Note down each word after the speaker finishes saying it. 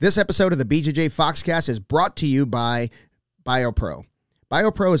This episode of the BJJ Foxcast is brought to you by BioPro.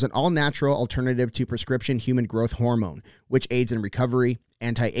 BioPro is an all-natural alternative to prescription human growth hormone, which aids in recovery,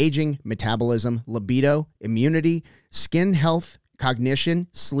 anti-aging, metabolism, libido, immunity, skin health, cognition,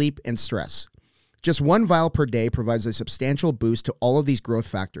 sleep, and stress. Just one vial per day provides a substantial boost to all of these growth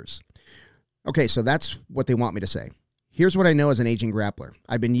factors. Okay, so that's what they want me to say. Here's what I know as an aging grappler.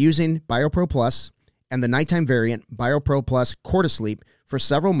 I've been using BioPro Plus and the nighttime variant, BioPro Plus Cortisleep, for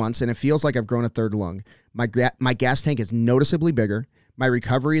several months, and it feels like I've grown a third lung. My gas tank is noticeably bigger, my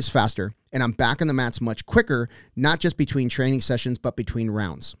recovery is faster, and I'm back on the mats much quicker, not just between training sessions, but between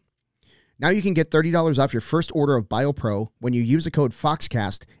rounds. Now you can get $30 off your first order of BioPro when you use the code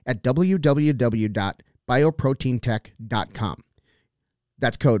Foxcast at www.bioproteintech.com.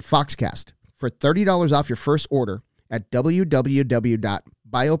 That's code Foxcast for $30 off your first order at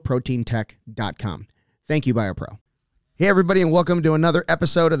www.bioproteintech.com. Thank you, BioPro. Hey, everybody, and welcome to another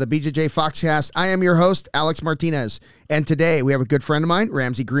episode of the BJJ Foxcast. I am your host, Alex Martinez, and today we have a good friend of mine,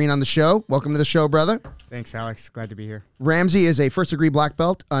 Ramsey Green, on the show. Welcome to the show, brother. Thanks, Alex. Glad to be here. Ramsey is a first-degree black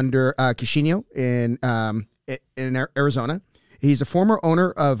belt under Kishino in Arizona. He's a former owner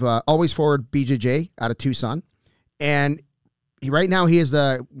of Always Forward BJJ out of Tucson, and right now he is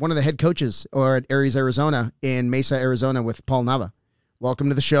one of the head coaches at Aries, Arizona, in Mesa, Arizona, with Paul Nava. Welcome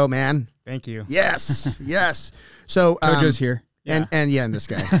to the show, man. Thank you. Yes, yes. So Tojo's here. And this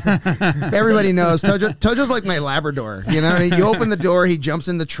guy. Everybody knows Tojo's like my Labrador. You know, you open the door, he jumps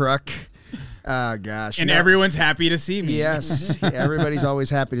in the truck. Oh gosh. And everyone's happy to see me. Yes. Everybody's always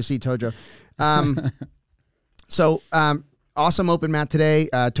happy to see Tojo. Awesome open mat today.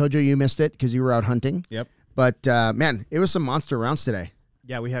 Tojo, you missed it because you were out hunting. Yep. But man, it was some monster rounds today.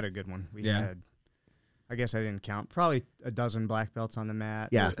 Yeah, we had a good one. We had, I guess I didn't count, probably a dozen black belts on the mat.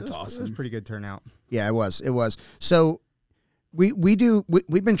 Yeah, that's awesome. It was pretty good turnout. Yeah, it was. It was. So we've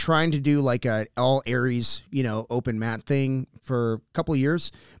been trying to do like a all Aries, open mat thing for a couple of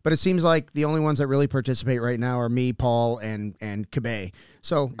years, but it seems like the only ones that really participate right now are me, Paul, and Kray.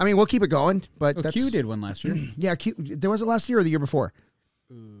 So I mean, we'll keep it going. But Q did one last year. Yeah, Q. There was it last year or the year before.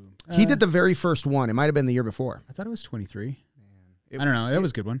 He did the very first one. It might have been the year before. I thought it was 23. I don't know. That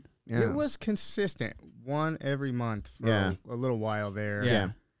was a good one. Yeah. It was consistent. One every month for a little while there. Yeah.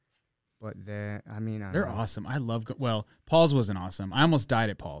 But they're awesome. I love, Paul's wasn't awesome. I almost died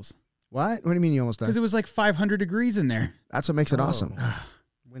at Paul's. What? What do you mean you almost died? Because it was like 500 degrees in there. That's what makes it awesome.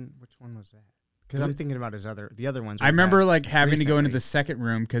 Which one was that? Because I'm thinking about the other ones. I remember having to go into the second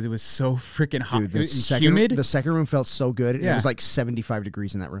room because it was so freaking hot. Dude, humid. The second room felt so good. It was like 75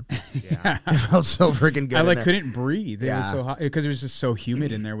 degrees in that room. Yeah. It felt so freaking good. I couldn't breathe. It was so hot because it was just so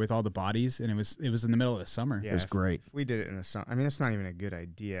humid in there with all the bodies, and it was in the middle of the summer. Yeah, it was great. If we did it in the summer. I mean, that's not even a good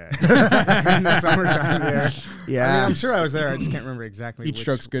idea. In the summertime there. Yeah. I mean, I'm sure I was there. I just can't remember exactly. Each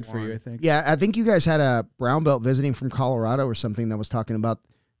stroke's good for you, I think. Yeah, I think you guys had a brown belt visiting from Colorado or something that was talking about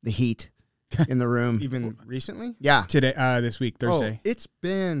the heat in the room. Even recently? Yeah. Today, this week, Thursday. Oh, it's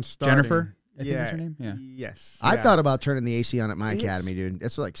been starting. Jennifer, I think is her name. Yeah. Yes. I've thought about turning the AC on at my academy, dude.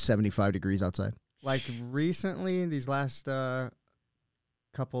 It's like 75 degrees outside. Like recently, these last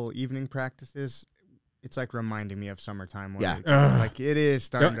couple evening practices, it's like reminding me of summertime. Yeah. Like it is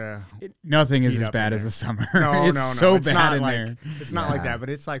starting to. Nothing is as bad as the summer. No, it's so it's bad in like, there. It's not like that, but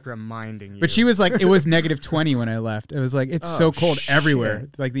it's like reminding you. But she was like, it was negative 20 when I left. It was like, it's so cold everywhere.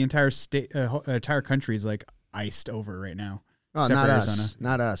 Like the entire state, entire country is like iced over right now. Oh, not us.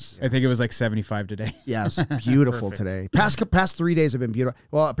 Not us. I think it was like 75 today. Yeah, it's beautiful today. Past 3 days have been beautiful.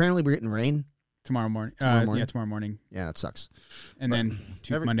 Well, apparently we're getting rain. Tomorrow morning. Yeah, tomorrow morning. Yeah, that sucks. And then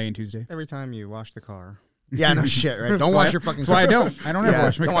Monday and Tuesday. Every time you wash the car. Yeah, no shit, right? Don't wash your fucking car. That's why I don't ever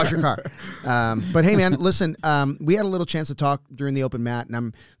wash my car. Don't wash your car. But hey, man, listen, we had a little chance to talk during the open mat, and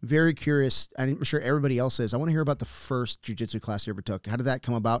I'm very curious, and I'm sure everybody else is. I want to hear about the first jiu-jitsu class you ever took. How did that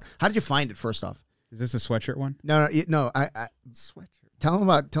come about? How did you find it, first off? Is this a sweatshirt one? No, I Sweatshirt. Tell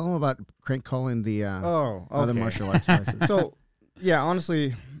them about crank calling the other martial arts classes. So, yeah,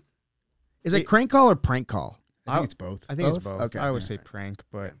 honestly. Is it crank call or prank call? I think it's both. I think it's both. Okay. I always say prank,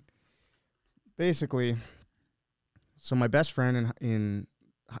 but basically, so my best friend in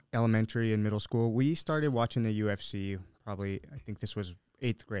elementary and middle school, we started watching the UFC probably, I think this was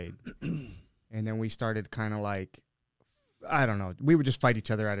 8th grade. And then we started kind of like, I don't know, we would just fight each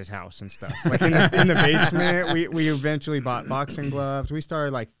other at his house and stuff. Like in the basement, we eventually bought boxing gloves. We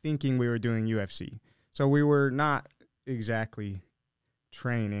started like thinking we were doing UFC. So we were not exactly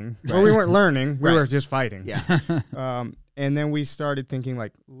training. Right. Well, we weren't learning. We were just fighting. Yeah. And then we started thinking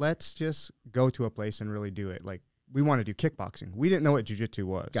like, let's just go to a place and really do it. Like we want to do kickboxing. We didn't know what jiu-jitsu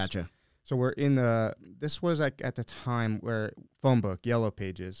was. Gotcha. So this was like at the time where phone book, Yellow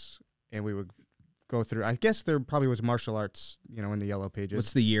Pages, and we would go through, I guess there probably was martial arts, in the Yellow Pages.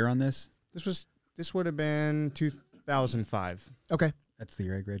 What's the year on this? This would have been 2005. Okay. That's the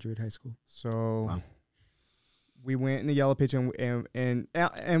year I graduated high school. So we went in the Yellow Page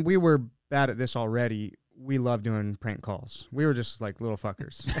and we were bad at this already. We loved doing prank calls. We were just like little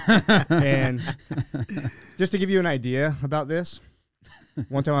fuckers. And just to give you an idea about this,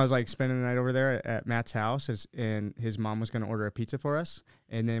 one time I was like spending the night over there at Matt's house, and his mom was going to order a pizza for us.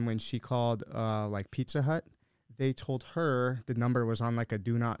 And then when she called like Pizza Hut, they told her the number was on like a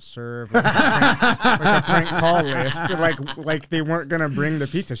do not serve, like a prank call list. Like they weren't going to bring the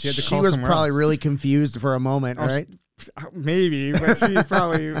pizza. She had to call somewhere else. She was probably really confused for a moment, right? Maybe, but she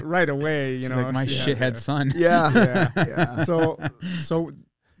probably right away, She's like my shithead son. Yeah. So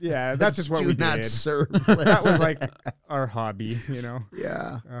yeah, that's just what we did. Do not serve. That was like our hobby,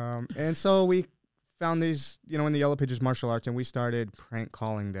 Yeah. And so we found these, in the Yellow Pages martial arts, and we started prank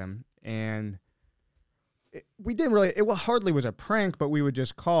calling them. And we didn't really, it hardly was a prank, but we would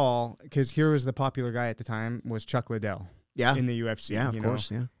just call, because here was the popular guy at the time was Chuck Liddell. Yeah. In the UFC. Yeah, of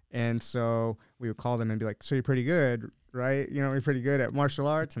course, yeah. And so we would call them and be like, so you're pretty good, right? You're pretty good at martial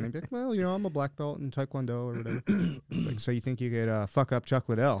arts. And they'd be like, well, I'm a black belt in Taekwondo or whatever. Like, so you think you could fuck up Chuck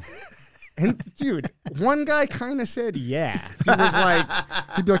Liddell? And dude, one guy kind of said, yeah. He was like,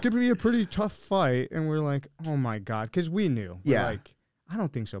 he'd be like, it'd be a pretty tough fight. And we're like, oh my God. Because we knew. We're like, I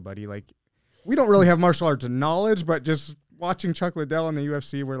don't think so, buddy. Like, we don't really have martial arts knowledge, but just watching Chuck Liddell in the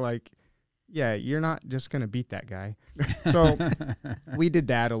UFC, we're like, yeah, you're not just going to beat that guy. So we did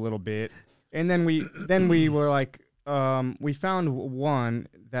that a little bit. And then we were like, we found one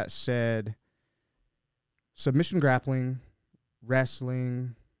that said submission grappling,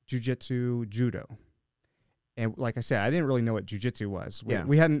 wrestling, jiu-jitsu, judo. And like I said, I didn't really know what jiu-jitsu was.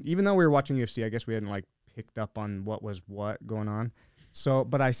 We hadn't, even though we were watching UFC, I guess we hadn't like picked up on what was what going on. So,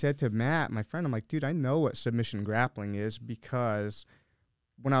 but I said to Matt, my friend, I'm like, dude, I know what submission grappling is, because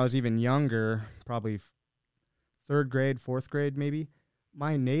when I was even younger, probably third grade, fourth grade maybe,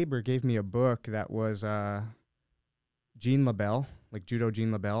 my neighbor gave me a book that was Jean LaBelle, like Judo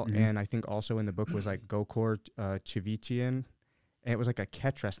Jean LaBelle, and I think also in the book was like Gokor Chivichian, and it was like a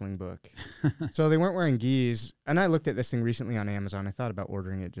catch wrestling book. So they weren't wearing gis, and I looked at this thing recently on Amazon. I thought about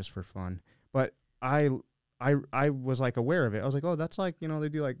ordering it just for fun, but I was like aware of it. I was like, oh, that's like, they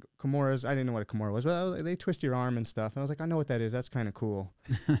do like Kimuras. I didn't know what a Kimura was, but they twist your arm and stuff. And I was like, I know what that is. That's kind of cool.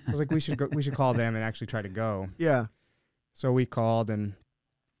 I was like, we should call them and actually try to go. Yeah. So we called, and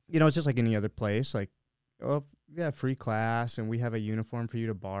it's just like any other place. Like, oh yeah, free class, and we have a uniform for you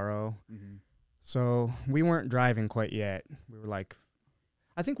to borrow. Mm-hmm. So we weren't driving quite yet. We were like,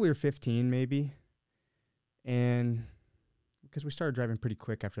 I think we were 15 maybe, and because we started driving pretty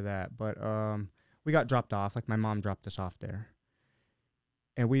quick after that, but we got dropped off. Like, my mom dropped us off there.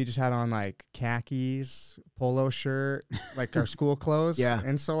 And we just had on, like, khakis, polo shirt, like our school clothes. Yeah.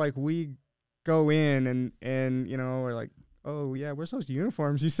 And so, like, we go in and we're like, oh, yeah, where's those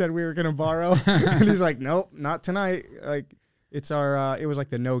uniforms you said we were going to borrow? And he's like, nope, not tonight. Like, it's our, it was like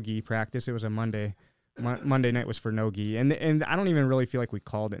the no-gi practice. It was a Monday. Monday night was for no-gi. And I don't even really feel like we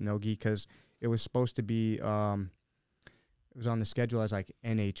called it no-gi, because it was supposed to be, it was on the schedule as like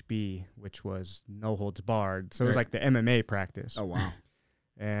NHB, which was no holds barred. So it was like the MMA practice. Oh, wow.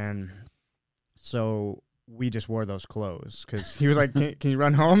 And so we just wore those clothes, because he was like, can you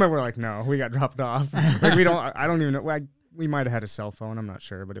run home? And we're like, no, we got dropped off. Like, I don't even know. We might have had a cell phone. I'm not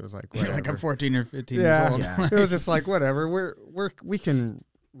sure, but it was like, whatever. Like I'm 14 or 15 years old. Yeah. It was just like, whatever. We can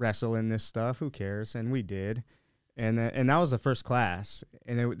wrestle in this stuff. Who cares? And we did. And that was the first class.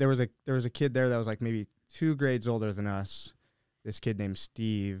 And there was a kid there that was like maybe 2 grades older than us. This kid named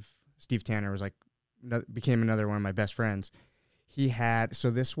Steve Tanner was like, became another one of my best friends. He had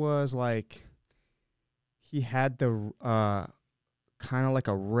the kind of like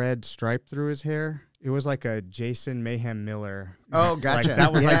a red stripe through his hair. It was like a Jason Mayhem Miller. Oh, gotcha. Like,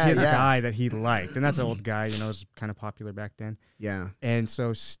 that was like his guy that he liked. And that's an old guy, it was kind of popular back then. Yeah. And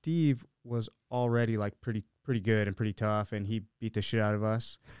so Steve was already like pretty good and pretty tough, and he beat the shit out of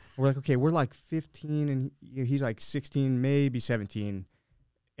us. We're like, okay, we're like 15 and he's like 16, maybe 17,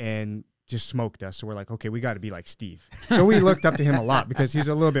 and just smoked us. So we're like, okay, we got to be like Steve. So we looked up to him a lot, because he's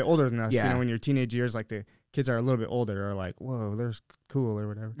a little bit older than us. Yeah. When you're teenage years, like the kids are a little bit older, are like, whoa, they're cool or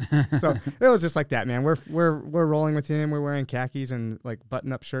whatever. So it was just like that, man. We're rolling with him. We're wearing khakis and like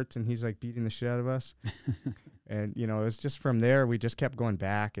button-up shirts, and he's like beating the shit out of us. And it was just from there we just kept going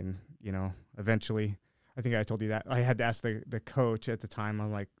back, and eventually I think I told you that. I had to ask the coach at the time.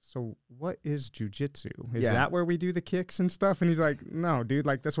 I'm like, so what is jiu-jitsu? Is that where we do the kicks and stuff? And he's like, no, dude,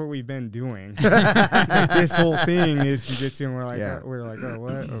 like that's what we've been doing. Like, this whole thing is jiu-jitsu. And we're like, oh,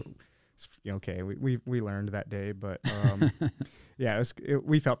 what? Oh. Okay, we learned that day, but yeah,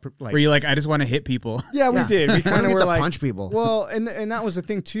 we felt like. Were you like, I just want to hit people? Yeah, we did. We kind of were like punch people. Well, and that was the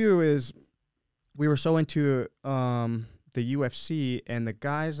thing too, is we were so into the UFC, and the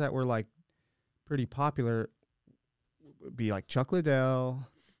guys that were like pretty popular would be like Chuck Liddell,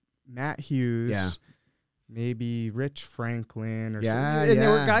 Matt Hughes, maybe Rich Franklin, or something. And there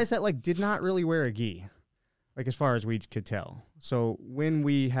were guys that like did not really wear a gi, like as far as we could tell. So when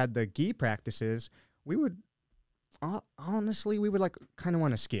we had the gi practices, we would honestly like kind of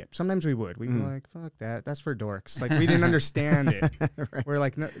want to skip. Sometimes we would. We'd be like, fuck that. That's for dorks. Like we didn't understand it. Right. We're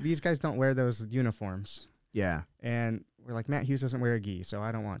like, no, these guys don't wear those uniforms. Yeah. And we're like, Matt Hughes doesn't wear a gi, so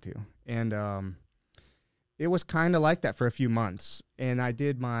I don't want to. And it was kind of like that for a few months. And I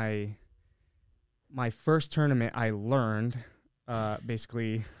did my first tournament. I learned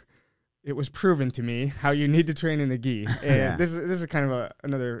basically it was proven to me how you need to train in the gi. And this is kind of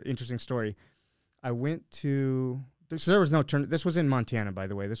another interesting story. I went to so there was no tournament. This was in Montana, by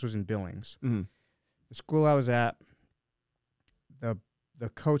the way. This was in Billings. Mm-hmm. The school I was at, the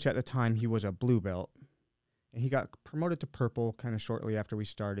coach at the time, he was a blue belt. And he got promoted to purple kind of shortly after we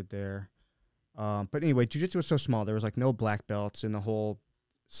started there. But anyway, jiu-jitsu was so small. There was like no black belts in the whole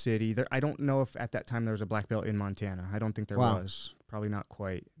city. I don't know if at that time there was a black belt in Montana. I don't think there was. Probably not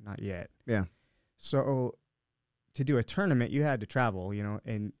quite. Not yet. Yeah. So to do a tournament, you had to travel, you know,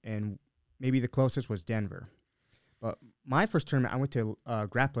 and maybe the closest was Denver. But my first tournament, I went to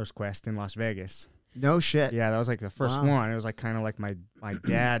Grappler's Quest in Las Vegas. No shit. Yeah, that was like the first one. It was like kind of like my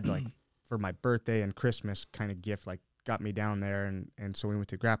dad, like, for my birthday and Christmas kind of gift, like got me down there. And so we went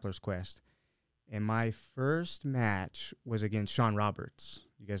to Grappler's Quest. And my first match was against Sean Roberts.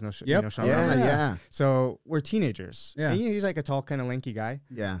 You guys know, you know Sean Roberts? Yeah. So we're teenagers. Yeah. And he's like a tall, kind of lanky guy.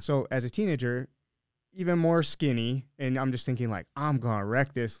 Yeah. So as a teenager, even more skinny. And I'm just thinking like, I'm going to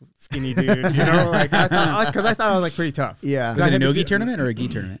wreck this skinny dude. You know, like I thought I was like pretty tough. Yeah. Was it a no-gi tournament or a gi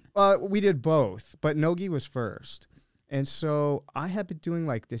tournament? We did both, but no-gi was first. And so I had been doing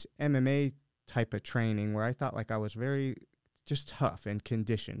like this MMA type of training where I thought like I was very just tough and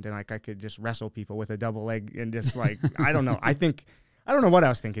conditioned and like I could just wrestle people with a double leg and just like, I don't know. I don't know what I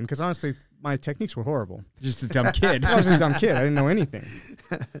was thinking because honestly, my techniques were horrible. Just a dumb kid. I was a dumb kid. I didn't know anything.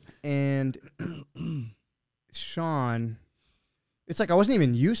 And Sean, it's like I wasn't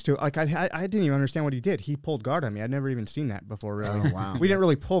even used to it. Like I didn't even understand what he did. He pulled guard on me. I'd never even seen that before really. Oh, wow. We didn't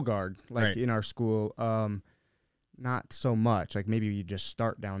really pull guard like in our school. Not so much. Like maybe you just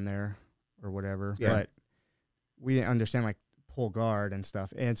start down there or whatever. Yeah. But we didn't understand like pull guard and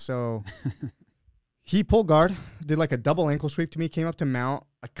stuff. And so he pulled guard, did like a double ankle sweep to me, came up to mount.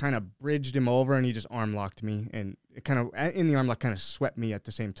 I kind of bridged him over and he just arm locked me. And it kind of, in the arm lock, kind of swept me at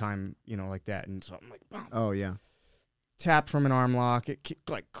the same time, you know, like that. And so I'm like, boom. Oh, yeah. Tap from an arm lock. It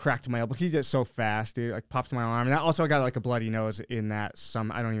like cracked my elbow. He did it so fast, dude. Like popped my arm. And also I got like a bloody nose in that.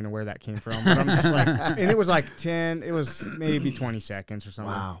 I don't even know where that came from. But I'm just like, and it was like it was maybe 20 seconds or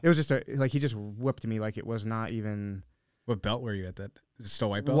something. Wow. It was just he just whipped me like it was not even. What belt were you at that? Is it still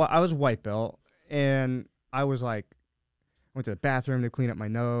white belt? Well, I was white belt. And I was like, went to the bathroom to clean up my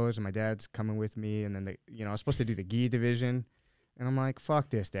nose and my dad's coming with me. And then I was supposed to do the gi division. And I'm like, fuck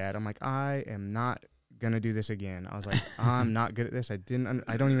this, Dad. I'm like, I am not gonna do this again. I was like, I'm not good at this. I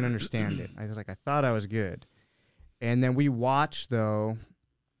don't even understand it. I was like, I thought I was good. And then we watched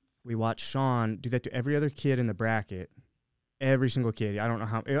Sean do that to every other kid in the bracket. Every single kid. I don't know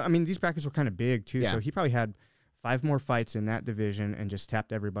how. I mean, these brackets were kind of big too. Yeah. So he probably had 5 more fights in that division and just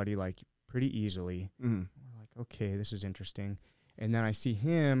tapped everybody like pretty easily. Mm-hmm. We're like, okay, this is interesting. And then I see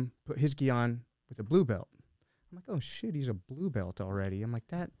him put his gi on with a blue belt. I'm like, oh shit, he's a blue belt already. I'm like,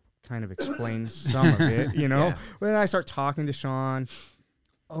 that kind of explains some of it, you know. Yeah. When I start talking to Sean,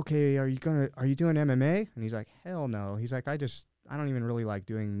 okay, are you doing MMA? And he's like, hell no. He's like, I don't even really like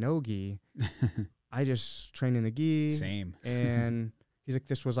doing no gi. I just train in the gi. Same. And he's like,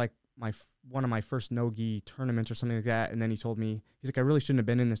 this was like one of my first no gi tournaments or something like that. And then he told me, he's like, I really shouldn't have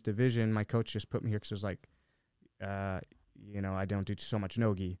been in this division. My coach just put me here because it was like, I don't do so much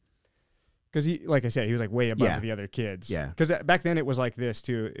no gi. Because he, like I said, he was like way above the other kids. Yeah. Because back then it was like this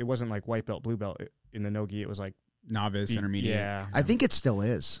too. It wasn't like white belt, blue belt in the no-gi. It was like novice, intermediate. Yeah. I think it still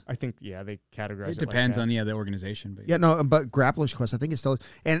is. I think, they categorize it. It depends on the organization. But yeah, no, but Grappler's Quest, I think it still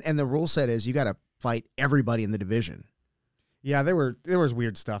is. And the rule set is you got to fight everybody in the division. Yeah, there was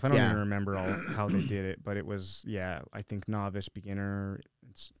weird stuff. I don't even remember how they did it, but it was, I think novice, beginner,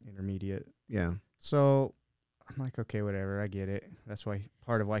 it's intermediate. Yeah. So I'm like, okay, whatever, I get it. That's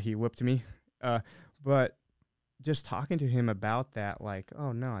part of why he whipped me. But just talking to him about that, like,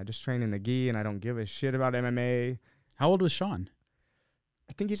 oh no, I just train in the gi and I don't give a shit about MMA. How old was Sean?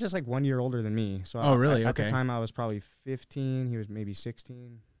 I think he's just like 1 year older than me. So really? At the time I was probably 15. He was maybe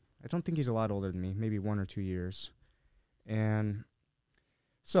 16. I don't think he's a lot older than me, maybe 1 or 2 years. And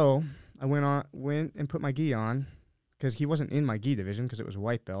so I went and put my gi on because he wasn't in my gi division because it was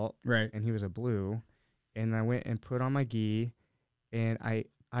white belt. Right. And he was a blue. And I went and put on my gi, and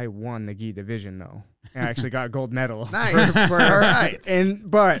I won the gi division though. And I actually got a gold medal. Nice. All right.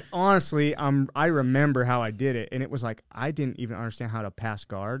 But honestly, I remember how I did it, and it was like I didn't even understand how to pass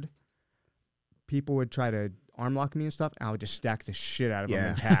guard. People would try to arm lock me and stuff, and I would just stack the shit out of them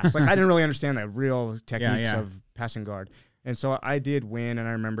and pass. Like I didn't really understand the real techniques of passing guard. And so I did win, and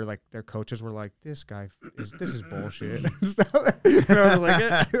I remember like their coaches were like, "This is bullshit." And I was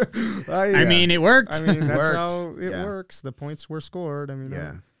like, I mean, it worked. I mean, that's how it works. The points were scored. I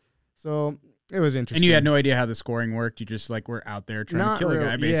mean, so it was interesting. And you had no idea how the scoring worked. You just like were out there trying to kill a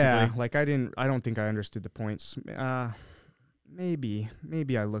guy, basically. Yeah, like I don't think I understood the points. Maybe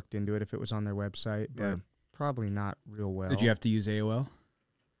I looked into it if it was on their website, but probably not real well. Did you have to use AOL?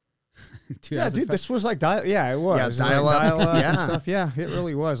 Yeah, dude, this was like it was dial-up and stuff. Yeah, it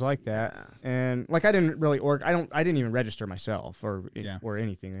really was like that. And like I didn't really I didn't even register myself or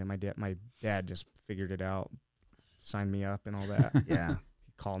anything. And my dad just figured it out, signed me up and all that. Yeah.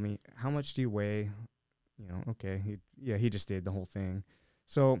 He called me, "How much do you weigh?" Okay. He just did the whole thing.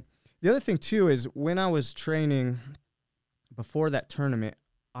 So the other thing too is when I was training before that tournament,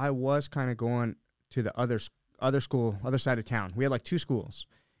 I was kind of going to the other side of town. We had like 2 schools.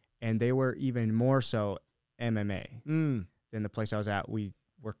 And they were even more so MMA than the place I was at. We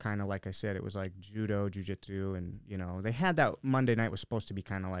were kind of, like I said, it was like judo, jiu-jitsu, and, they had that Monday night was supposed to be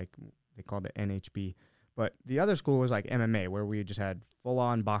kind of like, they called it NHB. But the other school was like MMA, where we just had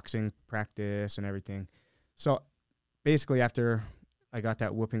full-on boxing practice and everything. So basically after I got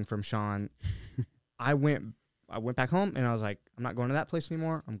that whooping from Sean, I went back home, and I was like, I'm not going to that place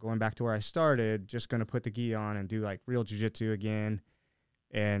anymore. I'm going back to where I started, just going to put the gi on and do like real jiu-jitsu again.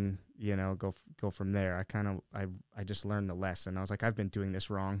 And, go from there. I just learned the lesson. I was like, I've been doing this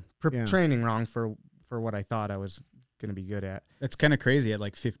wrong, training wrong for what I thought I was going to be good at. That's kind of crazy. At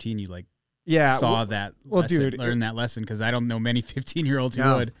like 15, you saw that lesson, learned that lesson. Cause I don't know many 15-year-olds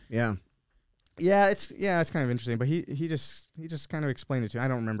who would. Yeah. Yeah. It's kind of interesting, but he just kind of explained it to me. I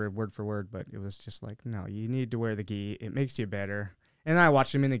don't remember word for word, but it was just like, no, you need to wear the gi. It makes you better. And I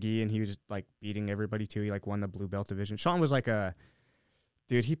watched him in the gi, and he was just like beating everybody too. He like won the blue belt division. Sean was like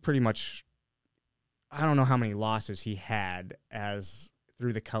dude, he pretty much, I don't know how many losses he had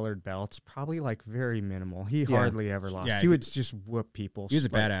through the colored belts. Probably like very minimal. He hardly ever lost. He would just whoop people. He was a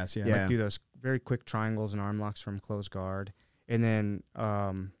badass, Like do those very quick triangles and arm locks from closed guard. And then,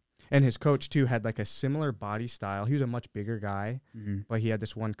 and his coach too had like a similar body style. He was a much bigger guy, but he had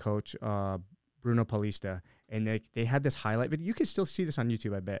this one coach, Bruno Paulista, and they had this highlight video. You can still see this on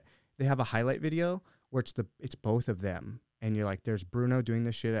YouTube, I bet. They have a highlight video where it's both of them. And you're like, there's Bruno doing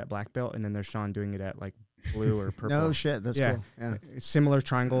this shit at black belt, and then there's Sean doing it at like blue or purple. No shit, that's cool. Yeah, similar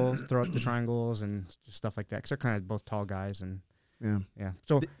triangles, throw up the triangles and just stuff like that. Because they're kind of both tall guys, and yeah.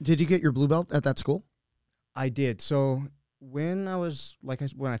 So did you get your blue belt at that school? I did. So when I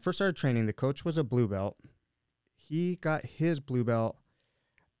first started training, the coach was a blue belt. He got his blue belt,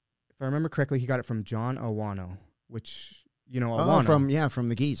 if I remember correctly, he got it from John Owano, which. Awano. From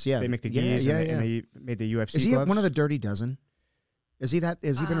the geese, They make the geese, and they made the UFC Is he gloves. one of the Dirty Dozen? Has he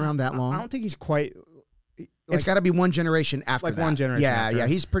been around that long? I don't think he's quite. It's got to be one generation after that. One generation. Yeah,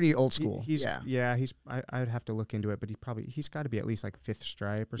 he's pretty old school. I'd have to look into it, but he's got to be at least like 5th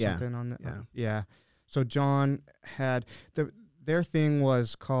stripe or something on that. Yeah. So John had their thing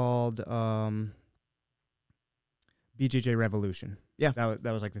was called BJJ Revolution. Yeah,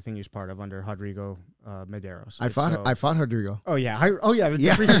 that was like the thing he was part of under Rodrigo Medeiros. I fought Rodrigo. Oh yeah, I remember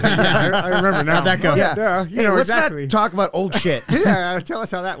now. How'd that go? Yeah, let's not talk about old shit. Yeah, tell us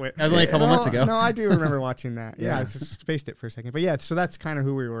how that went. That was only a couple months ago. No, I do remember watching that. Yeah, I just spaced it for a second, but yeah, so that's kind of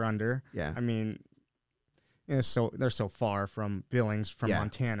who we were under. Yeah, I mean, so they're so far from Billings, from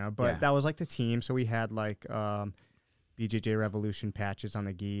Montana, but that was like the team. So we had like BJJ Revolution patches on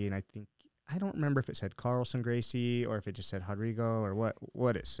the gi, and I don't remember if it said Carlson Gracie or if it just said Rodrigo or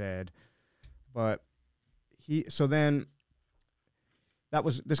what it said. But this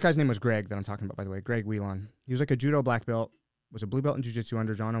guy's name was Greg that I'm talking about, by the way, Greg Wheelon. He was like a judo black belt, was a blue belt in jiu-jitsu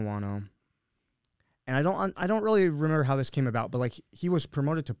under John Owano. And I don't really remember how this came about, but like he was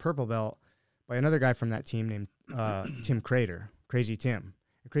promoted to purple belt by another guy from that team named Tim Crater, Crazy Tim.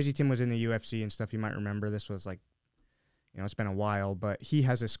 And Crazy Tim was in the UFC and stuff. You might remember this was like, it's been a while, but he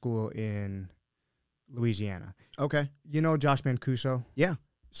has a school in Louisiana. Okay. You know Josh Mancuso? Yeah.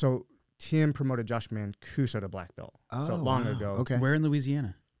 So Tim promoted Josh Mancuso to black belt. So long ago. Okay. Where in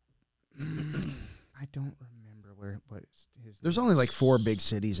Louisiana? I don't remember but his There's only like 4 big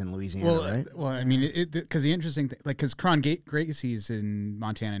cities in Louisiana, right? Well, I mean, because the interesting thing, like, because Kron Gracie's in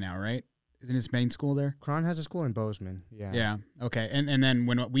Montana now, right? Isn't his main school there? Kron has a school in Bozeman. Yeah. Yeah. Okay. And then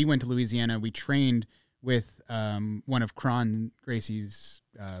when we went to Louisiana, we trained with one of Kron Gracie's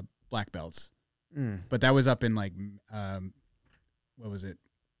black belts. But that was up in like what was it?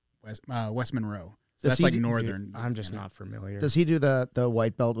 West Monroe. So that's like northern. I'm just not familiar. Does he do the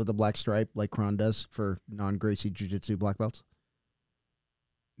white belt with the black stripe like Kron does for non-Gracie Jiu-Jitsu black belts?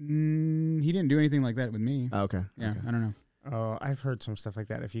 He didn't do anything like that with me. Oh, okay. Yeah, Okay. I don't know. Oh, I've heard some stuff like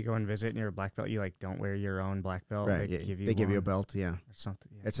that. If you go and visit and you're a black belt, you like don't wear your own black belt. Right. They give you they give you a one belt. Yeah. or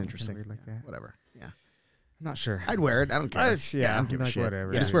something. Yeah, That's something interesting. weird like that. Whatever. Yeah. I'm not sure. I'd wear it. I don't care. I I don't give a like shit.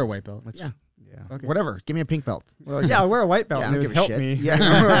 whatever. Yeah. Just wear a white belt. Yeah. Yeah. Okay. Whatever. Give me a pink belt. Well, yeah, I wear a white belt Yeah, and I it don't would give a help shit. me.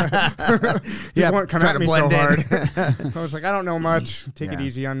 Yeah. People weren't coming try at to me so blend in. hard. I was like, I don't know much. Take it Yeah.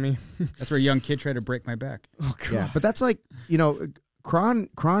 easy on me. That's where a young kid tried to break my back. Oh god. Yeah, but that's like,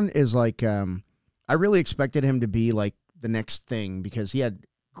 Kron is like, I really expected him to be like the next thing because he had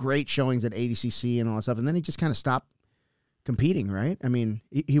great showings at ADCC and all that stuff, and then he just kind of stopped competing, right? I mean,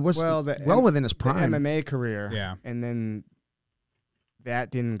 he was well within his prime. The MMA career. Yeah. And then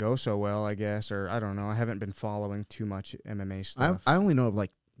that didn't go so well, I guess, or I don't know. I haven't been following too much MMA stuff. I only know of like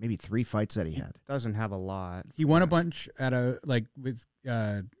maybe 3 fights that he had. Doesn't have a lot. He won a bunch at with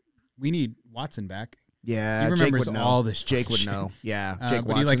we need Watson back. Yeah, he Jake remembers would know. all this. Jake would shit. know. Yeah, Jake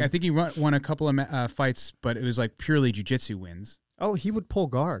but Watson. I think he won a couple of fights, but it was like purely jiu-jitsu wins. Oh, he would pull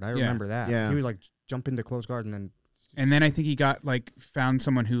guard. I remember that. Yeah. He would like jump into close guard and then I think he got found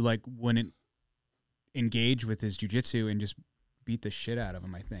someone who wouldn't engage with his jiu-jitsu and just beat the shit out of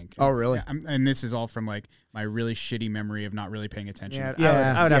him, I think. Oh, really? Yeah, and this is all from my really shitty memory of not really paying attention.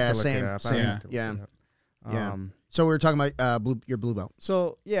 Yeah, I would have to look same, it up. Same. Yeah. So we were talking about your blue belt.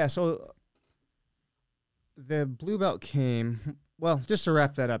 So the blue belt came. Well, just to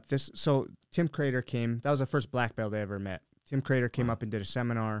wrap that up, so Tim Crater came. That was the first black belt I ever met. Tim Crater came up and did a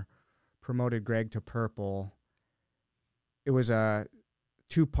seminar, promoted Greg to purple. It was a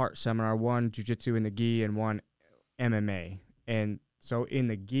 2-part seminar, one jiu-jitsu in the gi and one MMA. And so in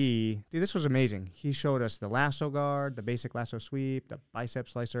the gi, dude, this was amazing. He showed us the lasso guard, the basic lasso sweep, the bicep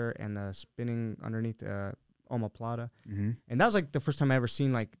slicer, and the spinning underneath the omoplata. Mm-hmm. And that was like the first time I ever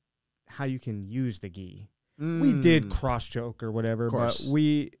seen how you can use the gi. We did cross choke or whatever, but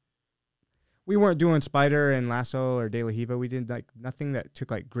we weren't doing spider and lasso or de la hiva. We did nothing that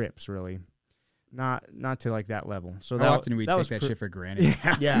took grips really. Not to that level. So how often do we take that shit for granted?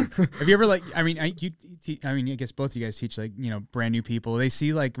 Yeah. Have you ever I guess both of you guys teach brand new people. They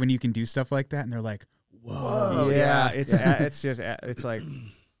see when you can do stuff like that and they're like, whoa. Yeah. It's like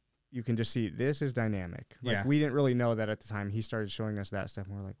you can just see this is dynamic. We didn't really know that at the time. He started showing us that stuff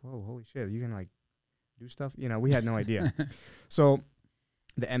and we're like, whoa, holy shit, you can do stuff. We had no idea. So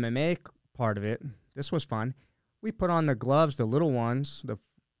the MMA part of it, this was fun. We put on the gloves, the little ones, the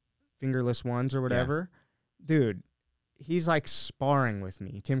fingerless ones or whatever. Yeah. Dude, he's sparring with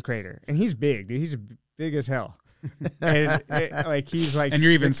me, Tim Crater. And he's big, dude. He's big as hell. And he's and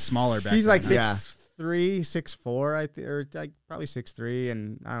you're even smaller back he's then. 6'3", 6'4", or probably 6'3",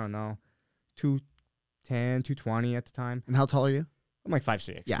 and I don't know, 210, 220 at the time. And how tall are you? I'm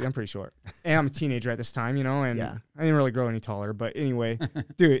 5'6". Yeah. I'm pretty short. And I'm a teenager at this time, and yeah. I didn't really grow any taller. But anyway,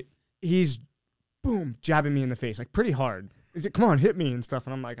 dude, he's boom, jabbing me in the face, pretty hard. He's like, come on, hit me and stuff.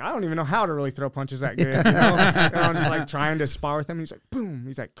 And I'm like, I don't even know how to really throw punches that good. And I'm just trying to spar with him. And he's like, boom.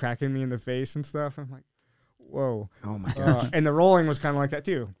 He's cracking me in the face and stuff. I'm like, whoa. Oh my God. And the rolling was kind of like that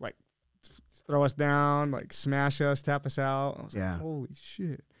too. Throw us down, smash us, tap us out. I was like, holy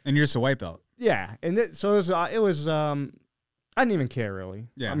shit. And you're just a white belt. Yeah. And so it was I didn't even care really.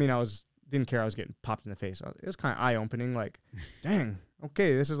 Yeah. I mean, didn't care I was getting popped in the face. It was kind of eye-opening, dang,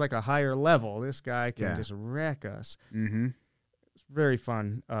 okay, this is a higher level. This guy can just wreck us. Mm-hmm. It's very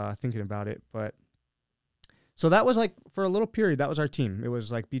fun thinking about it. But so that was for a little period, that was our team. It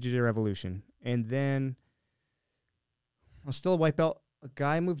was BJJ Revolution. And then I was still a white belt. A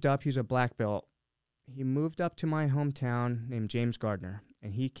guy moved up. He was a black belt. He moved up to my hometown named James Gardner.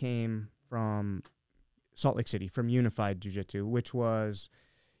 And he came from Salt Lake City, from Unified Jiu-Jitsu, which was...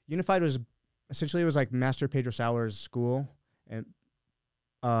 Unified was essentially Master Pedro Sauer's school, and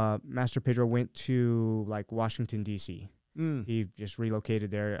Master Pedro went to like Washington, D.C. He just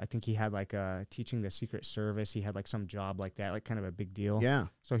relocated there. I think he had like teaching the Secret Service. He had like some job like that, like kind of a big deal. Yeah.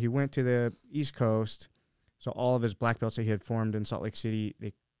 So he went to the East Coast. So all of his black belts that he had formed in Salt Lake City,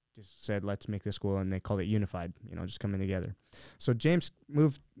 they just said, let's make this school, and they called it Unified, just coming together. So James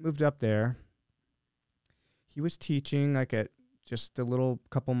moved up there. He was teaching like at just the little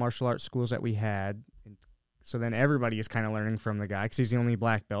couple martial arts schools that we had. And so then everybody is kind of learning from the guy because he's the only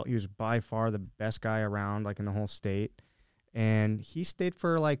black belt. He was by far the best guy around, like in the whole state. And he stayed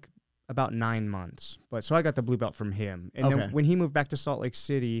for like about 9 months. But so I got the blue belt from him. And then when he moved back to Salt Lake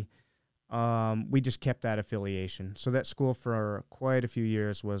City, we just kept that affiliation. So that school for quite a few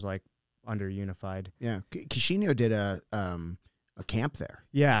years was like under Unified. Yeah. Kishino did a camp there.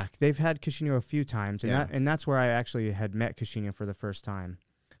 Yeah. They've had Kishino a few times. And that's where I actually had met Kishino for the first time.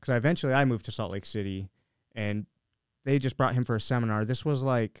 Because eventually I moved to Salt Lake City and they just brought him for a seminar. This was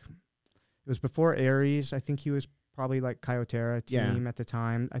like, it was before Aries. I think he was probably like Kyotera team at the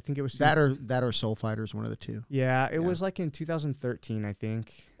time. I think it was that or Soul Fighters, one of the two. Yeah, it was like in 2013, I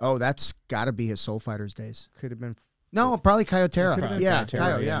think. Oh, that's got to be his Soul Fighters days. Could have been. No, probably Kyotera. Yeah,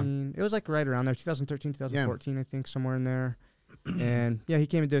 Kyotera, yeah. It was like right around there, 2013, 2014, I think, somewhere in there. And yeah, he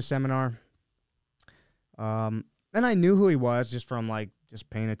came and did a seminar. And I knew who he was just from like just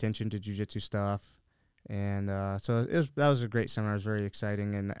paying attention to jiu-jitsu stuff. And so that was a great seminar. It was very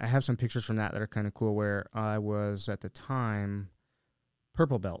exciting. And I have some pictures from that are kind of cool where I was at the time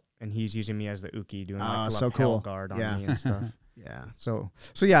purple belt and he's using me as the uke doing like the lapel guard on me and stuff. Yeah. So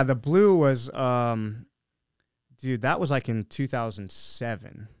yeah, the blue was, dude, that was like in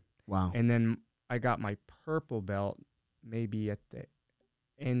 2007. Wow. And then I got my purple belt maybe at the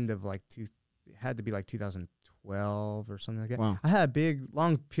end of like it had to be like 2012 or something like that. Wow. I had a big,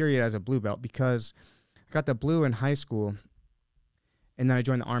 long period as a blue belt because I got the blue in high school, and then I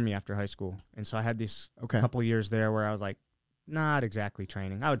joined the Army after high school. And so I had these couple years there where I was like, not exactly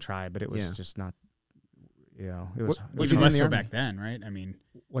training. I would try, but it was just not, it was. Even less so back then, right? I mean,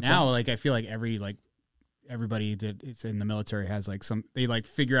 now, like, I feel like everybody that is in the military has like they like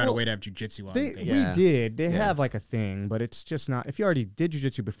figure out a way to have jujitsu on. They have like a thing, but it's just not, if you already did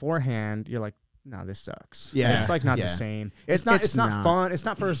jujitsu beforehand, you're like, no, this sucks. Yeah. It's like not the same. It's not fun. It's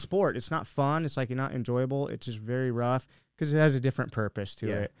not for a sport. It's not fun. It's like not enjoyable. It's just very rough because it has a different purpose to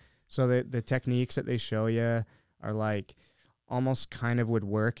it. So the techniques that they show you are like almost kind of would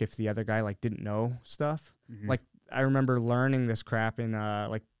work if the other guy like didn't know stuff. Mm-hmm. Like I remember learning this crap in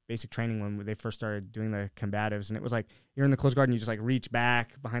like basic training when they first started doing the combatives, and it was like you're in the closed guard and you just like reach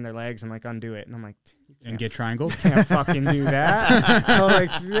back behind their legs and like undo it, and I'm like, and get triangled. Can't fucking do that. I'm like,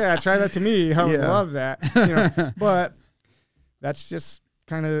 yeah, try that to me. I would love that. But that's just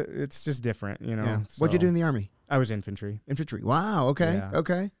kind of, it's just different, Yeah. So, what'd you do in the Army? I was infantry. Infantry. Wow. Okay. Yeah.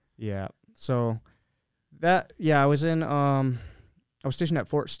 Okay. Yeah. So I was I was stationed at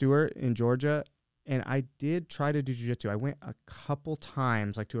Fort Stewart in Georgia. And I did try to do jiu-jitsu. I went a couple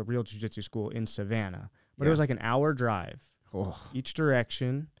times, like to a real jiu-jitsu school in Savannah. But it was like an hour drive each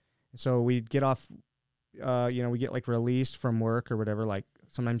direction. So we'd get off, we get like released from work or whatever, like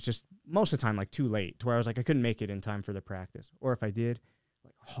sometimes just most of the time, like too late to where I was like, I couldn't make it in time for the practice. Or if I did,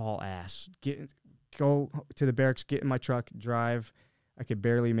 like haul ass, go to the barracks, get in my truck, drive. I could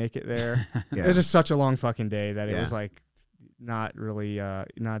barely make it there. It was just such a long fucking day that it was like not really,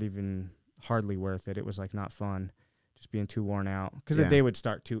 not even hardly worth it. It was like not fun, just being too worn out because the day would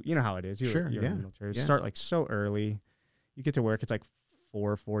start too. You know how it is. You're in the military. It start like so early. You get to work, it's like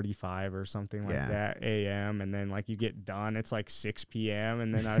 4:45 or something like that a.m. and then like you get done, it's like 6 p.m.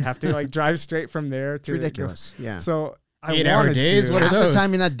 and then I'd have to like drive straight from there to ridiculous. So 8-hour days. What are half those? the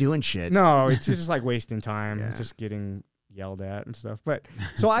time you're not doing shit. No, it's just like wasting time, just getting yelled at and stuff. But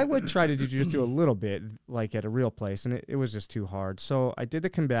so I would try to do jiu-jitsu a little bit like at a real place, and it was just too hard. So I did the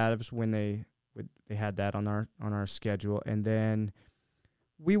combatives when they had that on our schedule, and then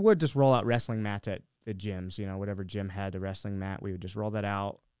we would just roll out wrestling mats at the gyms, whatever gym had the wrestling mat, we would just roll that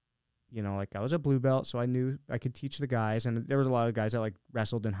out. Like I was a blue belt, so I knew I could teach the guys, and there was a lot of guys that like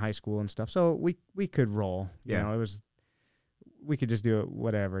wrestled in high school and stuff. So we could roll. We could just do it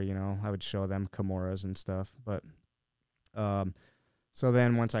whatever, I would show them Kimuras and stuff. But so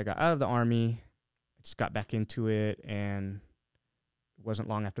then once I got out of the Army, I just got back into it, and it wasn't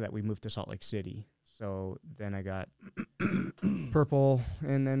long after that we moved to Salt Lake City. So then I got purple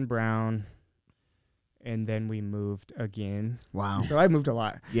and then brown, and then we moved again. Wow. So I moved a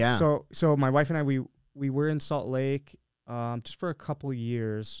lot. Yeah. So my wife and I, we were in Salt Lake just for a couple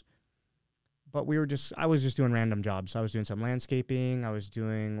years, but I was just doing random jobs. I was doing some landscaping. I was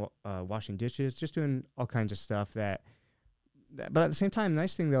doing washing dishes, just doing all kinds of stuff that But at the same time,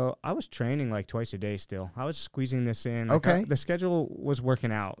 nice thing though, I was training like twice a day still. I was squeezing this in. Okay. The schedule was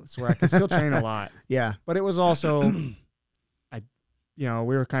working out, so I could still train a lot. Yeah. But it was also, we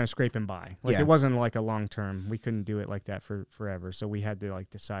were kind of scraping by. Like it wasn't like a long term. We couldn't do it like that for forever. So we had to like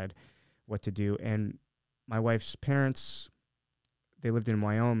decide what to do. And my wife's parents, they lived in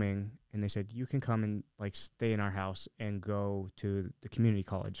Wyoming, and they said, you can come and like stay in our house and go to the community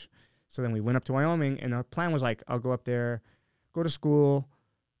college. So then we went up to Wyoming, and our plan was like, I'll go up there, go to school,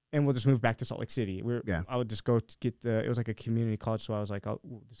 and we'll just move back to Salt Lake City. I would just go to get it was like a community college, so I was like, I'll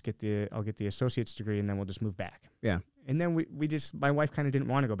get the associate's degree, and then we'll just move back. Yeah. And then my wife kind of didn't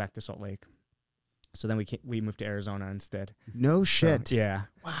want to go back to Salt Lake. So then we moved to Arizona instead. No shit. So, yeah.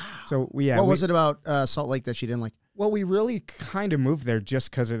 Wow. So what was it about Salt Lake that she didn't like? Well, we really kind of moved there just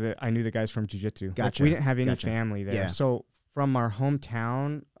because I knew the guys from jiu-jitsu. Gotcha. Like, we didn't have any family there. Yeah. So from our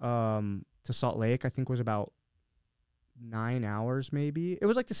hometown to Salt Lake, I think was about 9 hours maybe. It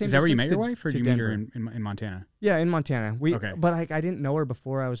was like the same. Is that where you met your wife, or did you meet her Denver. in Montana? Yeah, in Montana. Okay. But I didn't know her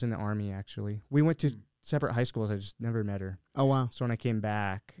before I was in the Army, actually. We went to separate high schools. I just never met her. Oh, wow. So when I came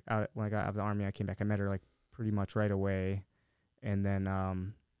back, when I got out of the Army, I came back. I met her like pretty much right away. And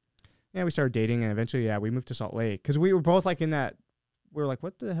then, we started dating, and eventually, we moved to Salt Lake. Because we were both like we were like,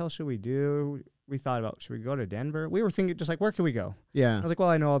 what the hell should we do? We thought about, should we go to Denver? We were thinking just like, where can we go? Yeah. I was like, well,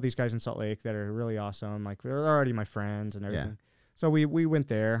 I know all these guys in Salt Lake that are really awesome. Like, they're already my friends and everything. Yeah. So we went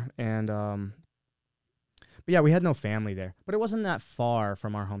there, and but yeah, we had no family there. But it wasn't that far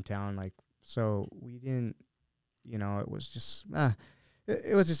from our hometown. Like, so we didn't, it was just,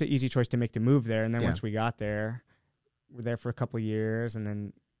 it was just an easy choice to make to move there. And then once we got there, we're there for a couple of years, and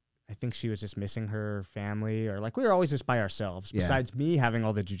then I think she was just missing her family, or like we were always just by ourselves. Yeah. Besides me having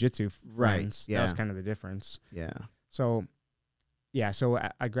all the jiu-jitsu friends, that was kind of the difference. Yeah. So, so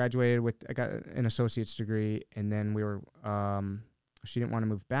I graduated I got an associate's degree, and then we were, she didn't want to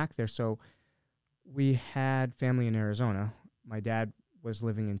move back there, so we had family in Arizona. My dad was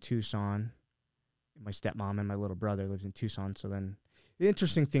living in Tucson. My stepmom and my little brother lived in Tucson. So then, the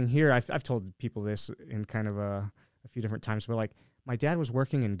interesting thing here, I've told people this in kind of a few different times, but like, my dad was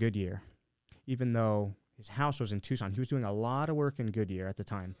working in Goodyear, even though his house was in Tucson. He was doing a lot of work in Goodyear at the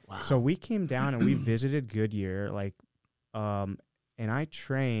time. Wow. So we came down and we visited Goodyear, and I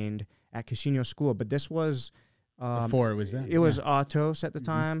trained at Casino School, but this was before it was that. It was Autos at the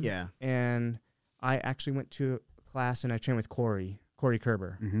time. Yeah. And I actually went to class and I trained with Corey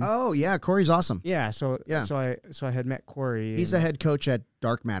Kerber. Mm-hmm. Oh yeah, Corey's awesome. Yeah, so I had met Corey. He's the head coach at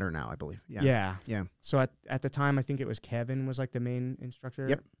Dark Matter now, I believe. Yeah. So at the time, I think it was Kevin was like the main instructor.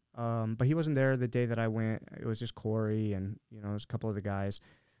 Yep. But he wasn't there the day that I went. It was just Corey and it was a couple of the guys,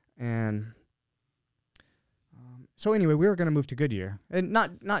 and so anyway, we were going to move to Goodyear, and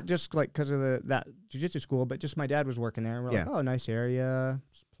not just like because of that jiu-jitsu school, but just my dad was working there. And we're like, oh, nice area,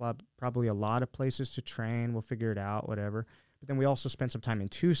 probably a lot of places to train. We'll figure it out, whatever. But then we also spent some time in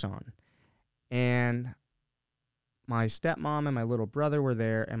Tucson, and my stepmom and my little brother were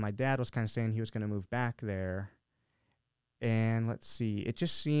there, and my dad was kind of saying he was going to move back there. And let's see, it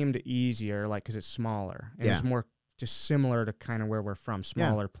just seemed easier, like, because it's smaller. And it's more just similar to kind of where we're from,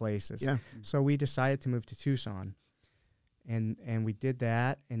 smaller places. Yeah. So we decided to move to Tucson, and we did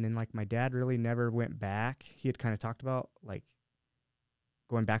that. And then, like, my dad really never went back. He had kind of talked about, like,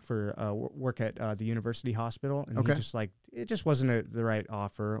 going back for work at the university hospital, and he just like, it just wasn't the right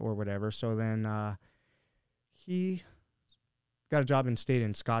offer or whatever. So then he got a job and stayed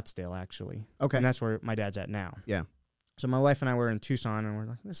in Scottsdale, actually. Okay. And that's where my dad's at now. Yeah. So my wife and I were in Tucson, and we're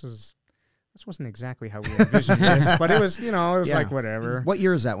like, this wasn't exactly how we envisioned this, but it was, like whatever. What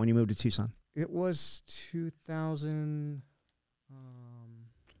year is that when you moved to Tucson? It was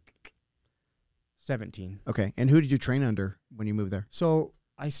 2017. Okay. And who did you train under when you moved there? So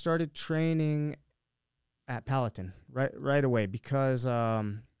I started training at Palatine right away because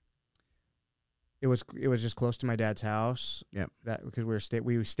it was just close to my dad's house. Yeah. That because we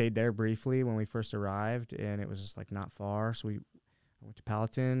stayed there briefly when we first arrived, and it was just like not far. So I went to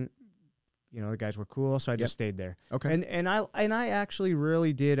Palatine. The guys were cool, so I just stayed there. Okay. And I actually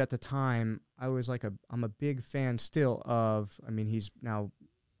really did at the time. I was like I'm a big fan still of. I mean, he's now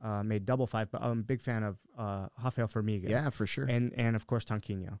made double five, but I'm a big fan of Rafael Formiga. Yeah, for sure. And of course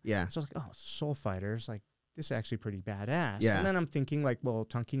Tonquinho. Yeah. So I was like, oh, Soul Fighters, like this is actually pretty badass. Yeah. And then I'm thinking like, well,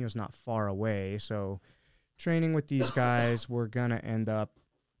 Tonquinho's not far away, so training with these guys, we're gonna end up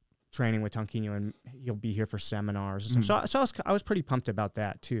training with Tonquinho, and he'll be here for seminars and stuff. So I was pretty pumped about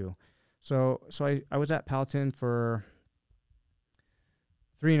that too. So I was at Palatine for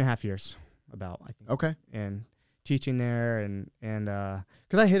 3.5 years, about, I think. Okay. And teaching there, and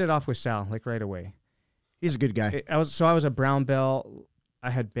because I hit it off with Sal like right away, He's a good guy. I was a brown belt. I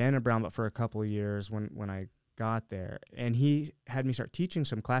had been a brown belt for a couple of years when I got there, and he had me start teaching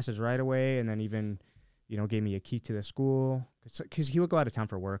some classes right away, and then even, gave me a key to the school because he would go out of town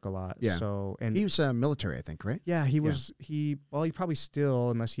for work a lot. Yeah. So and He was military, I think, right? yeah, he was. He probably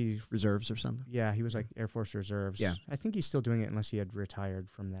still, unless he reserves or something. Yeah, he was like Air Force Reserves. Yeah, I think he's still doing it unless he had retired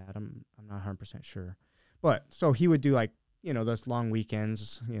from that. I'm not 100% sure, but so he would do like those long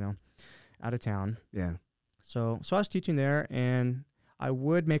weekends, out of town. Yeah. So I was teaching there, and I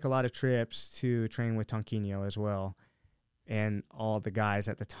would make a lot of trips to train with Tonquinho as well, and all the guys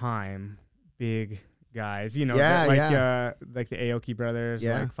at the time, big guys, like the Aoki brothers,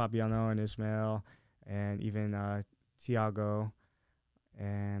 like Fabiano and Ismael, and even Tiago,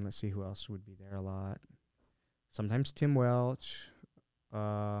 and let's see who else would be there a lot. Sometimes Tim Welch,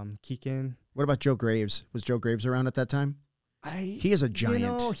 Keegan. What about Joe Graves? Was Joe Graves around at that time? He is a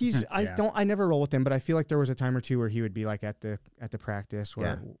giant. I never roll with him, but I feel like there was a time or two where he would be like at the practice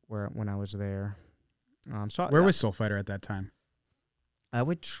where when I was there. Where was Soul Fighter at that time? I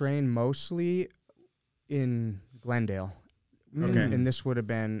would train mostly in Glendale. Okay. And this would have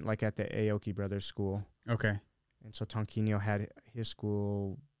been like at the Aoki Brothers school. Okay. And so Tonquinho had his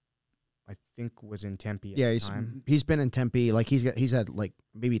school, I think, was in Tempe at the time. He's been in Tempe. Like he's had like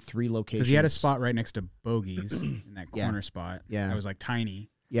maybe 3 locations. Because he had a spot right next to Bogey's in that corner spot. Yeah. That was like tiny.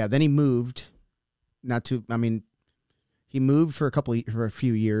 Yeah. Then he moved. He moved for a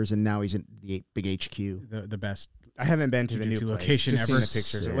few years, and now he's in the big HQ. The best. I haven't been to the new location place. ever. Just seen the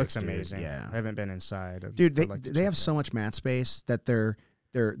pictures. It looks amazing. Dude, yeah. I haven't been inside. Dude, they have so much mat space that their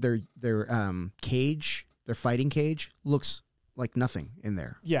cage, their fighting cage, looks like nothing in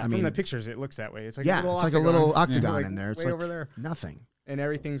there. Yeah, from the pictures, it looks that way. It's like a little octagon in there. It's way like over there. Nothing. And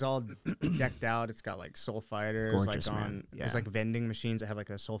everything's all decked out. It's got like Soul Fighters, gorgeous, like man. there's like vending machines that have like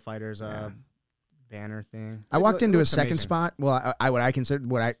a Soul Fighters banner thing. I walked into his second spot. Well, I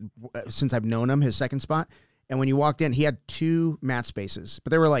consider since I've known him, his second spot. And when you walked in, he had 2 mat spaces,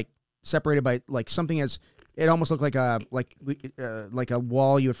 but they were like separated by like something it almost looked like a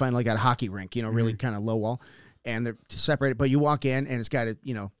wall you would find like at a hockey rink, really kind of low wall, and they're separated. But you walk in and it's got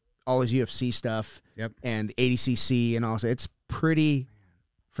all his UFC stuff, and 80cc and all. So it's pretty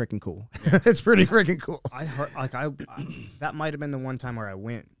freaking cool. Yeah. It's pretty freaking cool. I heard that might have been the one time where I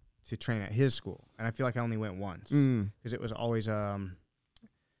went to train at his school, and I feel like I only went once because it was always in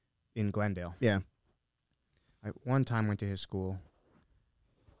Glendale. Yeah. I one time went to his school,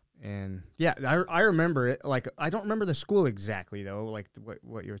 and I remember it. Like, I don't remember the school exactly though, like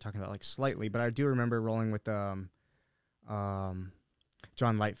what you were talking about, like slightly, but I do remember rolling with John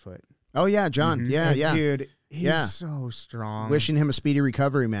Lightfoot. Oh yeah, John. Mm-hmm. Yeah. Dude, he's so strong. Wishing him a speedy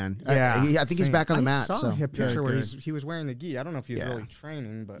recovery, man. Yeah, I think he's back on the mat. I saw a picture where he was wearing the gi. I don't know if he was really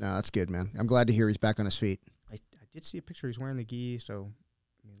training, but no, that's good, man. I'm glad to hear he's back on his feet. I did see a picture. He's wearing the gi, so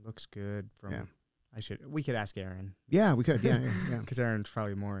it looks good. We could ask Aaron. Yeah, we could. Yeah. Because Aaron's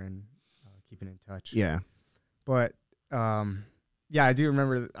probably more in keeping in touch. Yeah. But I do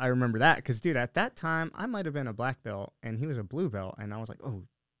remember. I remember that because, dude, at that time I might have been a black belt and he was a blue belt, and I was like, oh,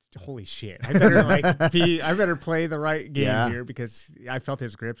 holy shit! I better play the right game here because I felt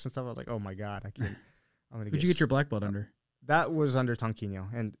his grips and stuff. I was like, oh my god, I can't. Who'd you get your black belt under? That was under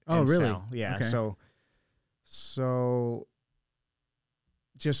Tonquinho and really? Sal. Yeah. Okay. So.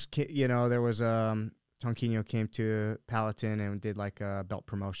 Just, there was Tonquinho came to Palatine and did like a belt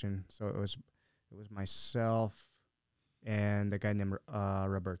promotion. So it was myself and the guy named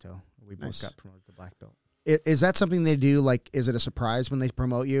Roberto. We both got promoted to black belt. Is that something they do? Like, is it a surprise when they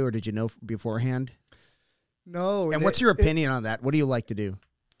promote you, or did you know beforehand? No. And what's your opinion on that? What do you like to do?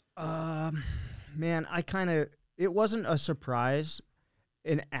 Man, it wasn't a surprise,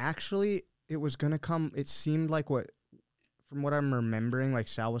 and actually it was gonna come. It seemed like from what I'm remembering, like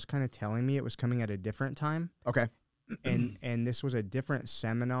Sal was kind of telling me it was coming at a different time. Okay. And this was a different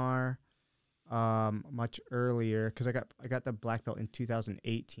seminar much earlier because I got the black belt in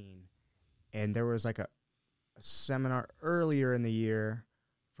 2018, and there was like a seminar earlier in the year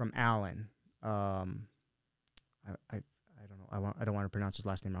from Alan. I don't know. I don't want to pronounce his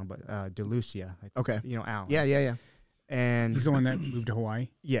last name wrong, but DeLucia. Okay. Alan. Yeah. And he's the one that moved to Hawaii.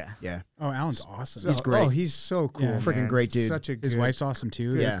 Yeah. Oh, Alan's awesome. He's great. Oh, he's so cool. Yeah, freaking great dude. His wife's awesome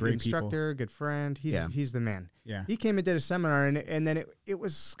too. Good great instructor, people. good friend. He's the man. Yeah. He came and did a seminar, and then it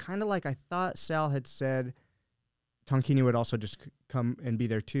was kind of like I thought Sal had said Tonquinho would also just come and be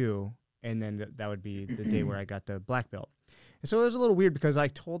there too, and then that would be the day where I got the black belt. And so it was a little weird because I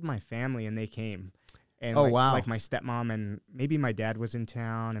told my family and they came. And wow. Like my stepmom and maybe my dad was in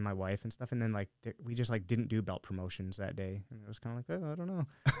town and my wife and stuff. And then like we just like didn't do belt promotions that day. And it was kind of like, oh, I don't know.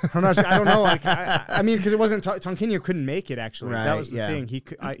 I don't know. Like, I mean, because it wasn't Tonkinho couldn't make it actually. Right, that was the thing.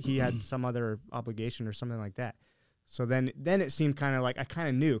 He had some other obligation or something like that. So then it seemed kind of like I kind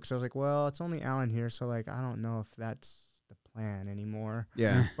of knew because I was like, well, it's only Alan here. So like, I don't know if that's the plan anymore.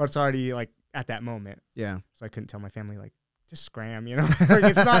 Yeah. But it's already like at that moment. Yeah. So I couldn't tell my family like, just scram, you know, like,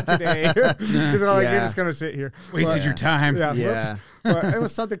 it's not today. Because like, you're just gonna sit here, wasted your time. Yeah. But it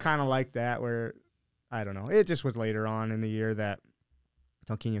was something kind of like that where I don't know. It just was later on in the year that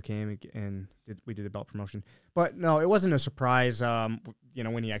Tonkinho came and we did the belt promotion. But no, it wasn't a surprise. You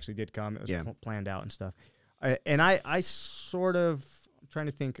know, when he actually did come, it was planned out and stuff. I sort of I'm trying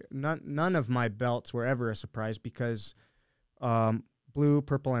to think. None of my belts were ever a surprise because blue,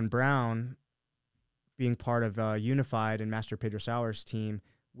 purple, and brown. Being part of Unified and Master Pedro Sauer's team,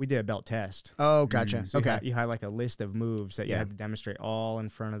 we did a belt test. Oh, gotcha. So okay. You had like a list of moves that you had to demonstrate all in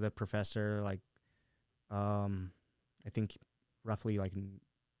front of the professor. Like, I think roughly like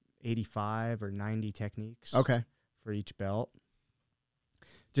 85 or 90 techniques. Okay. For each belt.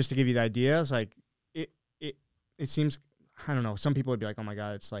 Just to give you the idea, it's like it seems. I don't know. Some people would be like, "Oh my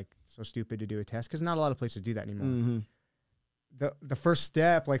god, it's like so stupid to do a test," because not a lot of places do that anymore. Mm-hmm. The first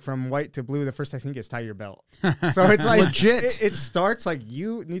step, like from white to blue, the first technique is tie your belt. So it's like legit. It starts like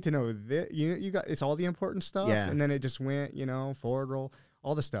you need to know that you got it's all the important stuff, and then it just went forward roll,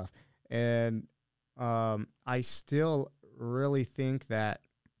 all the stuff, and I still really think that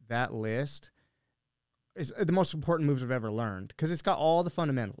list is the most important moves I've ever learned because it's got all the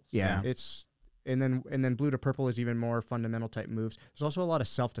fundamentals. Yeah, and then blue to purple is even more fundamental type moves. There's also a lot of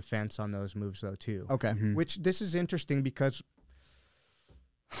self defense on those moves though too. Okay, which this is interesting because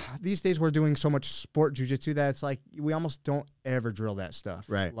these days we're doing so much sport jiu-jitsu that it's like we almost don't ever drill that stuff.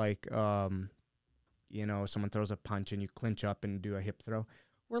 Right. Like, someone throws a punch and you clinch up and do a hip throw.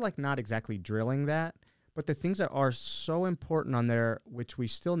 We're like not exactly drilling that. But the things that are so important on there, which we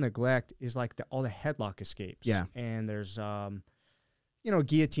still neglect, is like all the headlock escapes. Yeah. And there's,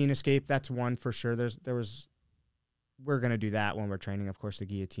 guillotine escape. That's one for sure. We're going to do that when we're training, of course, the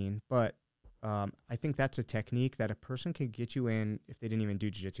guillotine. But I think that's a technique that a person could get you in if they didn't even do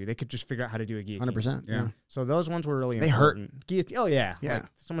jiu-jitsu. They could just figure out how to do a guillotine. 100%. Yeah. So those ones were really They important. hurt. Guillotine. Oh, yeah. Yeah. Like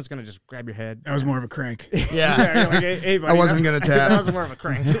someone's going to just grab your head. That was more of a crank. Yeah. You're like, hey, buddy, I wasn't going to tap. That was more of a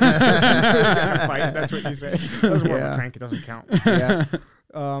crank. Fight, that's what you say. That was more of a crank. It doesn't count. Yeah.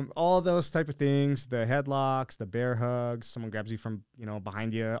 All those type of things, the headlocks, the bear hugs, someone grabs you from,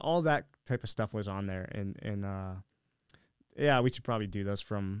 behind you, all that type of stuff was on there. And we should probably do those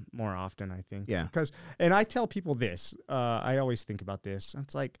from more often, I think. Yeah. And I tell people this, I always think about this.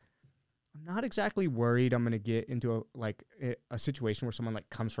 It's like, I'm not exactly worried I'm going to get into a situation where someone like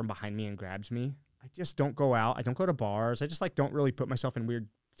comes from behind me and grabs me. I just don't go out. I don't go to bars. I just don't really put myself in weird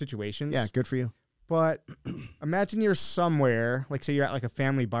situations. Yeah. Good for you. But imagine you're somewhere, like say you're at like a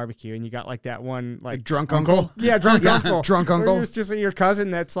family barbecue and you got like that one like drunk uncle. Yeah, drunk uncle. Drunk uncle. Or it's just your cousin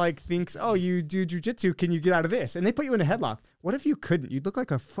that's like thinks, oh, you do jujitsu, can you get out of this? And they put you in a headlock. What if you couldn't? You'd look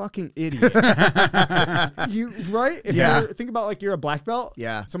like a fucking idiot. Right? If think about like you're a black belt.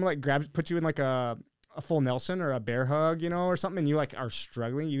 Yeah. Someone like puts you in like a full Nelson or a bear hug, or something, and you like are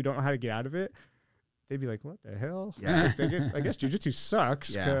struggling, you don't know how to get out of it. They'd be like, what the hell? Yeah. I guess jujitsu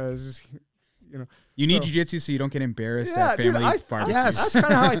sucks because. You need jiu-jitsu so you don't get embarrassed at family barbecues. Yes. That's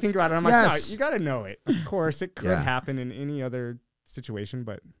kind of how I think about it. I'm like, no, you got to know it. Of course, it could happen in any other situation,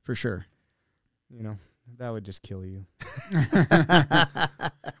 but for sure, that would just kill you.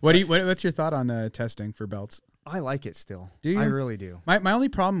 What's your thought on testing for belts? I like it still. Do you? I really do. My only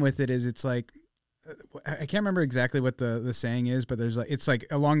problem with it is it's like I can't remember exactly what the saying is, but it's like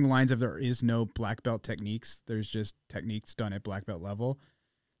along the lines of there is no black belt techniques. There's just techniques done at black belt level.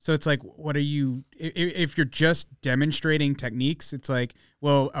 So it's like, what are you, if you're just demonstrating techniques, it's like,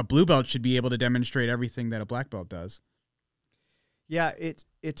 well, a blue belt should be able to demonstrate everything that a black belt does. Yeah,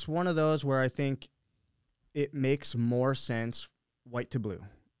 it's one of those where I think it makes more sense white to blue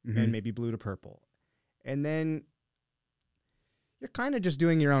and maybe blue to purple. And then you're kind of just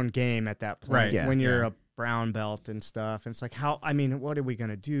doing your own game at that point, right? When you're a brown belt and stuff. And it's like, what are we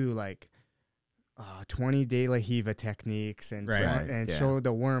going to do? Like, 20 De La Hiva techniques and show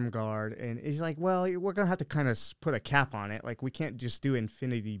the worm guard. And he's like, well, we're going to have to kind of put a cap on it. Like, we can't just do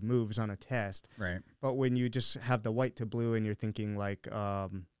infinity moves on a test. Right. But when you just have the white to blue and you're thinking like,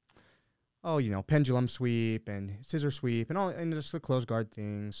 pendulum sweep and scissor sweep and just the closed guard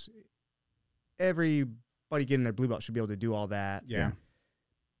things, everybody getting their blue belt should be able to do all that. Yeah.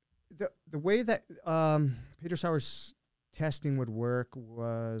 The way that Peter Sauer's testing would work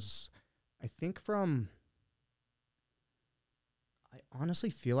was I think I honestly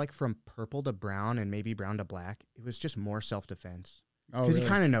feel like from purple to brown and maybe brown to black, it was just more self-defense. Because he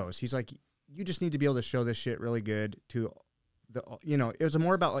kind of knows. He's like, you just need to be able to show this shit really good to it was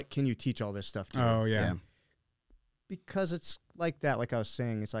more about like, can you teach all this stuff to Oh, yeah. Because it's like that, like I was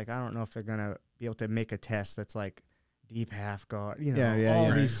saying, it's like, I don't know if they're going to be able to make a test that's like deep half guard,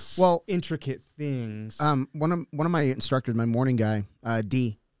 all these intricate things. One of my instructors, my morning guy,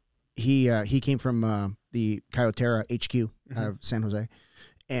 D, he came from the Kyotera HQ out of San Jose,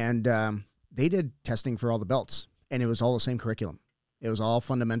 and they did testing for all the belts, and it was all the same curriculum. It was all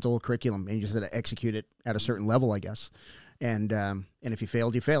fundamental curriculum, and you just had to execute it at a certain level, I guess. And if you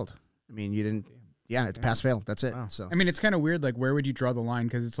failed, you failed. I mean, you didn't. Yeah, it's pass fail. That's it. Wow. So I mean, it's kind of weird. Like, where would you draw the line?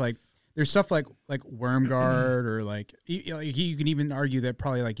 Because it's like there's stuff like worm guard or like you can even argue that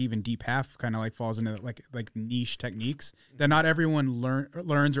probably like even deep half kind of like falls into like niche techniques that not everyone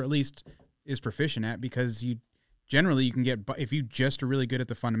learns or at least is proficient at, because you can get, if you just are really good at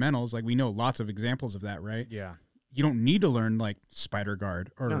the fundamentals. Like, we know lots of examples of that, right? Yeah. You don't need to learn like spider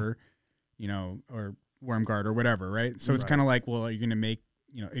guard or or worm guard or whatever, right? So it's kind of like, well, you're going to make,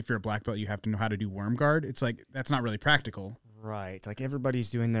 if you're a black belt, you have to know how to do worm guard. It's like, that's not really practical. Right. Like,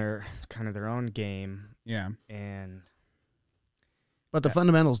 everybody's doing their own game. Yeah. But the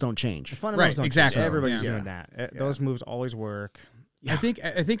fundamentals don't change. The fundamentals don't exactly. change. Everybody's Yeah. doing that. Those moves always work. Yeah. I think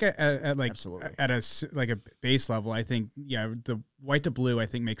at like Absolutely. at a base level, I think the white to blue I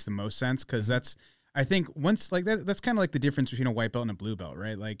think makes the most sense, because that's, I think once like that's kind of like the difference between a white belt and a blue belt,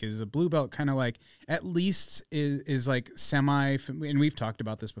 right? Like, is a blue belt kind of like at least is like semi, and we've talked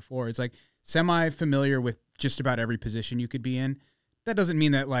about this before. It's like semi familiar with just about every position you could be in. That doesn't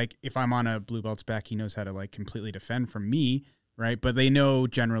mean that like if I'm on a blue belt's back, he knows how to like completely defend from me, right? But they know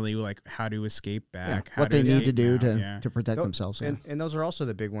generally like how to escape back, what they need to do now. to protect themselves. Yeah. And those are also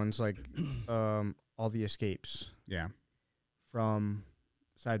the big ones, like all the escapes. Yeah. From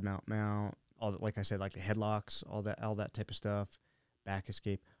side mount, all like I said, like the headlocks, all that type of stuff, back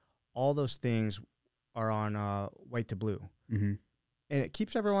escape, all those things are on white to blue, and it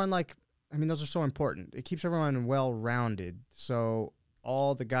keeps everyone like. I mean, those are so important. It keeps everyone well-rounded. So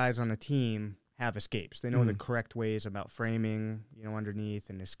all the guys on the team have escapes. They know the correct ways about framing, underneath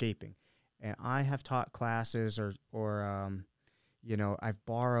and escaping. And I have taught classes or I've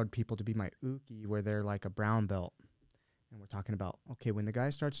borrowed people to be my uke where they're like a brown belt. And we're talking about, okay, when the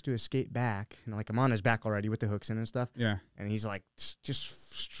guy starts to escape back, like I'm on his back already with the hooks in and stuff. Yeah. And he's like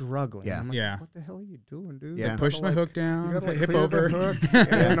just struggling. Yeah. I'm like, Yeah. what the hell are you doing, dude? Yeah. Like, push my hook down, You gotta, like, hip clear over. the hook.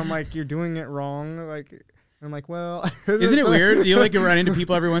 And I'm like, you're doing it wrong. Like, and I'm like, well, Isn't it weird? You like run into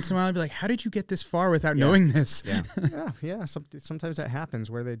people every once in a while and be like, how did you get this far without knowing this? Yeah. Yeah. Sometimes that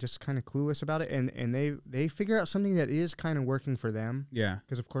happens where they're just kind of clueless about it, and they figure out something that is kind of working for them. Yeah.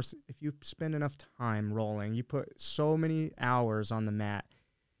 Because of course, if you spend enough time rolling, you put so many hours on the mat,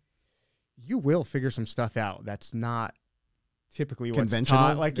 you will figure some stuff out that's not typically what's conventional.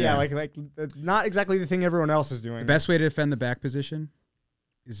 taught. Like like not exactly the thing everyone else is doing. The best way to defend the back position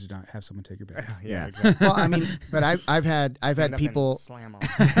is to not have someone take your back. Yeah. Exactly. Well, I mean, but I've had Stand up people and slam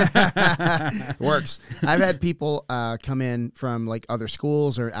 'em. works. I've had people come in from like other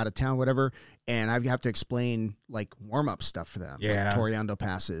schools or out of town, whatever, and I have to explain like warm up stuff for them. Yeah. Like Toriando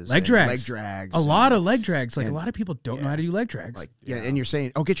passes, Leg and drags. A lot of leg drags. Like, and- a lot of people don't know how to do leg drags. Like and you're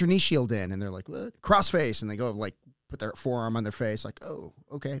saying, oh, get your knee shield in, and they're like, what? Crossface, and they go like put their forearm on their face, like, oh,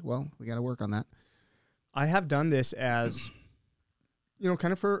 okay, well, we got to work on that. I have done this as,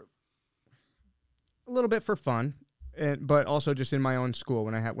 kind of for a little bit for fun, but also just in my own school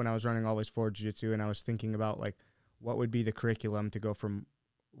when I was running Always Forward Jiu-Jitsu, and I was thinking about like what would be the curriculum to go from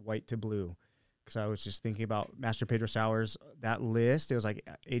white to blue, because I was just thinking about Master Pedro Sauer's that list. It was like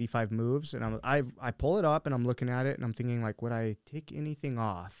 85 moves, and I pull it up and I'm looking at it and I'm thinking like, would I take anything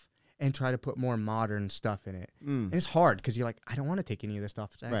off and try to put more modern stuff in it? And it's hard because you're like, I don't want to take any of this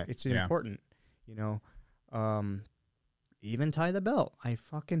stuff. It's important, Even tie the belt. I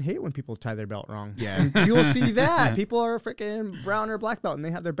fucking hate when people tie their belt wrong. Yeah. And you'll see that. People are freaking brown or black belt, and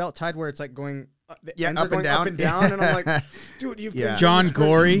they have their belt tied where it's like going up and down. And I'm like, dude, you've been John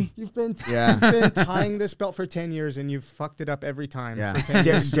Gorey. You've been tying this belt for 10 years, and you've fucked it up every time. Yeah. for 10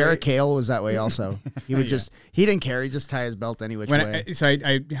 years Derek straight. Hale was that way also. He would he didn't care. He just tie his belt any which way.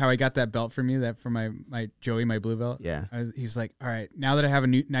 How I got that belt from you, that from my Joey, my blue belt. Yeah. He's like, all right, now that I have a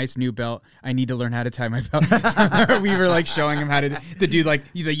nice new belt, I need to learn how to tie my belt. So we were like showing him how to do like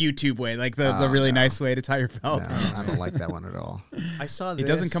the YouTube way, like the really nice way to tie your belt. No, I don't like that one at all. I saw this. It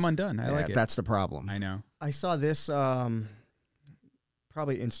doesn't come undone. I like it. That's the problem. I know. I saw this probably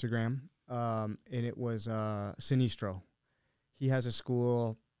Instagram, and it was Sinistro. He has a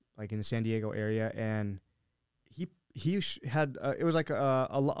school like in the San Diego area, and he had it was like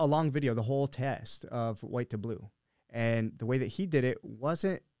a long video, the whole test of white to blue, and the way that he did it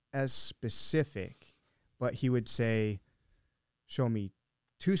wasn't as specific, but he would say, show me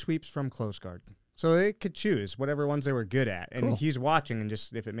 2 sweeps from close guard. So they could choose whatever ones they were good at, and cool. he's watching, and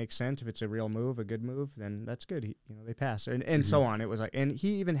just if it makes sense, if it's a real move, a good move, then that's good. They pass, and so on. It was like, and he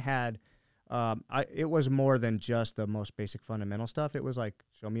even had, it was more than just the most basic fundamental stuff. It was like,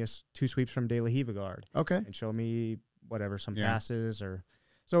 show me 2 sweeps from De La Riva guard, Okay, and show me whatever, some passes or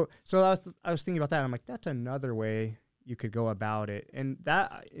so. I was thinking about that. I'm like, that's another way you could go about it, and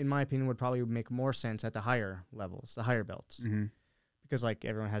that, in my opinion, would probably make more sense at the higher levels, the higher belts. Because like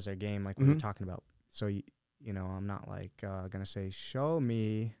everyone has their game, like we were talking about. So I'm not like gonna say, show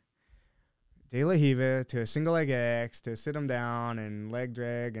me De La Riva to a single leg X to sit them down and leg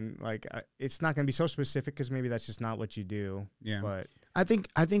drag, and like it's not gonna be so specific because maybe that's just not what you do. Yeah. But I think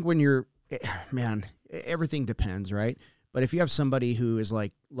when you're, man, everything depends, right? But if you have somebody who is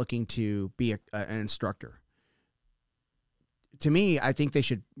like looking to be an instructor, to me, I think they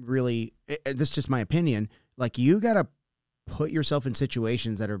should really. This is just my opinion. Like, you gotta put yourself in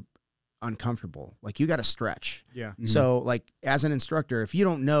situations that are uncomfortable. Like, you got to stretch. yeah, So like, as an instructor, if you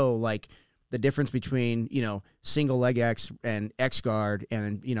don't know like the difference between, single leg X and X guard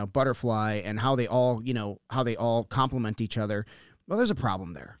and, butterfly, and how they all complement each other, well, there's a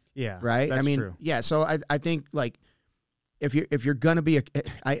problem there. yeah, Right. That's true. Yeah. So I think like, if you're going to be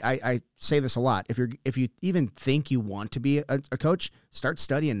I say this a lot. If you even think you want to be a coach, start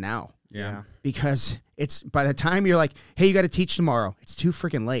studying now. Yeah. Because it's, by the time you're like, hey, you got to teach tomorrow, it's too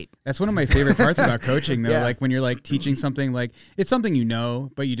freaking late. That's one of my favorite parts about coaching, though. Yeah. Like when you're like teaching something, like it's something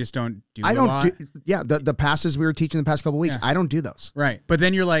but you just don't do. A lot. The passes we were teaching the past couple of weeks, I don't do those. Right. But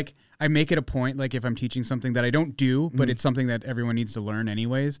then you're like, I make it a point, like if I'm teaching something that I don't do, but it's something that everyone needs to learn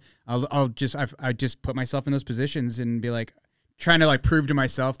anyways, I just put myself in those positions and be like, trying to like prove to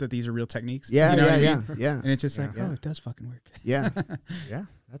myself that these are real techniques. Yeah, you know what I yeah, mean? yeah. And it's just like, oh, it does fucking work. Yeah. Yeah,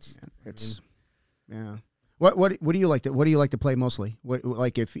 it's Yeah. What do you like to play mostly? What,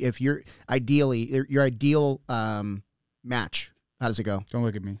 like if you're ideally your ideal match, how does it go? Don't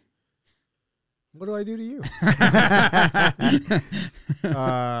look at me. what do I do to you?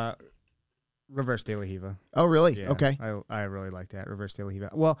 Reverse De La Riva. Oh, really? Yeah, Okay. I really like that, reverse De La Riva.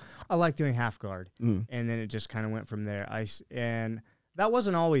 Well, I like doing half guard, and then it just kind of went from there. And that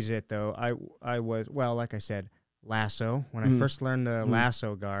wasn't always it, though. I was, well, like I said, lasso. When I first learned the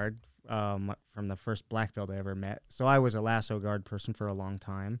lasso guard from the first black belt I ever met. So I was a lasso guard person for a long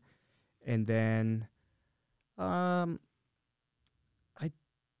time. And then I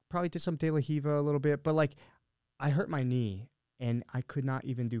probably did some De La Riva a little bit, but like I hurt my knee and I could not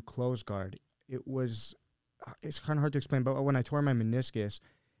even do close guard. It's kind of hard to explain, but when I tore my meniscus,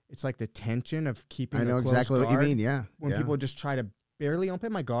 it's like the tension of keeping. I know exactly what you mean. Yeah. When people just try to barely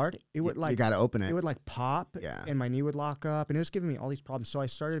open my guard, it would like you got to open it. It would like pop, and my knee would lock up, and it was giving me all these problems. So I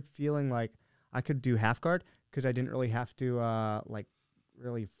started feeling like I could do half guard because I didn't really have to like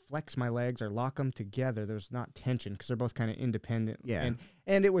really flex my legs or lock them together. There was not tension because they're both kind of independent. Yeah.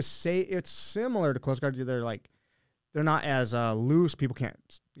 And it was it's similar to close guard. They're not as loose. People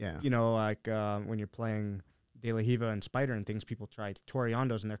can't, like when you're playing De La Riva and Spider and things, people try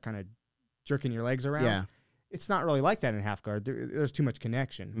Toreandos and they're kind of jerking your legs around. Yeah. It's not really like that in half guard. There's too much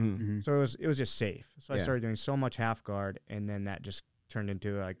connection. So it was just safe. So I started doing so much half guard, and then that just turned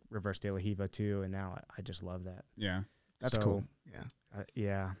into like reverse De La Riva too, and now I just love that. Yeah. That's cool. Yeah.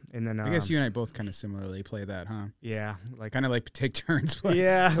 Yeah. And then I guess you and I both kind of similarly play that, huh? Yeah. Like kind of like take turns playing.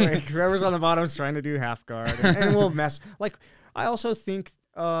 Yeah. Like whoever's on the bottom is trying to do half guard, and we'll mess. Like I also think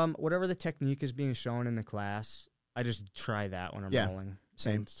whatever the technique is being shown in the class, I just try that when I'm rolling.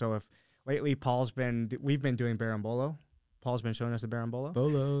 Same. And so if lately we've been doing Barambolo. Paul's been showing us the Barambolo.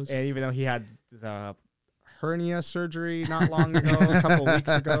 Bolos. And even though he had the hernia surgery not long ago, a couple weeks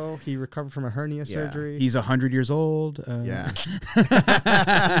ago, he recovered from a hernia surgery. He's 100 years old. Yeah.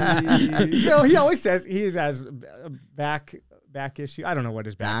 He always says he has a back issue. I don't know what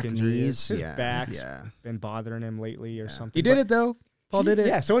his back injury is. His back's been bothering him lately or something. He did it though. Paul did it.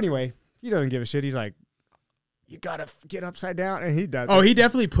 Yeah. So anyway, he doesn't give a shit. He's like, you gotta get upside down, and he does. Oh, he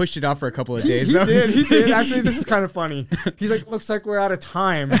definitely pushed it off for a couple of days. He did. Actually, this is kind of funny. He's like, looks like we're out of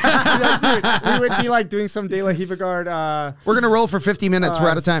time. We would be like doing some De La Riva guard. We're gonna roll for 50 minutes. We're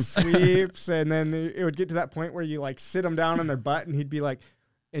out of time. Sweeps, and then it would get to that point where you like sit them down on their butt, and he'd be like,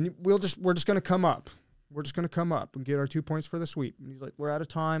 and we're just gonna come up. We're just gonna come up and get our 2 points for the sweep. And he's like, we're out of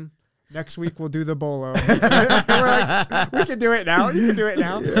time. next week we'll do the bolo. We're like, we can do it now. You can do it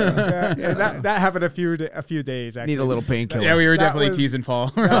now. Yeah. And that happened a few days. Actually, Need a little painkiller. Yeah, we were definitely teasing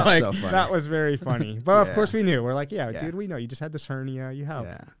Paul. Like, so funny. that was very funny. But of course we knew. We're like, dude, we know you just had this hernia. You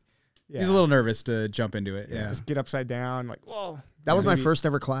have. He was a little nervous to jump into it. Yeah. Just get upside down. Like, whoa. That was my first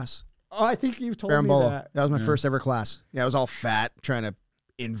ever class. Oh, I think you told me that. That was my first ever class. Yeah, I was all fat, trying to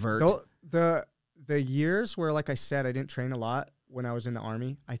invert. The years where, like I said, I didn't train a lot when I was in the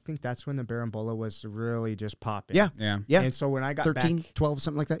Army, I think that's when the Berimbolo was really just popping. Yeah. And so when I got 13, back, 12,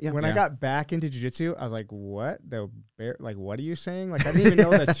 something like that. Yeah. When I got back into jiu-jitsu, I was like, what? What are you saying? Like, I didn't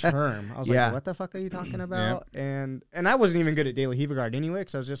even know the term. I was like, what the fuck are you talking about? And I wasn't even good at daily Heaver guard anyway,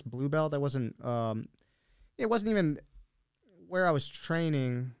 because I was just blue belt. I wasn't, it wasn't even where I was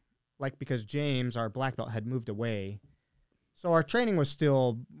training, like, because James, our black belt, had moved away. So our training was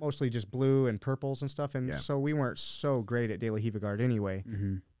still mostly just blue and purples and stuff, and so we weren't so great at daily Heaver guard anyway.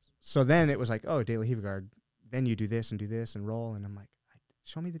 Mm-hmm. So then it was like, oh, daily Heaver guard, then you do this and roll, and I'm like,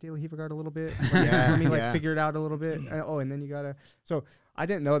 show me the daily Heaver guard a little bit. Let me figure it out a little bit. And then you gotta. So I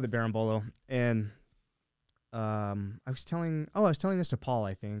didn't know the Berimbolo, and I was telling this to Paul,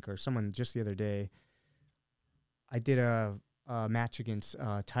 I think, or someone just the other day. I did a match against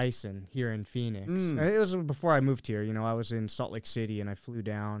Tyson here in Phoenix. It was before I moved here. You know, I was in Salt Lake City, and I flew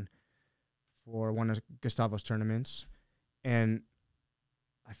down for one of Gustavo's tournaments, and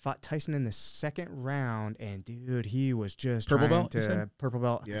I fought Tyson in the second round, and dude, he was just purple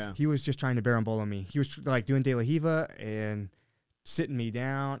belt. Yeah, he was just trying to Berimbolo me. He was like doing De La Hiva and sitting me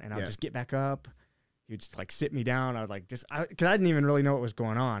down, and I'll just get back up. He would just like sit me down. I would like because I didn't even really know what was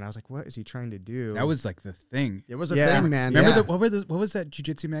going on. I was like, what is he trying to do? That was like the thing. It was a thing, man. Remember what was that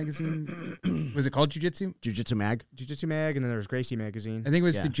jiu-jitsu magazine? Was it called Jiu-Jitsu? Jiu-Jitsu Mag. Jiu-Jitsu Mag, and then there was Gracie magazine. I think it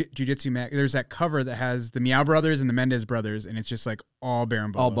was the Jiu-Jitsu Mag. There's that cover that has the Meow brothers and the Mendez brothers, and it's just like all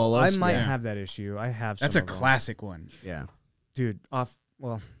Berimbolo. All bolos. I might have that issue. I have. That's a classic one. Yeah, dude.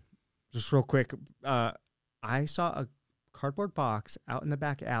 Just real quick. I saw a cardboard box out in the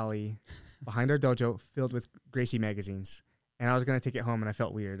back alley behind our dojo filled with Gracie magazines, and I was gonna take it home, and I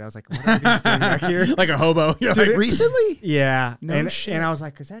felt weird. I was like, what are these doing back here? Like a hobo. Dude, like, recently? Yeah. No shit. And I was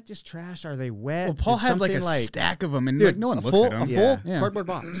like, is that just trash? Are they wet? Well, Paul had like a stack of them, and like no one looks at them. A full cardboard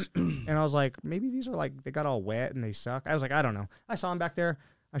box. And I was like, maybe these are like, they got all wet and they suck. I was like, I don't know. I saw them back there.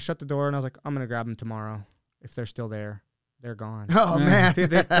 I shut the door, and I was like, I'm gonna grab them tomorrow. If they're still there, they're gone. Oh, man.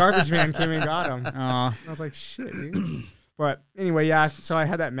 Dude, the garbage man came and got them. I was like, shit, dude. But anyway, so I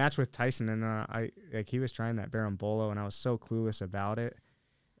had that match with Tyson, and he was trying that Berimbolo, and I was so clueless about it.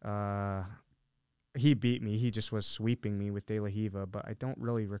 He beat me. He just was sweeping me with De La Hiva, but I don't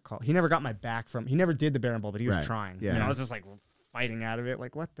really recall. He never got my back he never did the Berimbolo, but he was trying. Yeah. And I was just like fighting out of it.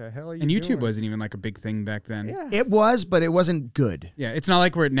 Like, what the hell are you doing? And YouTube wasn't even like a big thing back then. Yeah. It was, but it wasn't good. Yeah, it's not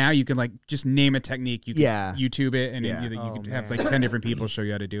like where now you can like just name a technique. You can YouTube it, and you could have like 10 different people show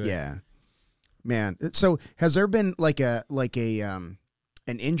you how to do it. Yeah. Man, so has there been like an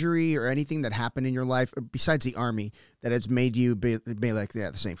injury or anything that happened in your life besides the Army that has made you be like,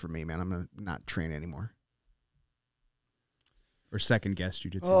 the same for me, man. I'm gonna not train anymore. Or second guess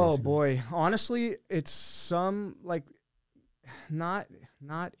jiu-jitsu. Oh boy, honestly, it's some like not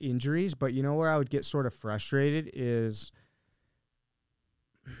injuries, but you know where I would get sort of frustrated is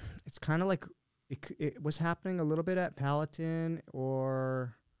it's kind of like it was happening a little bit at Palatine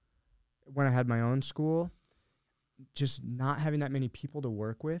or when I had my own school, just not having that many people to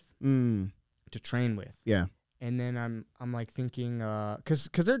work with, to train with. Yeah. And then I'm like thinking, because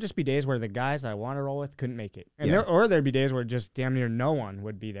there'd just be days where the guys I want to roll with couldn't make it. And there'd be days where just damn near no one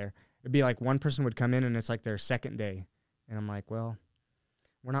would be there. It'd be like one person would come in and it's like their second day. And I'm like, well,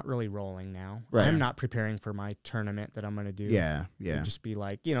 we're not really rolling now. Right. I'm not preparing for my tournament that I'm going to do. Yeah. It'd just be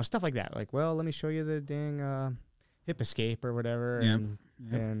like, stuff like that. Like, well, let me show you the dang hip escape or whatever.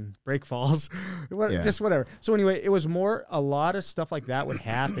 And break falls, just whatever. So anyway, it was more a lot of stuff like that would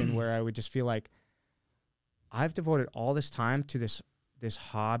happen where I would just feel like I've devoted all this time to this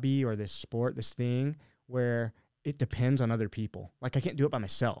hobby or this sport, this thing where it depends on other people. Like I can't do it by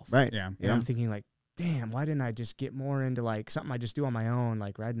myself. Right. Yeah. And I'm thinking like, damn, why didn't I just get more into like something I just do on my own,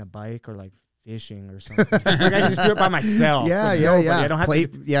 like riding a bike or like fishing or something. Like I just do it by myself. Yeah. I don't have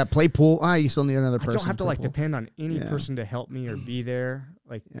to play pool. You still need another person. I don't have to like depend on any person to help me or be there,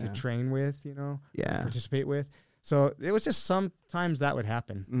 like to train with, participate with. So it was just sometimes that would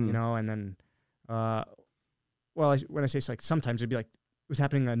happen, and then, when I say it's like sometimes it'd be like it was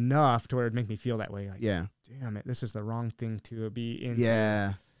happening enough to where it'd make me feel that way. Like, damn it, this is the wrong thing to be in.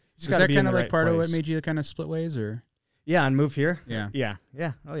 Yeah. Is that kind of like part of what made you kind of split ways, or? Yeah, and move here. Yeah.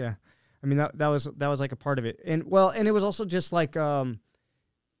 Oh yeah. I mean that was like a part of it, and it was also just like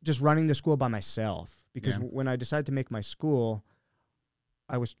just running the school by myself, because when I decided to make my school,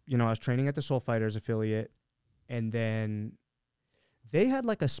 I was training at the Soul Fighters affiliate, and then they had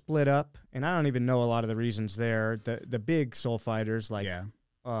like a split up, and I don't even know a lot of the reasons there. The big Soul Fighters, like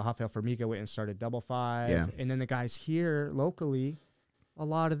Rafael Formiga went and started Double Five, and then the guys here locally, a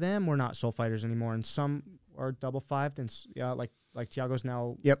lot of them were not Soul Fighters anymore, and some are Double Five, and like Thiago's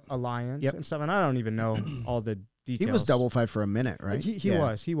now Alliance and stuff, and I don't even know all the details. He was Double Five for a minute, right? He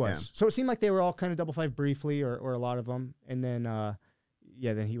was. Yeah. So it seemed like they were all kind of Double Five briefly, or a lot of them, and then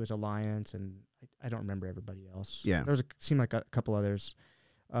then he was Alliance, and I don't remember everybody else. Yeah, there seemed like a couple others,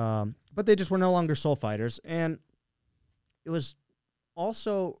 but they just were no longer Soul Fighters, and it was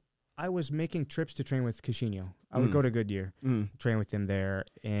also I was making trips to train with Casino. I would go to Goodyear, train with him there,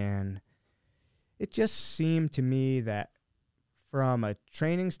 and it just seemed to me that from a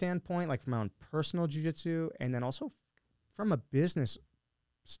training standpoint, like from my own personal jiu-jitsu, and then also from a business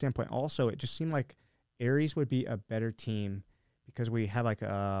standpoint also, it just seemed like Aries would be a better team because we have like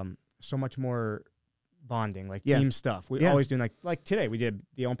so much more bonding, like team stuff. We always do like today we did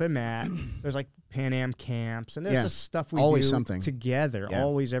the open mat. There's like Pan Am camps, and there's just stuff we always do something together.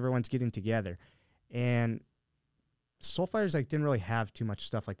 Always everyone's getting together, and Soul Fighters didn't really have too much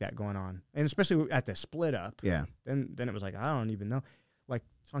stuff like that going on, and especially at the split up. Yeah. Then it was like I don't even know. Like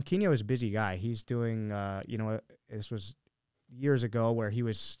Tonquinho is a busy guy. He's doing this was years ago where he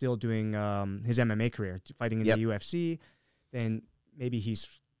was still doing his MMA career, fighting in the UFC. Then maybe he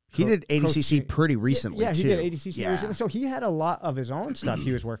did ADCC pretty recently. Yeah, too. He did ADCC recently. So he had a lot of his own stuff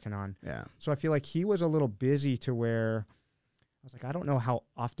he was working on. Yeah. So I feel like he was a little busy to where I was like, I don't know how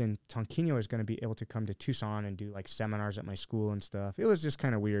often Tonquinho is going to be able to come to Tucson and do like seminars at my school and stuff. It was just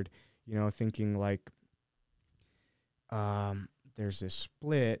kind of weird, thinking like there's this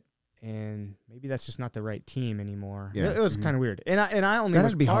split and maybe that's just not the right team anymore. Yeah. It was kind of weird. And I only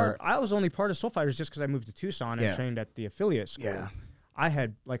I was only part of Soul Fighters just because I moved to Tucson and trained at the affiliate school. Yeah. I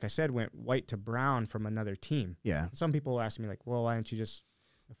had, like I said, went white to brown from another team. Yeah. Some people asked me like, well, why don't you just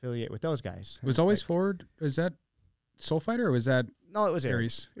affiliate with those guys? It was always Forward. Is that Soul Fighter or was that? No, it was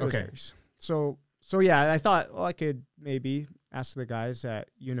Aries. It was Aries. So yeah, I thought, well, I could maybe ask the guys at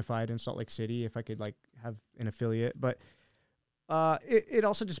Unified in Salt Lake City if I could like have an affiliate, but it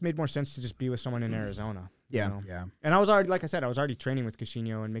also just made more sense to just be with someone in Arizona. Yeah. Yeah. And I was already, like I said, I was already training with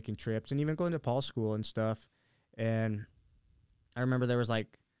Casino and making trips and even going to Paul's school and stuff. And I remember there was like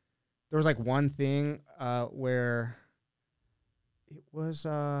one thing where it was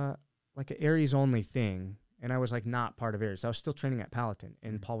like an Aries only thing. And I was like not part of Aries. I was still training at Palatine.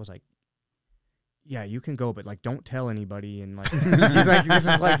 And Paul was like, yeah, you can go, but like don't tell anybody. And like he's like, this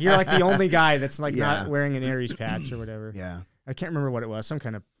is like you're like the only guy that's like not wearing an Aries patch or whatever. Yeah. I can't remember what it was. Some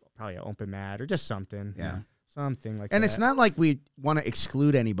kind of probably an open mat or just something. Yeah. Something like that. And it's not like we want to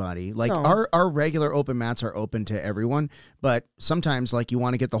exclude anybody. Like our regular open mats are open to everyone, but sometimes like you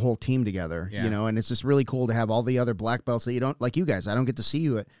want to get the whole team together, and it's just really cool to have all the other black belts that you don't, like you guys, I don't get to see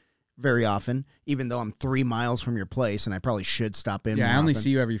you very often, even though I'm 3 miles from your place and I probably should stop in. Yeah, I only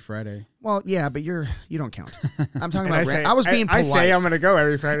see you every Friday. Well, yeah, but you don't count. I'm talking about I was being polite. I say I'm going to go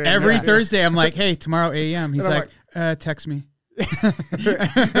every Friday. Every Thursday, I'm like, hey, tomorrow a.m. He's like, text me.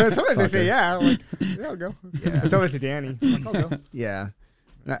 Sometimes they say, yeah. I'm like, yeah, I'll go. Yeah. I told it to Danny. I'm like, I'll go. Yeah.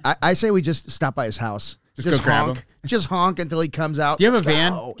 I say we just stop by his house. Just go grab him. Just honk until he comes out. Do you have a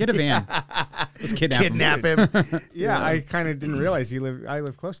van? Get a van. Let's kidnap him. Yeah, I kind of didn't realize I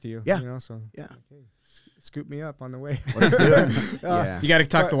live close to you. Yeah. So yeah. Okay. Scoop me up on the way. Let's do it. You got to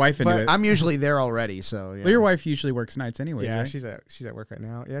talk the wife into it. I'm usually there already, so yeah. Well, your wife usually works nights anyway. Yeah, right? she's at work right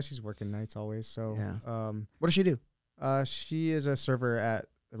now. Yeah, she's working nights always. So yeah. What does she do? She is a server at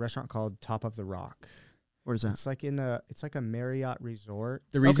a restaurant called Top of the Rock. Where is that? It's like a Marriott resort.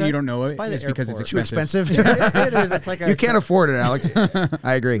 The reason you don't know it is because it's expensive. Too expensive? It is. It's like you can't afford it, Alex.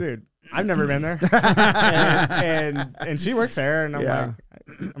 I agree. Dude, I've never been there. and she works there, and I'm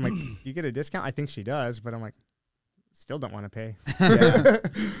like, you get a discount? I think she does, but I'm like, still don't want to pay.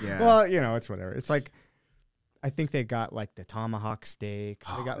 Yeah. Well, it's whatever. It's like, I think they got like the tomahawk steaks.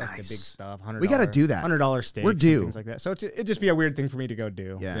 They got like the big stuff. We got to do that. $100 steaks. We're due. Things like that. So it'd just be a weird thing for me to go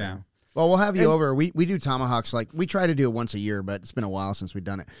do. Yeah. Well, we'll have you over. We do tomahawks. Like we try to do it once a year, but it's been a while since we've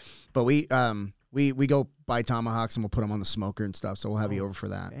done it. But we go buy tomahawks and we'll put them on the smoker and stuff. So we'll have you over for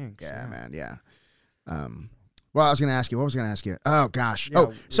that. Thanks. Yeah, man. Yeah. Well, I was going to ask you. What was I going to ask you? Oh gosh. Yeah,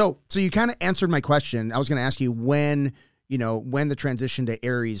 so you kind of answered my question. I was going to ask you when the transition to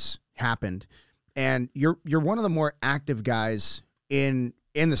Aries happened, and you're one of the more active guys in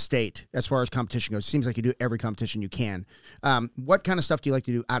the state as far as competition goes. It seems like you do every competition you can. What kind of stuff do you like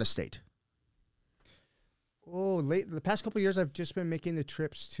to do out of state? The past couple of years, I've just been making the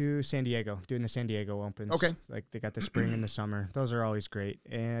trips to San Diego, doing the San Diego Opens. Okay. Like they got the spring and the summer. Those are always great.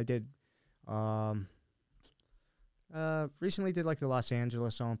 And I did, recently did like the Los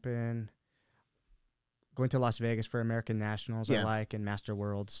Angeles Open, going to Las Vegas for American Nationals I like, and Master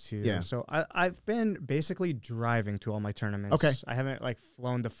Worlds too. Yeah. So I've been basically driving to all my tournaments. Okay. I haven't like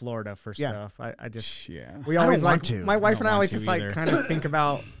flown to Florida for stuff. I just, we I always don't like, want to. my wife and I always just either. like kind of think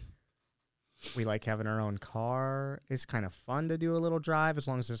about, we like having our own car. It's kind of fun to do a little drive as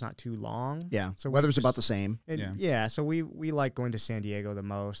long as it's not too long. Yeah. So Weather's about the same. So we like going to San Diego the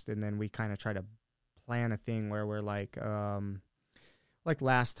most, and then we kind of try to plan a thing where we're like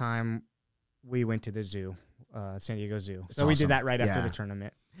last time we went to the zoo, San Diego Zoo. It's so we awesome. did that right after the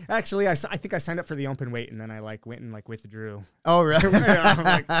tournament. Actually, I think I signed up for the open weight, and then I like went and like withdrew. Oh, really?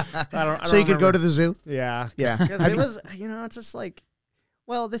 I don't So you could go remember. to the zoo? Yeah. Yeah. Because it was, it's just like,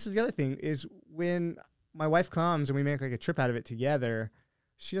 well, this is the other thing is when my wife comes and we make like a trip out of it together,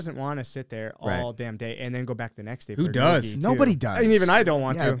 she doesn't want to sit there all damn day and then go back the next day. Who for does? noogie, too. Nobody does. I mean, even I don't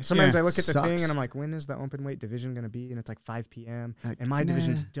want to. Sometimes I look at the Sucks. thing and I'm like, when is the open weight division going to be? And it's like 5 p.m. And my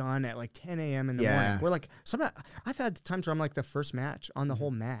division's done at like 10 a.m. in the morning. We're like, I've had times where I'm like the first match on the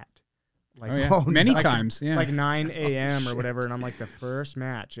whole mat. Like, many like, times. Yeah. Like 9 a.m. or whatever. And I'm like the first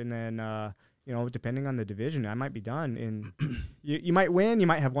match. And then, depending on the division, I might be done. And you might win. You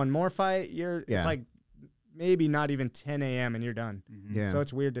might have one more fight. It's like maybe not even 10 a.m. and you're done. Mm-hmm. Yeah. So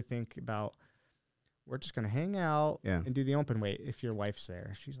it's weird to think about, we're just going to hang out and do the open weight if your wife's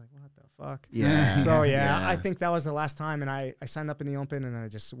there. She's like, what the fuck? Yeah. So, I think that was the last time. And I signed up in the open and I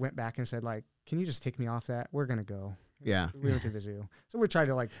just went back and said, like, can you just take me off that? We're going to go. Yeah. We went to the zoo. So we tried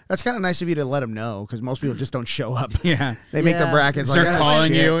to like. That's kind of nice of you to let them know because most people just don't show up. Yeah. They make the brackets. Start like,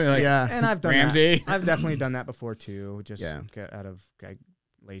 calling shit. you. Like, And I've done Ramsey. that. I've definitely done that before too. Just Yeah. out of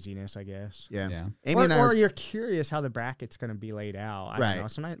laziness, I guess. Yeah. Yeah. Or you're curious how the bracket's going to be laid out. I Right. don't know.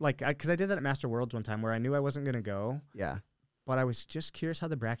 Sometimes, because I did that at Master Worlds one time where I knew I wasn't going to go. Yeah. But I was just curious how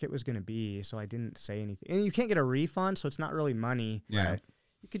the bracket was going to be, so I didn't say anything. And you can't get a refund, so it's not really money. Yeah. Right.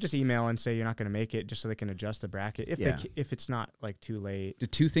 You could just email and say you're not going to make it, just so they can adjust the bracket if it's not like too late. The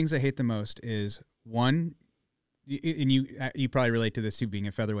two things I hate the most is one, and you probably relate to this too, being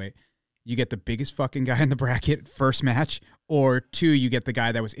a featherweight. You get the biggest fucking guy in the bracket first match, or two, you get the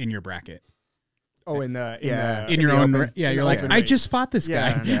guy that was in your bracket. Oh, in your open- own. Yeah, you're like, open I weight. just fought this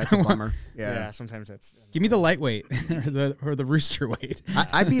guy. Yeah, it's a bummer. Yeah. Sometimes that's. Give me the lightweight or the rooster weight.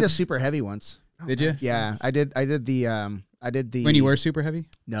 I beat a super heavy once. Did you? Yeah. I did the. When you were super heavy?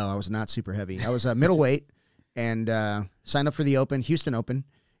 No, I was not super heavy. I was a middleweight and signed up for the Houston Open,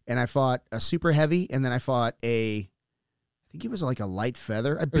 and I fought a super heavy, and then I fought I think he was like a light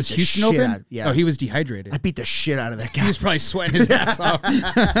feather. I beat Was the Houston shit Open? out. Yeah. Oh, he was dehydrated. I beat the shit out of that He guy. was probably sweating his ass off.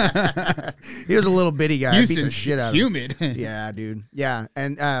 He was a little bitty guy. I beat the Houston's shit out of him. humid. Yeah, dude. Yeah,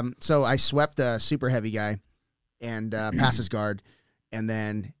 and so I swept the super heavy guy and passed his guard, and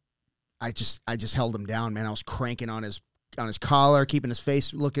then I just held him down, man. I was cranking on his collar, keeping his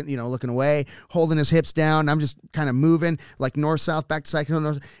face looking away, holding his hips down. I'm just kind of moving like north south, back to cyclone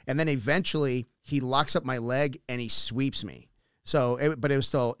north, and then eventually he locks up my leg and he sweeps me. So, but it was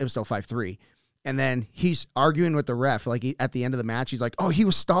still 5-3, and then he's arguing with the ref like at the end of the match. He's like, "Oh, he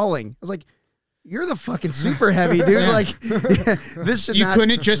was stalling." I was like, "You're the fucking super heavy, dude. Like, this should You not."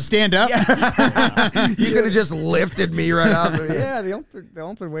 couldn't just stand up? Yeah. You could have just lifted me right off. Yeah, the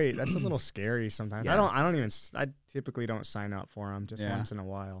open weight, that's a little scary sometimes. Yeah. I typically don't sign up for them just once in a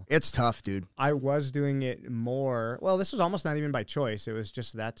while. It's tough, dude. I was doing it more. Well, this was almost not even by choice. It was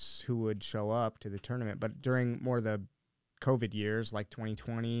just that's who would show up to the tournament. But during more the COVID years, like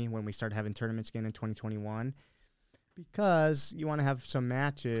 2020, when we started having tournaments again in 2021, because you want to have some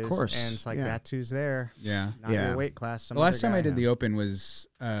matches, Of course, and it's like yeah. that's who's there. Yeah. Not your weight class. The last time I did the Open was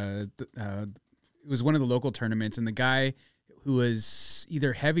it was one of the local tournaments, and the guy who was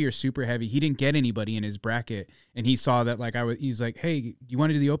either heavy or super heavy, he didn't get anybody in his bracket, and he saw that he's like, "Hey, do you want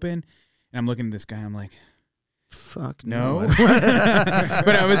to do the Open?" And I'm looking at this guy, I'm like, Fuck no.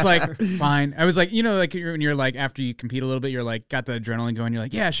 But I was like, fine. I was like, like when you're like, after you compete a little bit, you're like, got the adrenaline going. You're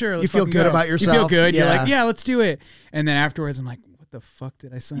like, yeah, sure. Let's You feel fucking good go. about yourself. You feel good. Yeah. You're like, yeah, let's do it. And then afterwards, I'm like, what the fuck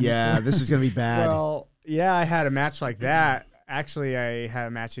did I sign up Yeah, for? this is gonna be bad. Well, yeah, I had a match like that. Actually, I had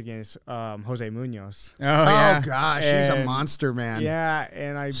a match against Jose Munoz. Oh, yeah. Oh gosh, he's a And- monster, man. Yeah,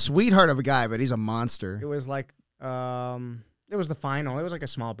 and Sweetheart of a guy, but he's a monster. it was like it was the final. It was like a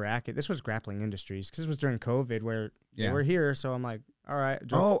small bracket. This was Grappling Industries because it was during COVID where they were here. So I'm like, all right.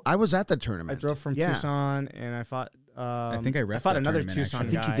 I was at the tournament. I drove from Tucson and I fought. I think I fought that another tournament, Tucson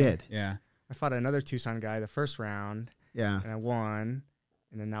actually. I guy. think you did. Yeah. I fought another Tucson guy the first round Yeah. and I won.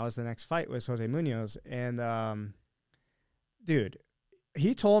 And then that was the next fight was Jose Munoz. And, dude,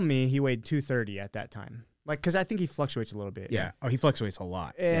 he told me he weighed 230 at that time. Like, because I think he fluctuates a little bit. Yeah. Oh, he fluctuates a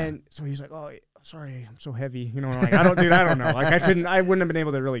lot. And so he's like, oh, sorry, I'm so heavy. You know, like, I don't know. Like, I wouldn't have been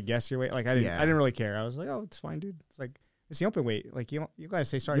able to really guess your weight. Like, I didn't really care. I was like, oh, it's fine, dude. It's like, it's the open weight. Like, you got to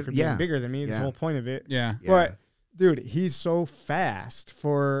say sorry for being bigger than me. That's the whole point of it. Yeah. But, dude, he's so fast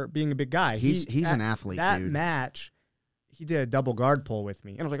for being a big guy. He's an athlete, that dude. Match, he did a double guard pull with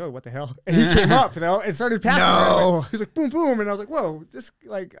me. And I was like, oh, what the hell? And he came up, and started passing. No. Like, he's like, boom, boom. And I was like, whoa, this,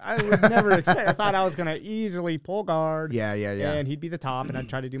 like, I would never expect. I thought I was going to easily pull guard. Yeah. And he'd be the top, and I'd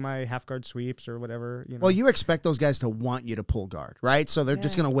try to do my half guard sweeps or whatever. You know? Well, you expect those guys to want you to pull guard, right? So they're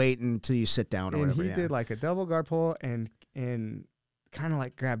just going to wait until you sit down or whatever. And he did like a double guard pull and kind of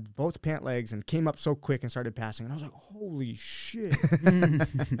like grabbed both pant legs and came up so quick and started passing. And I was like, holy shit.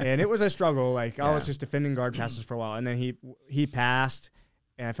 And it was a struggle. Like, I was just defending guard passes for a while. And then he passed,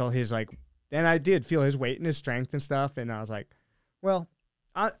 and I felt his, like, then I did feel his weight and his strength and stuff. And I was like, well,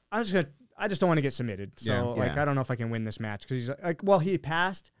 I just don't want to get submitted. So, I don't know if I can win this match. Because he's like, well, he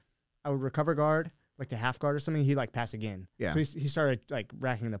passed. I would recover guard, like the half guard or something. He'd, like, pass again. Yeah. So he started, like,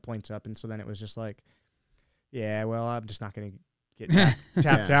 racking the points up. And so then it was just like, yeah, well, I'm just not going to get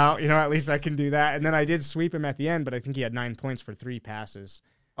tapped out. You know, at least I can do that. And then I did sweep him at the end, but I think he had 9 points for 3 passes.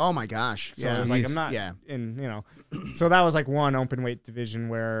 Oh my gosh. So it was like, I'm not in, you know. So that was like one open weight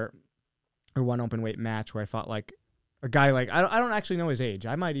division or one open weight match where I fought like a guy like, I don't actually know his age.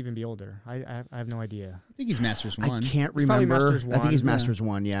 I might even be older. I have no idea. I think he's Masters 1. I can't remember. I think he's Masters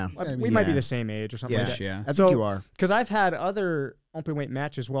 1, yeah. We might be the same age or something like that. Yeah. I think you are. Because I've had other open weight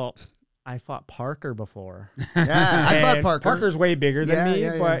matches. Well, I fought Parker before. Yeah, I fought Parker. Parker's way bigger than me,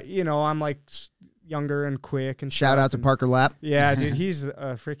 but, you know, I'm like younger and quick. And shout out to Parker Lapp. Yeah, dude, he's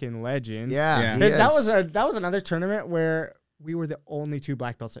a freaking legend. Yeah. That was another tournament where we were the only 2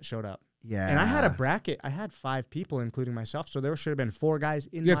 black belts that showed up. Yeah. And I had a bracket. I had 5 people, including myself. So there should have been 4 guys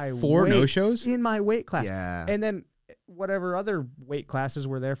in my 4 no-shows? In my weight class. Yeah. And then whatever other weight classes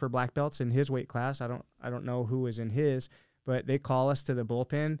were there for black belts in his weight class. I don't know who was in his. But they call us to the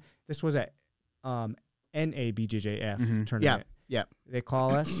bullpen. This was at NABJJF tournament. Yeah. They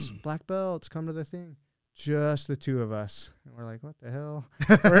call us, black belts, come to the thing. Just the 2 of us. And we're like, what the hell?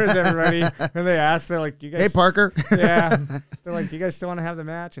 Where is everybody? And they ask, they're like, do you guys... Hey, Parker. Yeah. They're like, do you guys still want to have the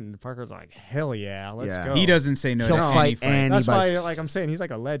match? And Parker's like, hell yeah, let's go. He doesn't say no. He'll fight anybody. That's why, like I'm saying, he's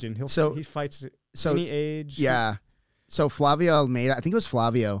like a legend. He fights any age. Yeah. So Flavio Almeida, I think it was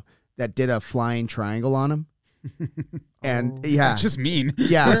Flavio, that did a flying triangle on him. And that's just mean.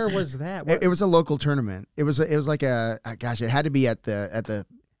 Yeah. Where was that? It was a local tournament. It was like it had to be at the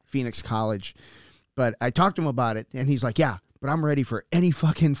Phoenix College. But I talked to him about it, and he's like, yeah, but I'm ready for any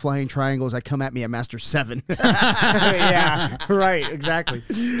fucking flying triangles that come at me at Master 7. Yeah, right, exactly.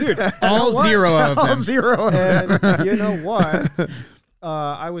 Dude, all 0 of them. All 0 of them. And you know what?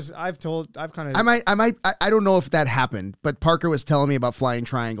 I don't know if that happened, but Parker was telling me about flying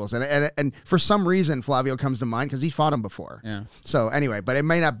triangles, and for some reason Flavio comes to mind because he fought him before. Yeah. So anyway, but it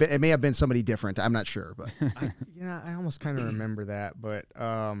may have been somebody different. I'm not sure, but I almost kind of remember that, but it's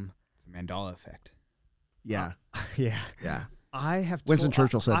a Mandela effect. Yeah. Yeah. I have Winston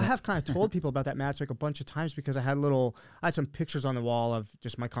Churchill said I that. have kind of told people about that match like a bunch of times because I had some pictures on the wall of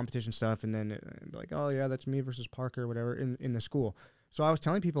just my competition stuff, and then like, oh yeah, that's me versus Parker or whatever in the school. So I was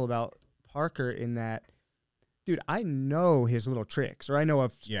telling people about Parker in that, dude, I know his little tricks, or I know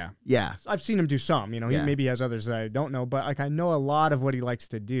of I've seen him do some, you know, he maybe has others that I don't know, but like I know a lot of what he likes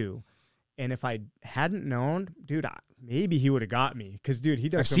to do. And if I hadn't known, dude, maybe he would have got me. Because, dude, he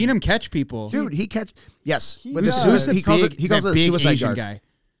does. I've seen him catch people. Dude, he catch. Yes. He calls it a suicide Asian guy.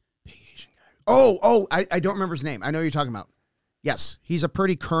 Big Asian guy. Oh, I don't remember his name. I know who you're talking about. Yes. He's a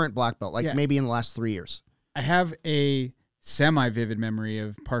pretty current black belt, maybe in the last 3 years. I have a semi-vivid memory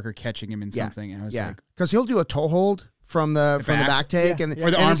of Parker catching him in something. And I was like, because he'll do a toe hold from the back take, and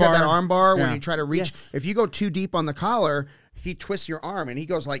or the arm bar. Got that arm bar when you try to reach. Yes. If you go too deep on the collar, he twists your arm and he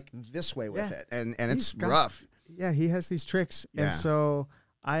goes like this way with it, and it's rough. Yeah, he has these tricks, and so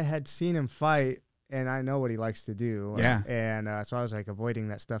I had seen him fight, and I know what he likes to do. Yeah, and so I was like avoiding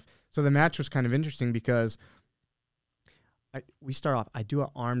that stuff. So the match was kind of interesting because we start off. I do an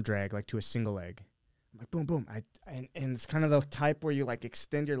arm drag like to a single leg. I'm like boom, boom. And it's kind of the type where you like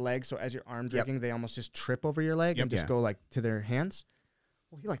extend your leg, so as you're arm dragging, they almost just trip over your leg and just go like to their hands.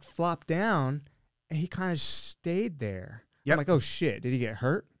 Well, he like flopped down, and he kind of stayed there. Yep. I'm like, oh shit, did he get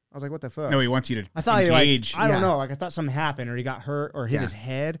hurt? I was like, what the fuck? No, he wants you to I thought engage. I don't know. Like I thought something happened, or he got hurt, or hit his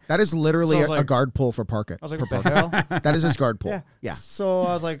head. That is literally a guard pull for Parker. I was like, what the hell? That is his guard pull. Yeah. So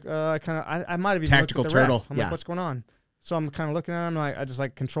I was like, I might have even tactical looked at the turtle. ref. I'm like, what's going on? So I'm kind of looking at him, like I just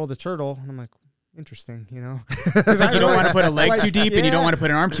like control the turtle, and I'm like, interesting, you know? Because you don't want to put a leg too deep, and you don't want to put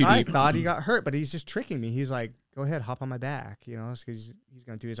an arm too deep. I thought he got hurt, but he's just tricking me. He's like, go ahead, hop on my back, you know, because he's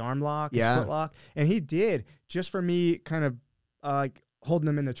going to do his arm lock, his foot lock. And he did, just for me kind of like holding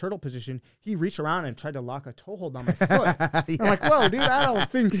him in the turtle position. He reached around and tried to lock a toe hold on my foot. I'm like, whoa, dude, I don't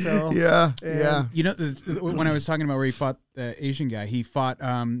think so. Yeah. You know, when I was talking about where he fought the Asian guy, he fought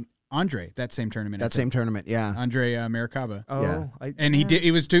Andre that same tournament. Yeah. Andre Maracaba. Oh, yeah.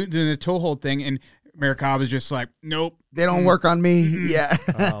 He was doing the toe hold thing, and Maracaba was just like, nope, they don't work on me. Yeah.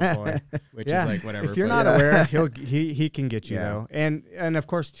 Oh boy. Which is like whatever. If you're not aware, he can get you though, and of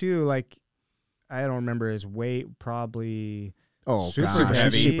course too, like I don't remember his weight, probably. Oh, super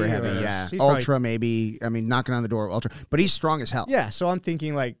heavy. Super heavy, yeah. Ultra, maybe. I mean, knocking on the door, ultra. But he's strong as hell. Yeah, so I'm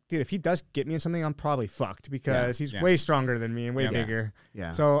thinking, like, dude, if he does get me in something, I'm probably fucked because he's way stronger than me and way bigger. Yeah.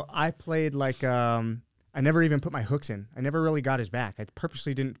 So I played, like, I never even put my hooks in. I never really got his back. I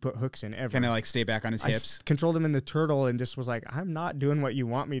purposely didn't put hooks in ever. Kind of, like, stay back on his hips. Controlled him in the turtle and just was like, I'm not doing what you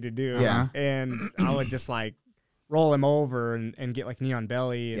want me to do. Yeah. And I would just, like, roll him over and get, like, knee on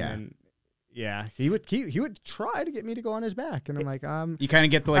belly and then... Yeah, he would try to get me to go on his back, and I'm like, you kind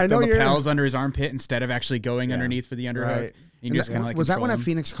of get the lapels under his armpit instead of actually going underneath for the underhook. Right. You just kind of like was that one him. at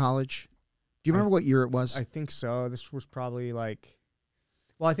Phoenix College? Do you remember what year it was? I think so. This was probably like,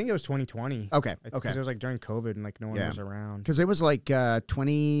 well, I think it was 2020. Okay, because it was like during COVID and like no one was around. Because it was like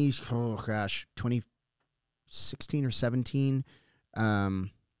 2016 or 17, might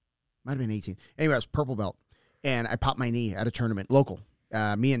have been 18. Anyway, I was purple belt, and I popped my knee at a tournament, local.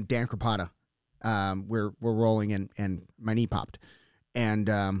 Me and Dan Krapata. We're rolling and my knee popped, and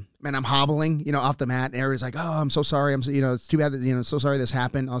man, I'm hobbling, off the mat, and everybody's like, "Oh, I'm so sorry. It's too bad that so sorry this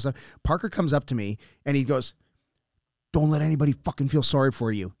happened." Also, Parker comes up to me and he goes, "Don't let anybody fucking feel sorry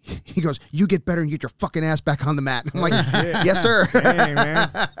for you." He goes, "You get better and get your fucking ass back on the mat." I'm like, "Yes, sir." Dang, man.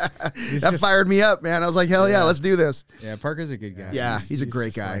 That fired me up, man. I was like, "Hell yeah, let's do this." Yeah, Parker's a good guy. Yeah, he's a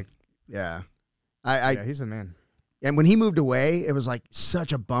great guy. Like, yeah, he's the man. And when he moved away, it was like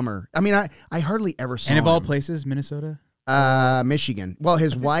such a bummer. I mean, I hardly ever saw him. And of all places, Minnesota? Michigan. Well,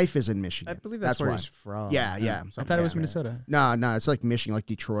 his wife is in Michigan. I believe that's where he's from. Yeah. I thought it was Minnesota. No, it's like Michigan, like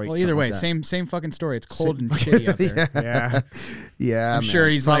Detroit. Well, either way, like same fucking story. It's cold and shitty out there. Yeah. I'm sure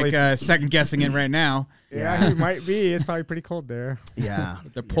he's like second guessing it right now. Yeah, he might be. It's probably pretty cold there. Yeah.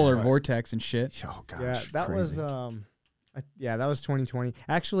 With the polar vortex and shit. Oh gosh. Yeah, that crazy. was that was 2020.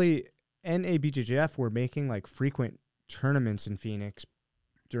 Actually, NABJJF were making like frequent tournaments in Phoenix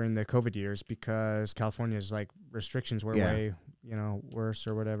during the COVID years because California's like restrictions were way worse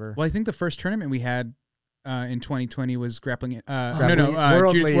or whatever. Well, I think the first tournament we had in 2020 was grappling.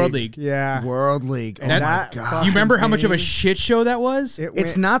 World League. Yeah, World League. Oh my god! You remember how much of a shit show that was?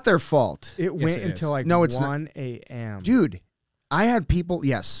 It's not their fault. It went until like 1 a.m. Dude. I had people.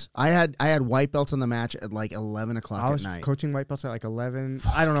 Yes, I had white belts on the match at like 11 o'clock at night. I was coaching white belts at like 11.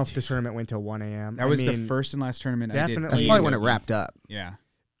 I don't know if the tournament went till 1 a.m. That was the first and last tournament I did. That's probably when it wrapped up. Yeah.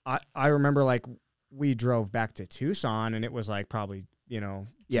 I remember like we drove back to Tucson and it was like probably 2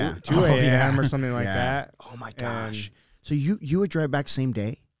 a.m. or something like that. Oh my gosh! So you would drive back same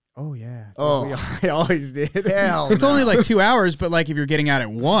day? Oh yeah. Oh, I always did. Hell it's only like 2 hours, but like if you're getting out at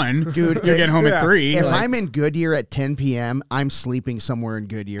 1, dude, you're getting home at 3. If I'm in Goodyear at 10 p.m., I'm sleeping somewhere in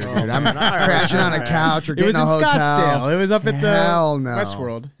Goodyear. Dude. I'm crashing on a couch or getting a hotel. It was in Scottsdale. It was up at the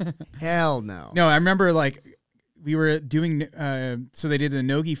Westworld. Hell no. No, I remember like we were doing. So they did the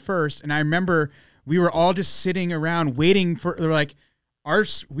nogi first, and I remember we were all just sitting around waiting for. They're like,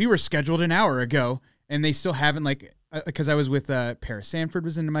 we were scheduled an hour ago, and they still haven't like. Because I was with Paris Sanford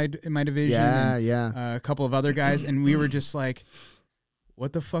was in my division. Yeah. A couple of other guys, and we were just like,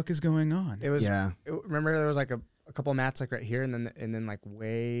 "What the fuck is going on?" It was. Remember, there was like a couple mats like right here, and then like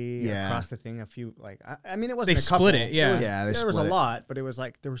way across the thing. A few like I mean, it wasn't. They a couple. split it. Yeah, there was a lot, but it was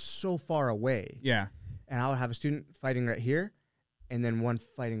like they were so far away. Yeah. And I would have a student fighting right here, and then one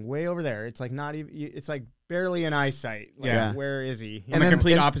fighting way over there. It's like not even. It's like barely in eyesight. Like, where is he? On the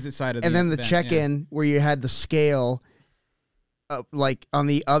complete opposite side of the event. And then the event, check-in where you had the scale, like on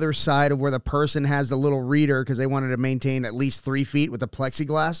the other side of where the person has the little reader because they wanted to maintain at least 3 feet with the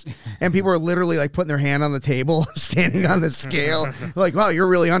plexiglass. And people are literally like putting their hand on the table, standing on the scale. Like, wow, you're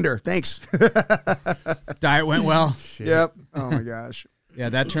really under. Thanks. Diet went well. Yep. Oh my gosh. Yeah,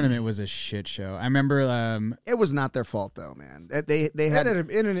 that tournament was a shit show. I remember it was not their fault though, man. They had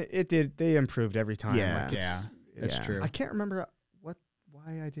it did. They improved every time. Yeah, like that's true. I can't remember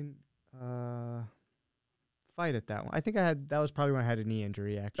why I didn't fight at that one. I think that was probably when I had a knee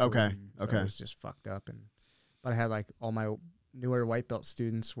injury. Actually, Okay. So it was just fucked up, but I had like all my newer white belt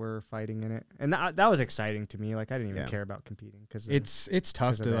students were fighting in it, and that was exciting to me. Like I didn't even care about competing because it's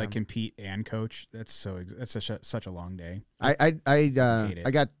tough to like compete and coach. That's such a long day. I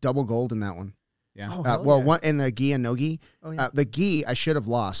got double gold in that one. Yeah. One in the gi and no gi. Oh, yeah. The gi I should have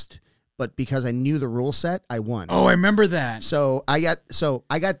lost, but because I knew the rule set, I won. Oh, I remember that. So I got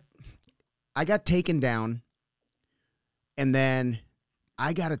taken down, and then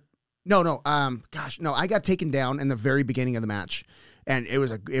I got I got taken down in the very beginning of the match, and it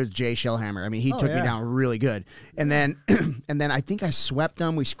was Jay Shellhammer. I mean, he took me down really good, and then I think I swept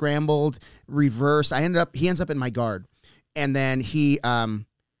him. We scrambled, reversed. He ends up in my guard, and then he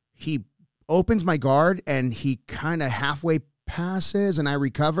opens my guard, and he kind of halfway passes, and I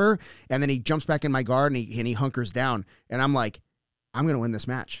recover, and then he jumps back in my guard, and he hunkers down, and I'm like, I'm gonna win this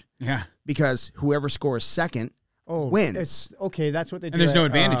match. Yeah, because whoever scores second wins. It's okay. That's what they do. And there's no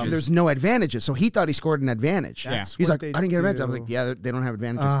advantages. There's no advantages. So he thought he scored an advantage. He's like, I didn't get advantage. I was like, yeah, they don't have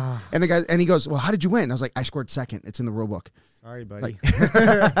advantages. And he goes, well, how did you win? I was like, I scored second. It's in the rule book. Sorry, buddy.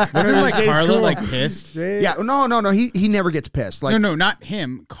 Wasn't like Carla like pissed? Yeah, no. He never gets pissed. Like, no, not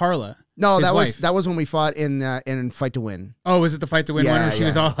him. Carla. No, that was when we fought in Fight to Win. Oh, was it the Fight to Win one where she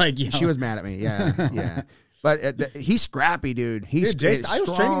was all like, she was mad at me. Yeah. But he's scrappy, dude. I was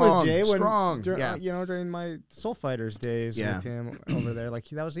training with Jay during my Soul Fighters days with him over there. Like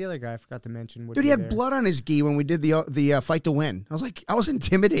that was the other guy I forgot to mention. Dude, he had blood on his gi when we did the Fight to Win. I was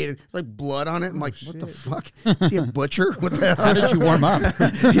intimidated. Like blood on it. I'm like, what the fuck? Is he a butcher? What the hell? How did you warm up?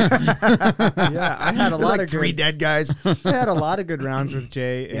 Yeah, I had a lot of three dead guys. I had a lot of good rounds with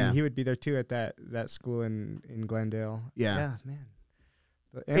Jay, and he would be there too at that school in Glendale. Yeah, man.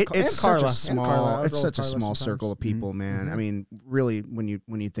 It's such a small circle of people, man. I mean, really, when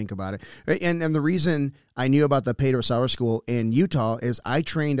you think about it, and the reason I knew about the Pedro Sauer School in Utah is I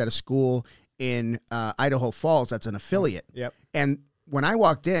trained at a school in Idaho Falls that's an affiliate. Yep. And when I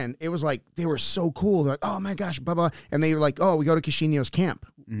walked in, it was like they were so cool. They're like, oh my gosh, blah blah, and they were like, oh, we go to Kishino's camp,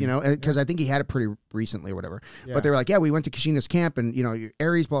 because I think he had it pretty recently or whatever. Yeah. But they were like, yeah, we went to Kishino's camp, and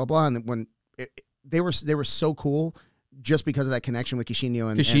Aries, blah blah, and when they were so cool. Just because of that connection with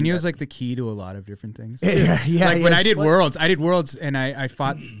Kishino. Kishino's like the key to a lot of different things. Yeah. Like when I did Worlds and I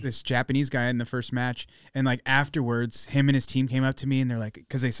fought this Japanese guy in the first match. And like afterwards, him and his team came up to me and they're like,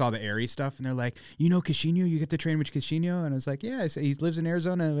 because they saw the Aries stuff and they're like, Kishino, you get to train with Kishino? And I was like, yeah, he lives in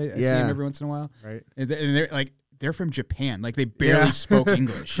Arizona. I see him every once in a while. Right. And they're like, they're from Japan. Like they barely spoke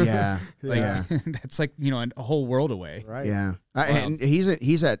English. Yeah. That's like, a whole world away. Right. Yeah. And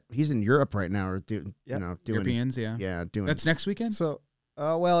he's in Europe right now, or doing Europeans. Yeah. Doing that's next weekend. So,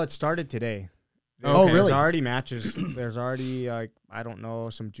 it started today. Oh, really? There's already matches. There's already I don't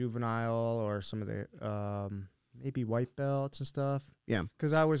know, some juvenile or some of the maybe white belts and stuff. Yeah.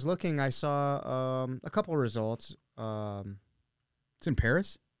 Because I was looking, I saw a couple of results. It's in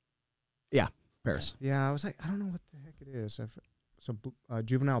Paris. Yeah. Paris. Yeah, I was like, I don't know what the heck it is. Some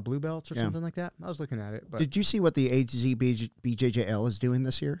juvenile blue belts or something like that. I was looking at it. But did you see what the BJJL is doing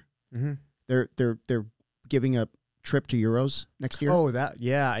this year? Mm-hmm. They're giving a trip to Euros next year. Oh,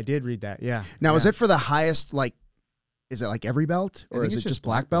 I did read that. Yeah. Now, is it for the highest? Like, is it like every belt, or is it just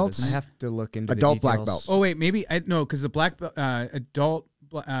black belts? I have to look into adult the details. black belts. Oh wait, maybe because the black belt, adult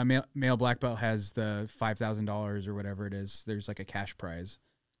male black belt has the $5,000 or whatever it is. There's like a cash prize.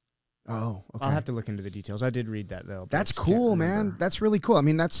 Oh, okay. I'll have to look into the details. I did read that though. That's cool, man. That's really cool. I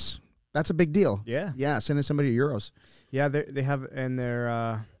mean, that's a big deal. Yeah. Sending somebody to Euros. Yeah, they have, and they're.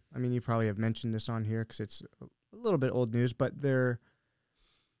 I mean, you probably have mentioned this on here because it's a little bit old news, but they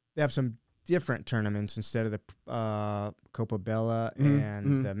have some different tournaments instead of the Copa Bella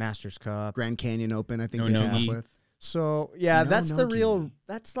and the Masters Cup, Grand Canyon Open. I think they came up with. So that's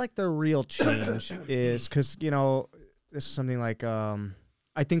like the real change is because this is something like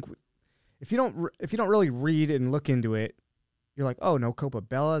I think if you don't really read and look into it, you're like, oh no, Copa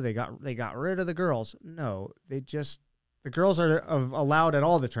Bella, they got rid of the girls. No, the girls are allowed at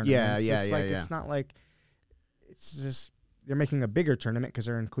all the tournaments. It's not like it's just they're making a bigger tournament because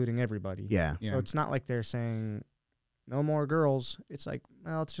they're including everybody. Yeah. So it's not like they're saying no more girls. It's like,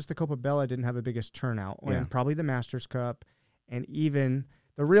 well, it's just the Copa Bella didn't have the biggest turnout, and probably the Masters Cup, and even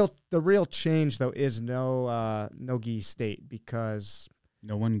the real change though is no gi state because.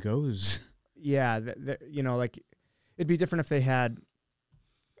 No one goes. Yeah, like it'd be different if they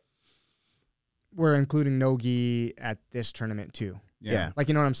we're including no-gi at this tournament too. Yeah. Like,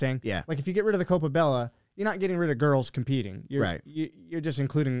 you know what I'm saying? Yeah. Like if you get rid of the Copa Bella, you're not getting rid of girls competing. Right. You're just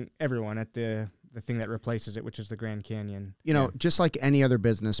including everyone at the thing that replaces it, which is the Grand Canyon. Just like any other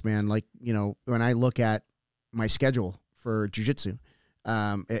business, man, like, when I look at my schedule for jiu-jitsu,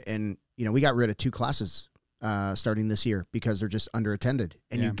 and we got rid of 2 classes starting this year because they're just underattended,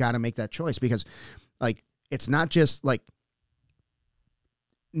 and Yeah. you've got to make that choice because, like, it's not just like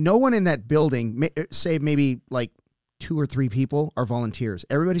no one in that building, say maybe like 2 or 3 people are volunteers.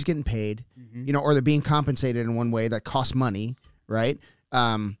 Everybody's getting paid, or they're being compensated in one way that costs money, right?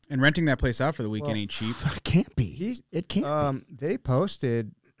 And renting that place out for the weekend ain't cheap. It can't be. It can't be. They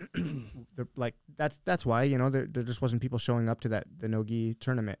posted, like that's why there just wasn't people showing up to the no-gi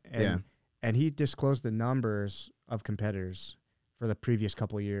tournament. And he disclosed the numbers of competitors for the previous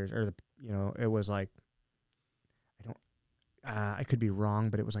couple of years, or it was like, I could be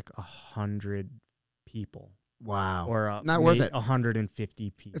wrong, but it was like 100 people. Wow. Or not worth it.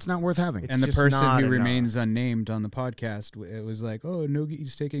 150 people. It's not worth having. And the person who remains unnamed on the podcast, it was like, oh, no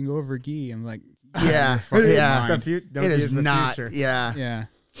gi's taking over gi. I'm like, yeah. It is not. Future. Yeah.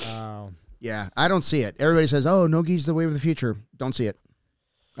 Yeah. Yeah. I don't see it. Everybody says, oh, no gi's the way of the future. Don't see it.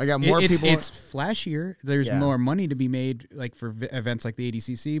 I got more people. It's flashier. There's more money to be made, like for events like the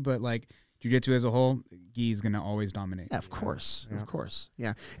ADCC, but like jiu-jitsu as a whole, gi is going to always dominate. Yeah, of course. Yeah. Of course.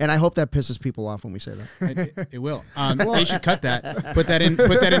 Yeah. And I hope that pisses people off when we say that. It will. They should cut that. Put that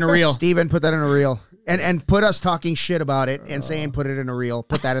in a reel. Steven, put that in a reel. And put us talking shit about it and saying put it in a reel.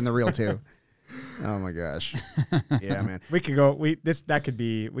 Put that in the reel too. Oh my gosh. Yeah, man. We could go we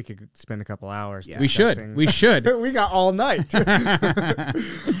could spend a couple hours. Yeah. We should. We got all night.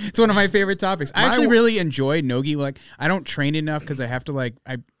 It's one of my favorite topics. I actually really enjoy no-gi. Like, I don't train enough because I have to I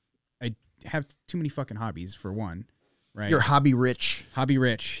have too many fucking hobbies for one. Right. You're hobby rich. Hobby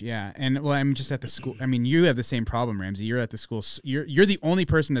rich, yeah. And I'm just at the school. I mean, you have the same problem, Ramsey. You're at the school. You're the only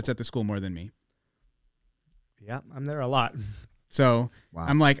person that's at the school more than me. Yeah, I'm there a lot. So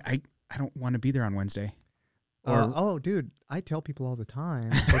I'm like, I don't want to be there on Wednesday. Dude, I tell people all the time,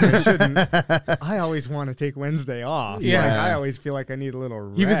 but I shouldn't. I always want to take Wednesday off. Yeah. Like, I always feel like I need a little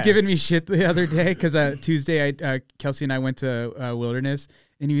rest. He was giving me shit the other day because Tuesday, Kelsey and I went to Wilderness,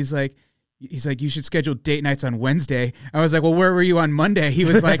 and he's like, you should schedule date nights on Wednesday. I was like, well, where were you on Monday? He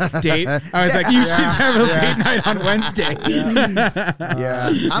was like, date. I was like, you should have a date night on Wednesday.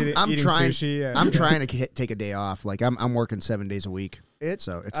 Yeah. I'm trying. Sushi, I'm trying to take a day off. Like I'm working 7 days a week. It's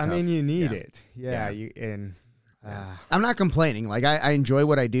tough. You need it. Yeah. I'm not complaining. Like I enjoy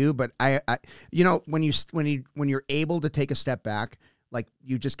what I do, but I when you're able to take a step back, like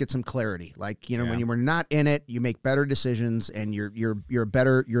you just get some clarity. Like when you were not in it, you make better decisions, and you're a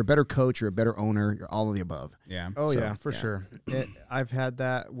better coach, you're a better owner, you're all of the above. Yeah. Oh yeah, for sure. I've had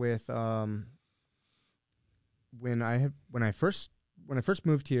that with when I first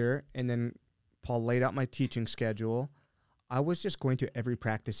moved here, and then Paul laid out my teaching schedule. I was just going to every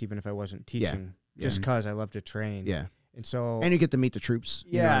practice, even if I wasn't teaching, just because I love to train. Yeah. And you get to meet the troops.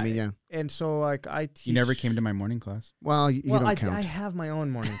 You know what I mean? Yeah. And so like I teach. You never came to my morning class. Well, you don't count. I have my own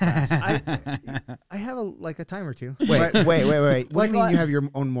morning class. I have a time or two. Wait. What do you mean you have your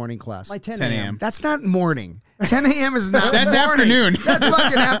own morning class? My 10 a.m. That's not morning. 10 a.m. is not That's morning. afternoon. That's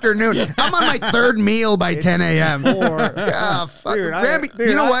fucking afternoon. I'm on my third meal by 10 a.m. Fuck. Dude,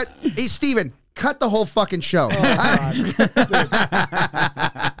 you know what? Hey, Steven, cut the whole fucking show. Oh,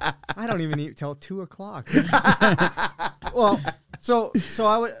 I don't even eat till 2:00. Well, so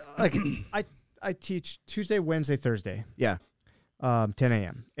I would I teach Tuesday, Wednesday, Thursday. Yeah. 10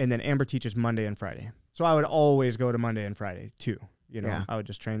 a.m. And then Amber teaches Monday and Friday. So I would always go to Monday and Friday too. I would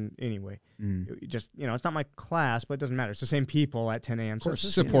just train anyway. It's not my class, but it doesn't matter. It's the same people at 10 a.m. Of course,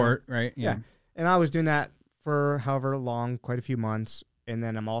 support, right? Yeah. And I was doing that for however long, quite a few months. And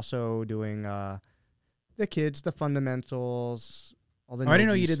then I'm also doing the kids, the fundamentals, all the I didn't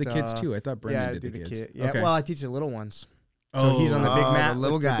know you did stuff. the kids too. I thought Brendan did the kids. Yeah, okay. Well, I teach the little ones. So he's on the big mat the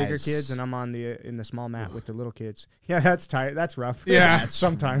little with guys. the bigger kids, and I'm on in the small mat with the little kids. Yeah, that's tight. That's rough. Yeah,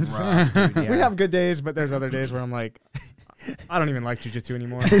 sometimes rough, dude, we have good days, but there's other days where I'm like, I don't even like jiu-jitsu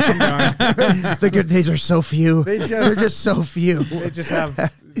anymore. I'm done. The good days are so few. They're just so few. They just have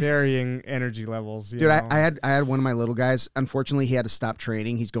varying energy levels. Dude, I had one of my little guys. Unfortunately, he had to stop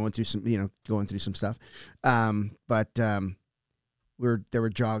training. He's going through some stuff. But they were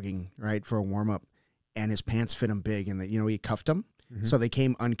jogging right for a warm up, and his pants fit him big, and he cuffed him. Mm-hmm. So they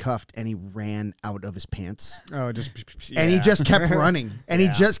came uncuffed, and he ran out of his pants. Oh, and he just kept running, and he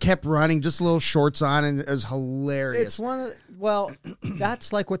just kept running, just little shorts on, and it was hilarious. It's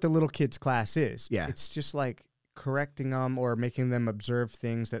that's like what the little kids class is. Yeah, it's just like correcting them or making them observe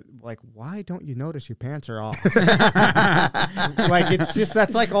things that, like, why don't you notice your pants are off? Like, it's just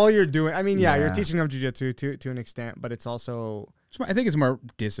that's like all you're doing. I mean, you're teaching them jiu-jitsu to an extent, but it's also I think it's more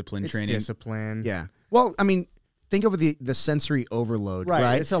discipline training. Discipline. Yeah. Well, I mean, think of the sensory overload,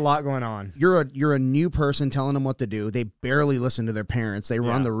 right? It's a lot going on. You're a new person telling them what to do. They barely listen to their parents. They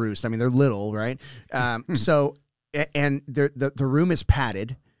run the roost. I mean, they're little, right? So, and the room is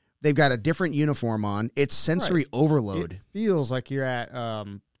padded. They've got a different uniform on. It's sensory overload. It feels like you're at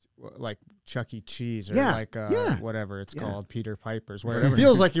like Chuck E. Cheese or whatever it's called, Peter Piper's, where it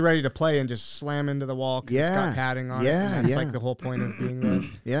feels like you're ready to play and just slam into the wall because it's got padding on it. And that's like the whole point of being there.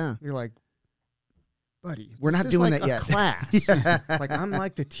 Yeah. You're like, buddy, we're not doing that yet. Class. Like I'm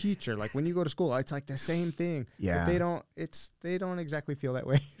like the teacher. Like when you go to school, it's like the same thing. Yeah. But they don't exactly feel that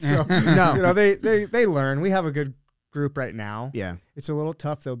way. So no, you know, they learn. We have a good group right now. Yeah. It's a little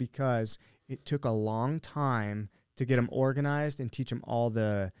tough though because it took a long time to get them organized and teach them all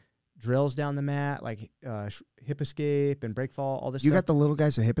the drills down the mat, like hip escape and break fall, all this stuff. You got the little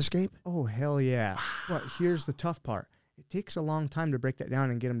guys a hip escape? Oh, hell yeah. But here's the tough part. It takes a long time to break that down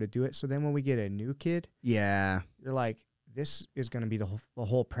and get them to do it. So then when we get a new kid, you're like, this is going to be the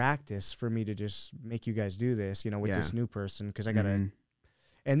whole practice for me to just make you guys do this, you know, with this new person because I got to.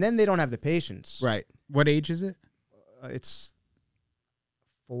 And then they don't have the patience. Right. What age is it? It's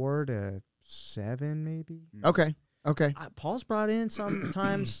 4 to 7, maybe. Okay. Paul's brought in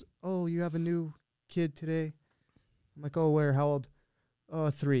sometimes. Oh, you have a new kid today. I'm like, oh, where? How old?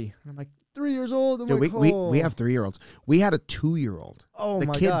 3. And I'm like, 3 years old. Dude, we have 3-year-olds. We had a 2-year-old. Oh, the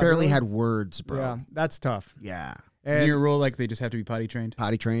my kid God, barely really? had words, bro. Yeah, that's tough. Yeah. Is your rule like they just have to be potty trained?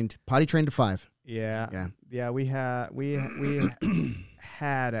 Potty trained to 5. Yeah. We had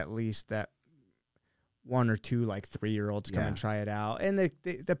at least that 1 or 2 like 3-year-olds come and try it out, and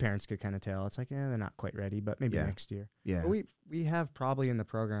the parents could kind of tell. It's like, they're not quite ready, but maybe next year. Yeah. But we have probably in the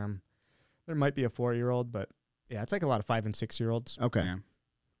program, there might be a 4-year-old, but it's like a lot of 5 and 6-year-olds. Okay. Yeah.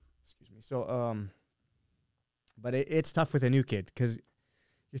 Excuse me. So but it's tough with a new kid because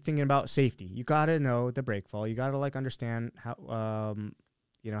you're thinking about safety. You got to know the break fall. You got to like understand how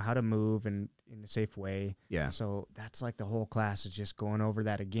how to move and in a safe way. Yeah. So that's like the whole class is just going over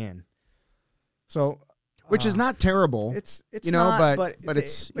that again. So, which is not terrible. It's not, but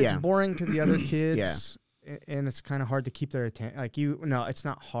it's boring to the other kids. Yeah. And it's kind of hard to keep their attention. Like it's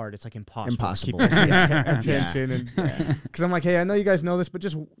not hard. It's like impossible. Impossible. To keep their attention. And because I'm like, hey, I know you guys know this, but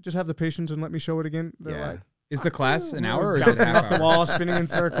just have the patience and let me show it again. They're like, is the class an hour or is it bouncing half off the hour? wall, spinning in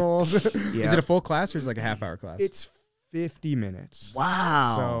circles? Is it a full class or is it like a half-hour class? It's 50 minutes.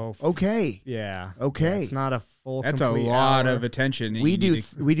 Wow. So okay. Yeah. Okay. Yeah, it's not a full. That's a lot of attention. We do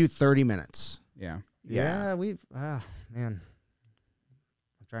 30 minutes. Yeah. Yeah. We've man. I'm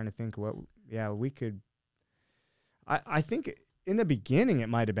trying to think what. Yeah, we could. I think in the beginning it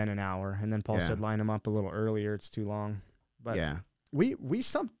might have been an hour, and then Paul said line them up a little earlier. It's too long. But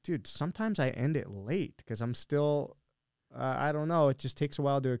sometimes I end it late because I'm still. I don't know. It just takes a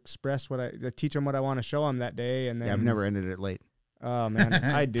while to express to teach them what I want to show them that day, and then I've never ended it late. Oh man,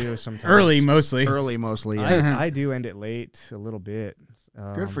 I do sometimes. Early mostly. Yeah. I do end it late a little bit.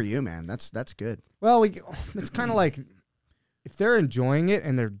 Good for you, man. That's good. Well, it's kind of like if they're enjoying it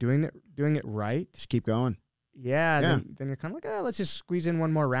and they're doing it right, just keep going. Yeah. Then you're kind of like, let's just squeeze in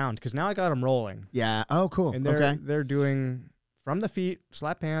one more round because now I got them rolling. Yeah. Oh, cool. And they're doing from the feet,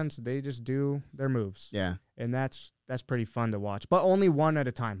 slap hands. They just do their moves. Yeah. And that's pretty fun to watch, but only one at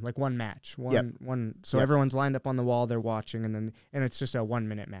a time, like one match, one. So everyone's lined up on the wall, they're watching, and it's just a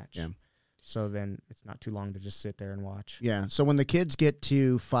 1-minute match. Yeah. So then it's not too long to just sit there and watch. Yeah. So when the kids get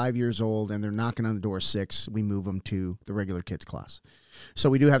to 5 years old and they're knocking on the door 6, we move them to the regular kids class. So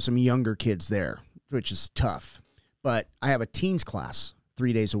we do have some younger kids there, which is tough. But I have a teens class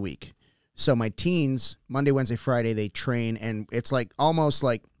 3 days a week. So my teens, Monday, Wednesday, Friday, they train, and it's like almost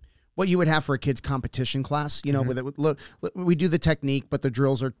like what you would have for a kid's competition class, you know, we do the technique, but the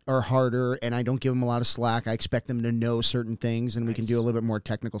drills are harder, and I don't give them a lot of slack. I expect them to know certain things, and we can do a little bit more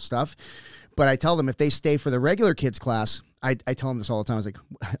technical stuff. But I tell them if they stay for the regular kids class, I tell them this all the time. I was like,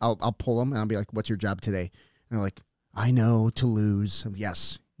 I'll pull them, and I'll be like, what's your job today? And they're like, I know to lose.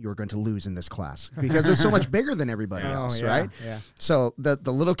 Yes, you're going to lose in this class because they're so much bigger than everybody else, right? Yeah. So the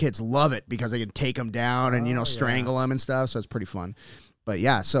little kids love it because they can take them down and, strangle them and stuff. So it's pretty fun. But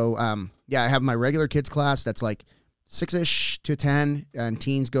so I have my regular kids class that's like 6-ish to 10, and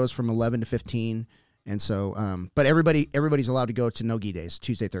teens goes from 11 to 15. And so, but everybody's allowed to go to no-gi days,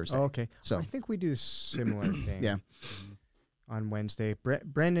 Tuesday, Thursday. Oh, okay. So I think we do a similar thing. Yeah. On Wednesday,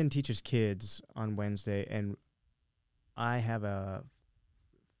 Brendan teaches kids on Wednesday, and I have a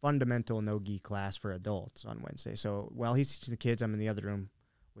fundamental no-gi class for adults on Wednesday. So while he's teaching the kids, I'm in the other room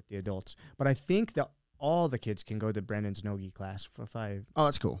with the adults. But I think that all the kids can go to Brendan's no-gi class. Oh,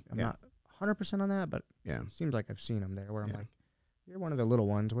 that's cool. I'm not 100% on that, but it seems like I've seen them there where I'm like, you're one of the little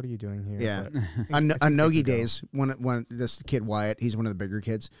ones. What are you doing here? Yeah. But On Nogi days, when this kid Wyatt, he's one of the bigger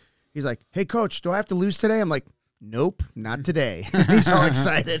kids. He's like, "Hey, coach, do I have to lose today?" I'm like, "Nope, not today." He's all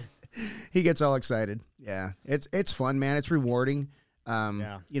excited. He gets all excited. Yeah, it's fun, man. It's rewarding.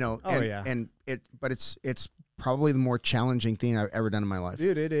 You know. And it's probably the more challenging thing I've ever done in my life.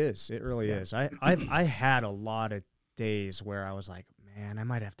 Dude, it is. It really is. I had a lot of days where I was like, man, I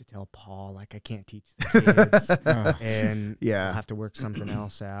might have to tell Paul, like, I can't teach the kids. And I'll have to work something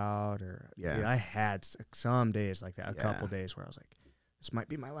else out. Or dude, I had some days like that, a couple days where I was like, this might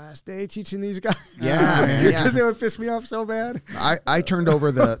be my last day teaching these guys. Yeah. Because it would piss me off so bad. I turned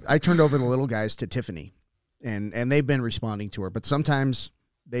over the little guys to Tiffany, and they've been responding to her, but sometimes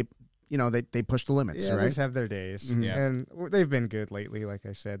they push the limits, right? They just right? have their days. Mm-hmm. Yeah. And they've been good lately, like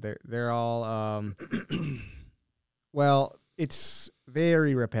I said. They're all well, it's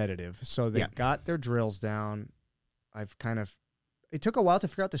very repetitive. So they got their drills down. It took a while to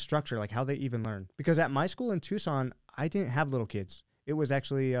figure out the structure, like how they even learn. Because at my school in Tucson, I didn't have little kids. It was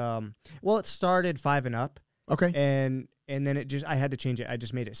actually, it started 5 and up. Okay. And then I had to change it. I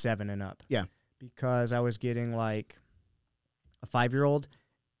just made it 7 and up. Yeah. Because I was getting like a 5-year-old,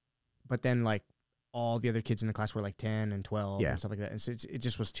 but then like all the other kids in the class were like 10 and 12 and stuff like that. And so it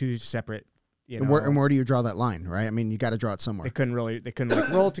just was 2 separate. And where do you draw that line, right? I mean, you got to draw it somewhere. They couldn't like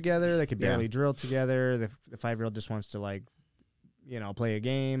roll together. They could barely drill together. The 5-year-old just wants to like, play a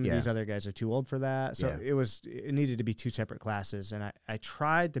game. Yeah. These other guys are too old for that. So it needed to be 2 separate classes. And I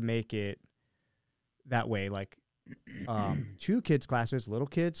tried to make it that way. Like 2 kids classes, little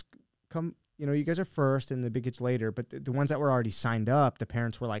kids come, you guys are first and the big kids later. But the ones that were already signed up, the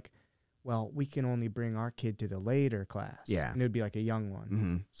parents were like, well, we can only bring our kid to the later class. Yeah. And it would be like a young one.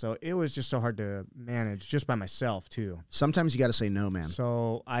 Mm-hmm. So it was just so hard to manage just by myself, too. Sometimes you got to say no, man.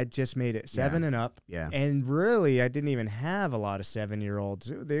 So I just made it 7 and up. Yeah. And really, I didn't even have a lot of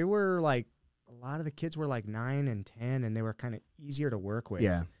 7-year-olds. They were like, a lot of the kids were like 9 and 10, and they were kind of easier to work with.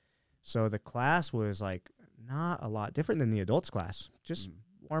 Yeah. So the class was like not a lot different than the adults class. Just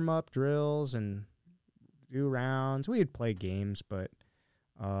warm up drills and do rounds. We'd play games, but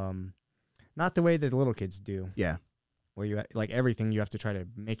not the way that the little kids do. Yeah. Where you like everything, you have to try to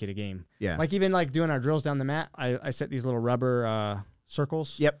make it a game. Yeah. Like even like doing our drills down the mat, I set these little rubber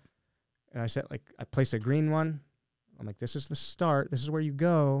circles. Yep. And I placed a green one. I'm like, this is the start. This is where you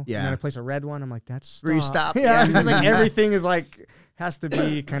go. Yeah. And then I place a red one. I'm like, that's stop. Where you stop. Yeah. It's like everything is like has to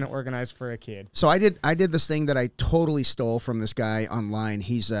be kind of organized for a kid. So I did this thing that I totally stole from this guy online.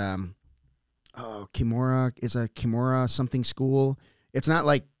 He's Kimura is a Kimura something school. It's not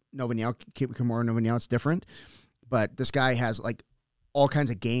like Kimura Novaniao, it's different. But this guy has like all kinds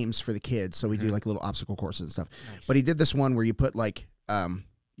of games for the kids. So we do like little obstacle courses and stuff. Nice. But he did this one where you put like a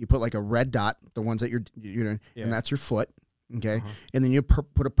red dot, the ones that you're doing, and that's your foot. Okay. Uh-huh. And then you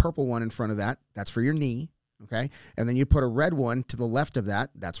put a purple one in front of that. That's for your knee. Okay. And then you put a red one to the left of that.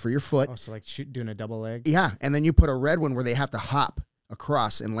 That's for your foot. Oh, so like doing a double leg? Yeah. And then you put a red one where they have to hop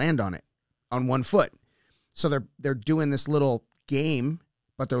across and land on it on one foot. So they're doing this little game,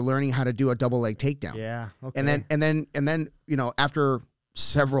 but they're learning how to do a double leg takedown. Yeah. Okay. And then after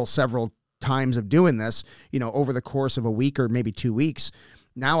several times of doing this, over the course of a week or maybe 2 weeks,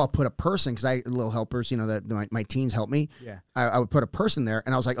 now I'll put a person, because little helpers, that my teens help me. Yeah. I would put a person there,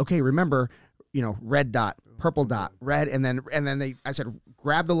 and I was like, okay, remember, red dot, purple dot, red, and then I said,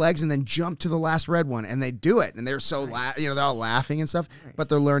 grab the legs and then jump to the last red one, and they do it, and they're so they're all laughing and stuff, but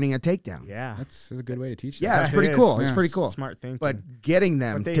they're learning a takedown. Yeah, that's a good way to teach them. Yeah, it's pretty cool. It's pretty cool. Smart thinking. But getting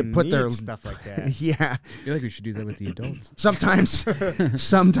them to put their stuff like that. Yeah, I feel like we should do that with the adults.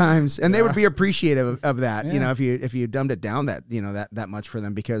 Sometimes, and they would be appreciative of that. Yeah. If you dumbed it down that much for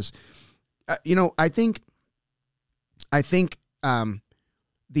them, because I think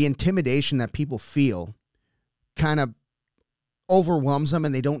the intimidation that people feel kind of overwhelms them,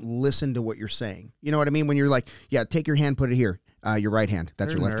 and they don't listen to what you're saying. You know what I mean? When you're like, yeah, take your hand, put it here. Your right hand.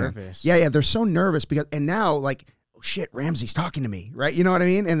 That's your left nervous. hand. Yeah. They're so nervous and now like, oh shit, Ramsey's talking to me, right? You know what I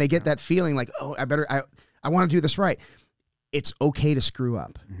mean? And they get that feeling like, oh, I want to do this right. It's okay to screw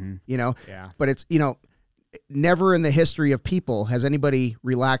up, Yeah. But it's, never in the history of people has anybody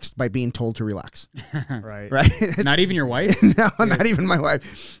relaxed by being told to relax. Right. Not even your wife? No, not even my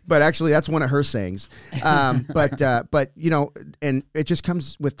wife. But actually, that's one of her sayings. But and it just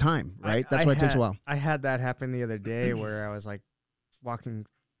comes with time, right? That's why it takes a while. I had that happen the other day where I was like walking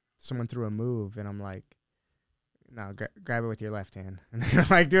someone through a move, and I'm like, no, grab it with your left hand. And they're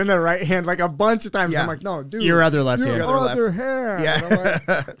like doing the right hand like a bunch of times. Yeah. I'm like, no, dude. Your other left hand. Your other hand. Yeah. And I'm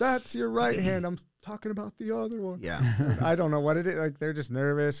like, that's your right hand. I'm talking about the other one. Yeah. I don't know what it is. Like, they're just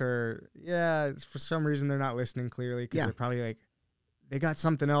nervous, or for some reason they're not listening clearly, because they're probably like, they got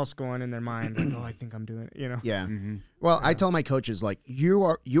something else going in their mind. Like, oh, I think I'm doing it, you know? Yeah. Mm-hmm. Well, I tell my coaches, like, you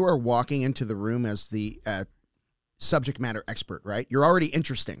are walking into the room as the subject matter expert, right? You're already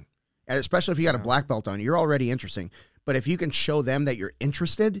interesting. And especially if you got a black belt on, you're already interesting. But if you can show them that you're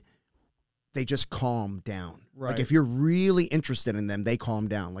interested, they just calm down. Right. Like, if you're really interested in them, they calm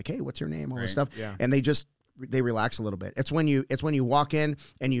down. Like, hey, what's your name? All this stuff. Yeah. And they relax a little bit. It's when you walk in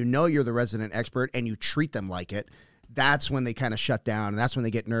and you know you're the resident expert and you treat them like it. That's when they kind of shut down, and that's when they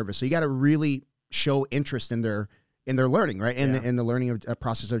get nervous. So you got to really show interest in their learning, right? In the learning of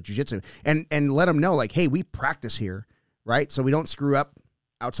process of jiu-jitsu, and let them know, like, hey, we practice here, right? So we don't screw up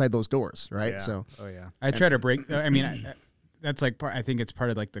outside those doors, right? Yeah. So I try to break. I mean, that's like I think it's part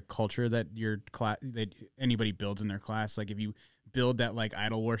of like the culture that your class that anybody builds in their class. Like if you build that like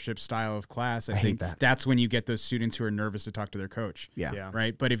idol worship style of class, I think that's when you get those students who are nervous to talk to their coach. Yeah.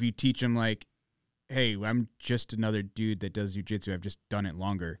 Right. But if you teach them like, hey, I'm just another dude that does jiu-jitsu. I've just done it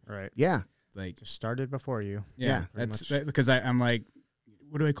longer. Right. Yeah. Like just started before you. Yeah. That's because I'm like,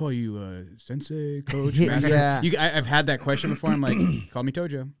 what do I call you? Sensei, coach, master? Yeah. I've had that question before. I'm like, call me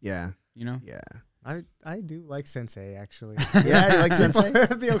Tojo. Yeah. You know? Yeah. I do like sensei, actually. Yeah, you like sensei?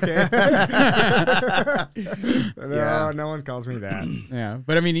 It'd be okay. No one calls me that. Yeah,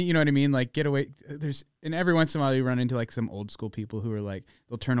 but I mean, you know what I mean? Like, get away. And every once in a while you run into like some old school people who are like,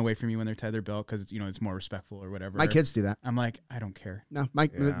 they'll turn away from you when they're tie their belt because, you know, it's more respectful or whatever. My kids do that. I'm like, I don't care. No,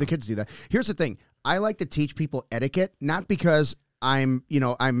 the kids do that. Here's the thing. I like to teach people etiquette, not because I'm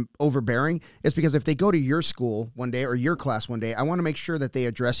overbearing. It's because if they go to your school one day or your class one day, I want to make sure that they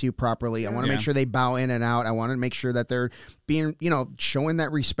address you properly. I want to make sure they bow in and out. I want to make sure that they're being, showing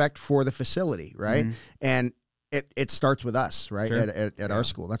that respect for the facility, right? Mm-hmm. And it starts with us, right? Sure. At our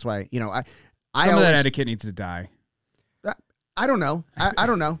school. That's why, some of that etiquette needs to die. I don't know. I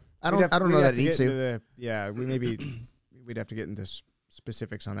don't know. I don't know that it needs to. We'd have to get into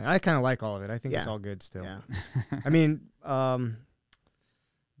specifics on that. I kind of like all of it. I think it's all good still. Yeah. I mean,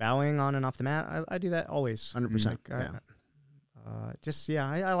 bowing on and off the mat, I do that always. 100%.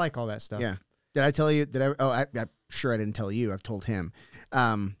 I like all that stuff. Yeah. Did I tell you? I'm sure I didn't tell you. I've told him.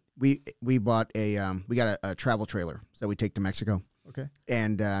 We bought we got a travel trailer that we take to Mexico. Okay.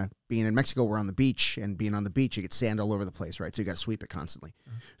 And being in Mexico, we're on the beach, and being on the beach, you get sand all over the place, right? So you got to sweep it constantly.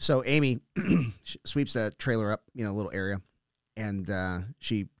 Uh-huh. So Amy sweeps the trailer up, a little area, and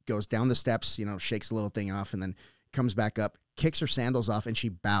she goes down the steps, shakes the little thing off, and then comes back up, kicks her sandals off, and she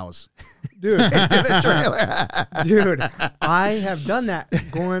bows. Dude, into the trailer. Dude, I have done that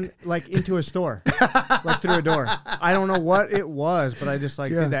going like into a store, like through a door. I don't know what it was, but I just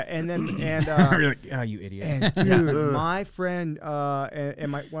did that. And you're like, oh, you idiot. And dude, my friend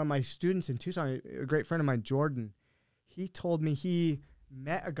and one of my students in Tucson, a great friend of mine, Jordan, he told me he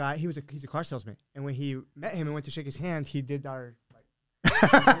met a guy. He's a car salesman, and when he met him and went to shake his hand, he did our.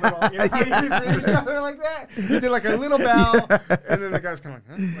 Like that. He did like a little bow, and then the guy was kind of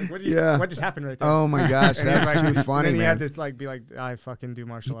like, huh? What just happened right there? Oh my gosh, that's too funny, and man. He had to be like, I fucking do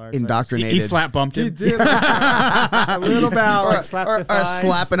martial arts. Indoctrinated. He slap bumped him. He did a little bow, slap the thighs. A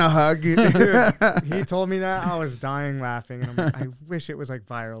slap and a hug. Dude, he told me that. I was dying laughing, and I'm like, I wish it was like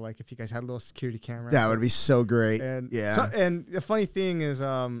viral. Like if you guys had a little security camera. That would be so great. And and the funny thing is,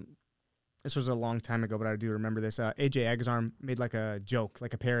 this was a long time ago, but I do remember this. AJ Agazarm made like a joke,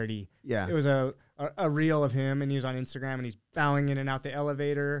 like a parody. Yeah. It was a reel of him, and he was on Instagram, and he's bowing in and out the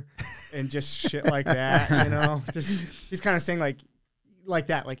elevator and just shit like that, Just he's kind of saying like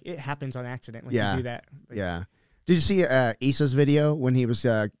that, like it happens on accident when you do that. Like, Did you see Issa's video when he was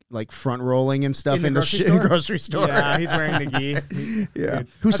like front rolling and stuff in the grocery store? Yeah, he's wearing the gi. Dude,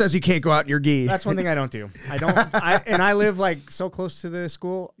 who says you can't go out in your gi? That's one thing I don't do. I live like so close to the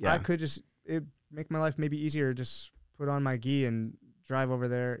school. Yeah. I could just make my life maybe easier. Just put on my gi and drive over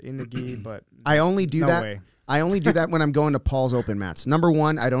there in the gi. But I only do that. Way. I only do that when I'm going to Paul's open mats. Number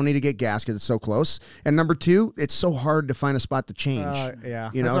one, I don't need to get gas because it's so close. And number two, it's so hard to find a spot to change.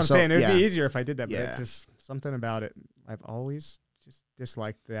 That's what I'm saying. It'd be easier if I did that, but it's just something about it. I've always just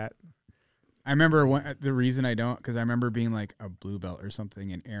disliked that. I remember the reason I don't, because I remember being like a blue belt or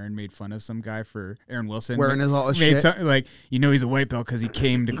something, and Aaron made fun of some guy for Aaron Wilson wearing all his shit. Something like, he's a white belt because he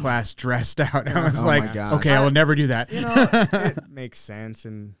came to class dressed out. I was like, okay, I will never do that. It makes sense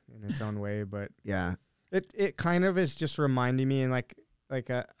in its own way, but yeah, it kind of is just reminding me, and I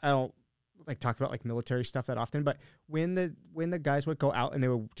don't like talk about like military stuff that often, but when the guys would go out and they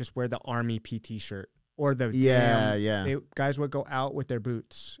would just wear the Army PT shirt. Or guys would go out with their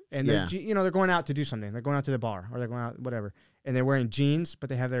boots, and they're going out to do something. They're going out to the bar, or they're going out whatever, and they're wearing jeans, but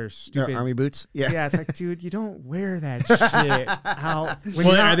they have their stupid Their army boots. Yeah. Yeah, it's like, dude, you don't wear that shit out.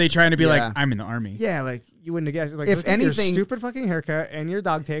 Well, are they trying to be like, I'm in the army? Yeah, like you wouldn't have guessed. Like, If look at anything- your stupid fucking haircut and your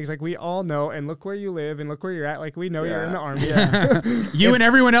dog tags, like we all know, and look where you live and look where you're at. Like we know you're in the army. Yeah. You and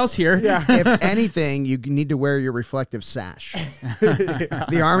everyone else here. Yeah. If anything, you need to wear your reflective sash.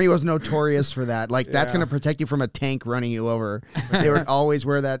 The army was notorious for that. Like that's going to protect you from a tank running you over. They would always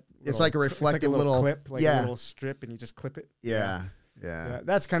wear that. It's like a reflective it's like a little clip, like a yeah. little strip, and you just clip it. Yeah. Yeah.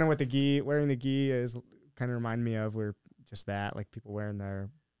 That's kind of what the gi, wearing the gi is kind of remind me of. We're just that, like people wearing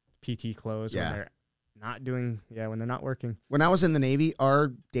their PT clothes when they're not doing, when they're not working. When I was in the Navy,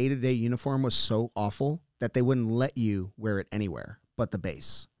 our day-to-day uniform was so awful that they wouldn't let you wear it anywhere but the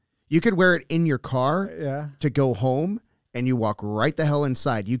base. You could wear it in your car to go home, and you walk right the hell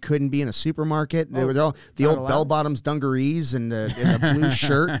inside. You couldn't be in a supermarket. There was all the old bell-bottoms dungarees and the blue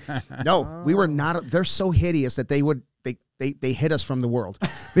shirt. No, we were not. They're so hideous that they would. They hid us from the world.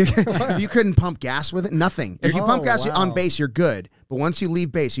 You couldn't pump gas with it. Nothing. If you pump gas on base, you're good. But once you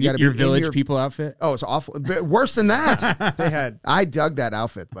leave base, you got to be your in village people outfit. Oh, it's awful. But worse than that. I dug that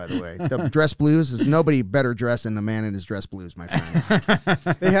outfit, by the way. The dress blues. There's nobody better dressed than the man in his dress blues, my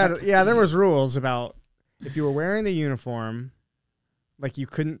friend. They had there was rules about if you were wearing the uniform, like you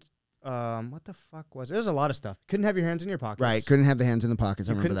couldn't. What the fuck was it? There was a lot of stuff. Couldn't have your hands in your pockets. Right. Couldn't have the hands in the pockets.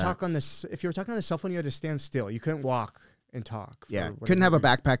 I You remember couldn't that. talk on this. If you were talking on the cell phone, you had to stand still. You couldn't walk and talk. Couldn't have a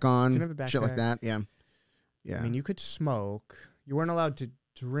backpack on. Couldn't have a Shit like backpack. that. Yeah. Yeah. I mean, you could smoke. You weren't allowed to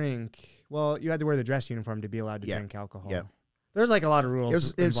drink. Well, you had to wear the dress uniform to be allowed to drink alcohol. Yeah. There's like a lot of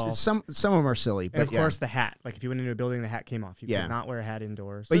rules involved. Some of them are silly, but and of course the hat. Like if you went into a building, the hat came off. You could not wear a hat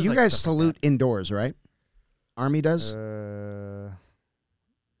indoors. But There's, you like, guys stuff like salute indoors, right? Army does?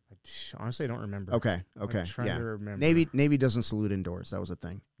 Honestly, I don't remember. Okay. I'm trying to remember. Navy doesn't salute indoors. That was a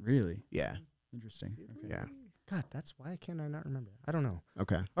thing. Really? Yeah. Interesting. Okay. Yeah. God, that's why can I not remember? I don't know.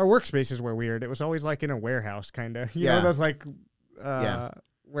 Okay. Our workspaces were weird. It was always like in a warehouse, kind of. You know, those like,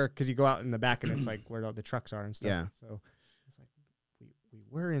 where because you go out in the back and it's like where all the trucks are and stuff. Yeah. So it's like we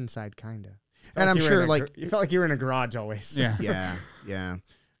were inside, kind of. And I'm sure you felt like you were in a garage always. Yeah.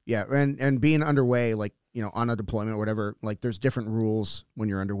 Yeah. And being underway, like, you know, on a deployment or whatever, like there's different rules when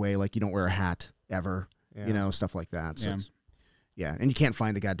you're underway. Like you don't wear a hat ever, you know, stuff like that. So and you can't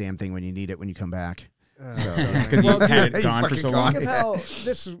find the goddamn thing when you need it when you come back. Because you had it gone for so long. Think of how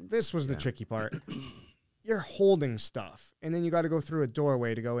this was the tricky part. You're holding stuff, and then you got to go through a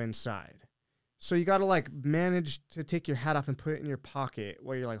doorway to go inside. So you got to like manage to take your hat off and put it in your pocket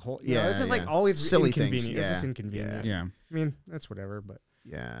while you're like holding. You know, it's just like always silly inconvenient. things. It's just inconvenient. Yeah. I mean, that's whatever, but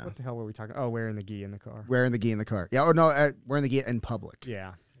what the hell were we talking? Oh, wearing the gi in the car. Wearing the gi in the car. Yeah. Or no, wearing the gi in public. Yeah.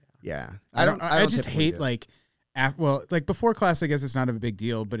 Yeah. I just hate like, like before class, I guess it's not a big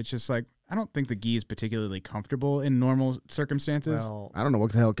deal, but it's just like, I don't think the gi is particularly comfortable in normal circumstances. Well, I don't know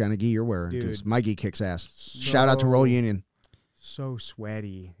what the hell kind of gi you're wearing because my gi kicks ass. So, Shout out to Roll Union. So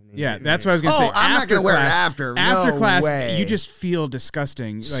sweaty. Yeah, that's what I was gonna say. I'm not gonna wear it after. After No class, way. you just feel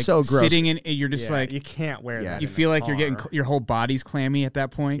disgusting. Like so gross. sitting in, you're just like you can't wear that. You in feel the like you're car. getting your whole body's clammy at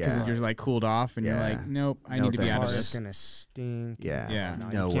that point because Yeah. you're like cooled off, and you're like, nope, I need to be out of Car is this. gonna stink. Yeah. No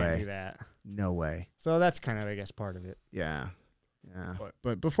No you way. can't do that. No way. So that's kind of, I guess, part of it. Yeah. Yeah.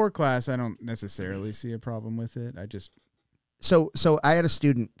 But before class, I don't necessarily see a problem with it. I just So I had a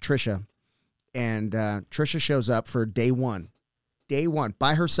student, Trisha, and Trisha shows up for day one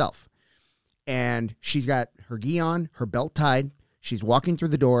by herself, and she's got her gi on, her belt tied. She's walking through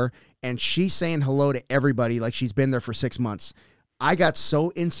the door, and she's saying hello to everybody like she's been there for 6 months. I got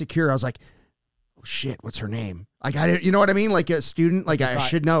so insecure. I was like, oh shit, what's her name? Like, you know what I mean? Like a student, like I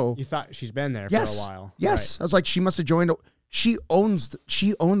should know. You thought she's been there Yes. for a while. Yes. I was like, she must have joined. She owned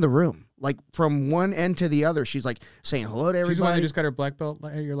the room, like from one end to the other. She's like saying hello to everybody. she's the one that just got her black belt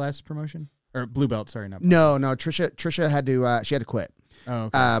at your last promotion or blue belt. Sorry, not. No. Trisha had to. She had to quit.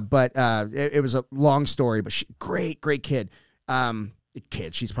 Oh, okay. But it was a long story. But great kid.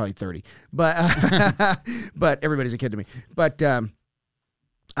 Kid. She's probably 30. But but everybody's a kid to me. But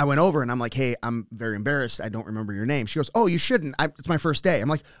I went over and I'm like, hey, I'm very embarrassed. I don't remember your name. She goes, oh, you shouldn't. It's my first day. I'm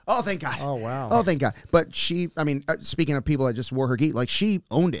like, oh, thank God. Oh, wow. Oh, thank God. But speaking of people that just wore her gi, like she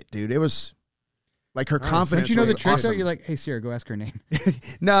owned it, dude. It was like her confidence. Don't you know the was trick though? awesome. You're like, hey, Sierra, go ask her name.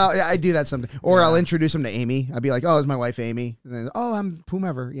 No, I do that sometimes. Or I'll introduce them to Amy. I'll be like, oh, it's my wife, Amy. And then, oh, I'm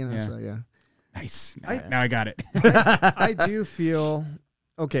whomever, you know. Yeah. So, yeah. Nice. Now I got it. I do feel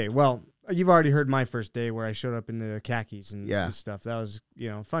okay. Well, you've already heard my first day where I showed up in the khakis and stuff. That was,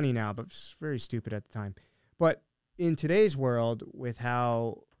 funny now, but very stupid at the time. But in today's world, with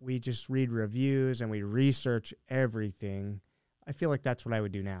how we just read reviews and we research everything, I feel like that's what I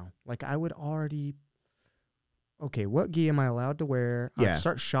would do now. Like I would already, okay, what gi am I allowed to wear? Yeah. I'd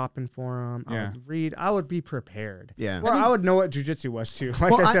start shopping for them. I Yeah. would read. I would be prepared. Yeah. Well, I would know what jiu-jitsu was too.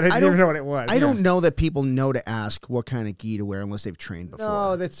 Like Well, I said, I didn't even know what it was. I don't know that people know to ask what kind of gi to wear unless they've trained before.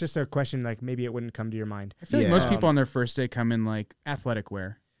 No, that's just a question. Like maybe it wouldn't come to your mind. I feel like Yeah. most people on their first day come in like athletic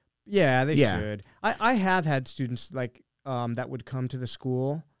wear. Yeah, they Yeah. should. I have had students like that would come to the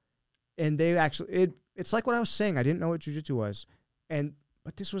school, and they actually it's like what I was saying. I didn't know what jiu-jitsu was,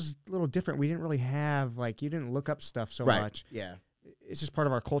 but this was a little different. We didn't really have you didn't look up stuff so Right. much. Yeah. It's just part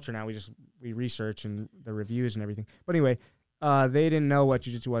of our culture now. We research and the reviews and everything. But anyway, they didn't know what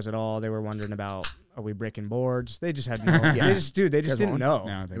jiu-jitsu was at all. They were wondering about, are we breaking boards? They just had no. Yeah. They just didn't know.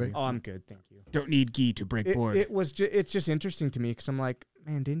 No, they Oh, I'm good, thank you. don't need gi to break board. It's just interesting to me because I'm like,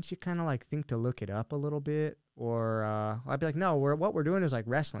 man, didn't you kind of like think to look it up a little bit? Or I'd be like, no, what we're doing is like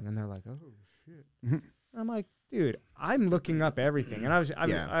wrestling, and they're like, oh shit. Mhm. I'm like, dude, I'm looking up everything, and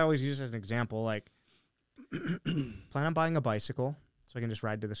I always use it as an example, like, plan on buying a bicycle so I can just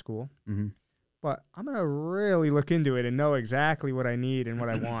ride to the school. Mm-hmm. But I'm gonna really look into it and know exactly what I need and what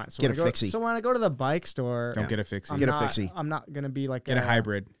I want. So Get when a I go, fixie. So when I go to the bike store, Don't get a fixie. Get a fixie. I'm not gonna be like Get a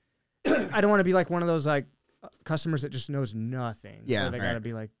hybrid. I don't want to be like one of those like customers that just knows nothing. Yeah. So they gotta Right.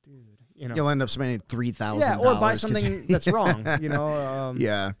 be like, dude, you know. You'll end up spending $3,000. Yeah, or buy something that's wrong. You know.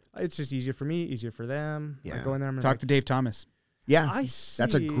 Yeah. It's just easier for me, easier for them. Yeah. I go in there. I'm Talk like, to Dave Thomas. Yeah. I see.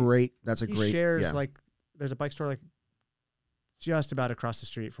 That's a great. He shares yeah. like there's a bike store like just about across the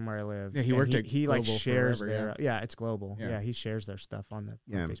street from where I live. Yeah, he And worked at he like Global shares forever, their it's global. Yeah. Yeah, he shares their stuff on the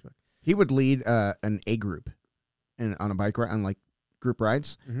Yeah. on Facebook. He would lead an A group, on a bike ride, on like group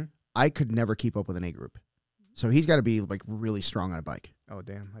rides. Mhm. I could never keep up with an A group, so he's got to be like really strong on a bike. Oh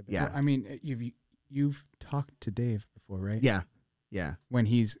damn! I bet. Yeah. Well, I mean, you've talked to Dave before, right? Yeah. Yeah. When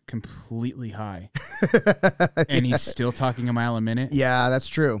he's completely high and he's still talking a mile a minute. Yeah, that's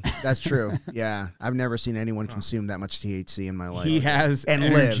true. That's true. Yeah, I've never seen anyone consume that much THC in my life. He has And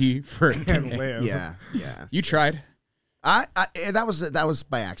energy for And live. Yeah, yeah. You tried. That was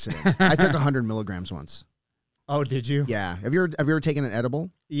by accident. I took 100 milligrams once. Oh, did you? Yeah. Have you ever taken an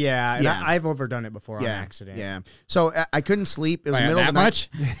edible? Yeah. And Yeah. I've overdone it before Yeah. on accident. Yeah. So I couldn't sleep. It was By the middle of that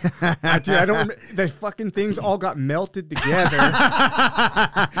the night. much? Dude, I don't. The fucking things all got melted together,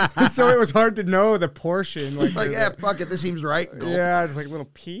 and so it was hard to know the portion. Like, yeah, fuck it. This seems right. Gulp. yeah, it's like a little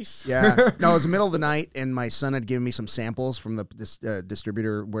piece. Yeah. No, it was the middle of the night, and my son had given me some samples from the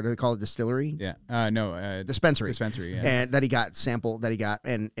distributor. What do they call it? Distillery? Yeah. No. Dispensary. Dispensary. Yeah. And that he got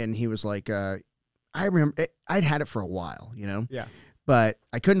and he was like, I remember I'd had it for a while, you know? Yeah. But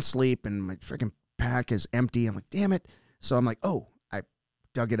I couldn't sleep, and my freaking pack is empty. I'm like, damn it. So I'm like, oh, I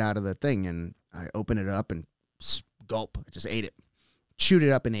dug it out of the thing, and I opened it up and gulp. I just ate it. Chewed it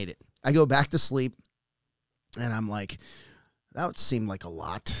up and ate it. I go back to sleep, and I'm like, that would seem like a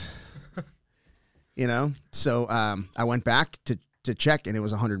lot. You know? So I went back to check, and it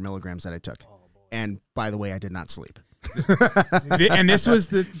was 100 milligrams that I took. And by the way, I did not sleep. And this was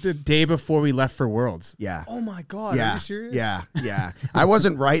the day before we left for Worlds. Yeah. Oh my god! Yeah. Are you serious? Yeah. Yeah. I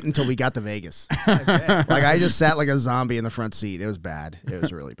wasn't right until we got to Vegas. Like I just sat like a zombie in the front seat. It was bad. It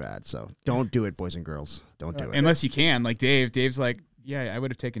was really bad. So don't do it, boys and girls. Don't do it. Unless you can. Like Dave. Dave's like, yeah, I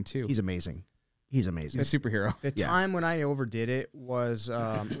would have taken 2. He's amazing. He's amazing. He's a superhero. The Yeah. time when I overdid it was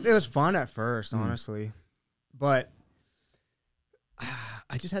it was fun at first, honestly, but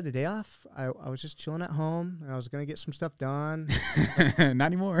I just had the day off. I was just chilling at home, and I was gonna get some stuff done. Not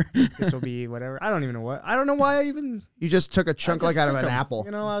anymore. This will be whatever. I don't even know what. I don't know why I even. You just took a chunk I like just out of took an 'em. apple.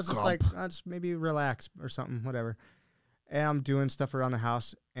 You know, I was just Glump. like, I'll just maybe relax or something, whatever. And I'm doing stuff around the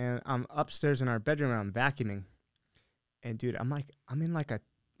house, and I'm upstairs in our bedroom, and I'm vacuuming. And dude, I'm in like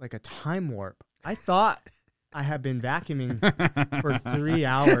a time warp. I thought I had been vacuuming for 3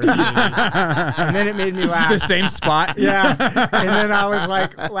 hours, maybe. And then it made me laugh. The same spot. Yeah. And then I was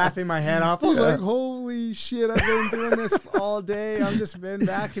like laughing my head off. I was like, holy shit, I've been doing this all day. I've just been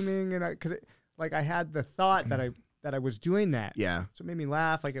vacuuming. And because I had the thought that I was doing that. Yeah. So it made me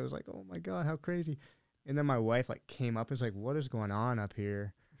laugh. Like it was like, oh my God, how crazy. And then my wife like came up and was like, what is going on up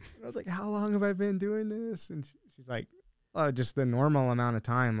here? And I was like, how long have I been doing this? And she's like, oh, just the normal amount of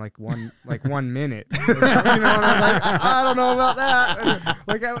time, like 1 minute. You know, and I'm like, I don't know about that.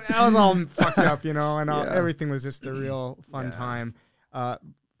 Like I was all fucked up, you know, and everything was just a real fun time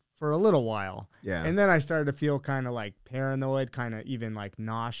for a little while. Yeah. And then I started to feel kind of like paranoid, kind of even like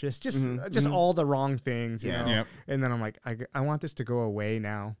nauseous, just all the wrong things, you know. Yep. And then I'm like, I want this to go away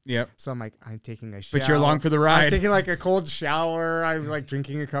now. Yep. So I'm like, I'm taking a shower. But you're along for the I'm ride. taking like a cold shower. I was like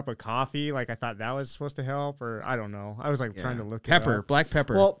drinking a cup of coffee. Like I thought that was supposed to help, or I don't know. I was like trying to look Pepper, it up. black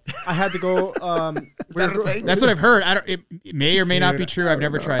pepper. Well, I had to go. Is that a thing? That's what I've heard. It may or may not be Dude, true. I've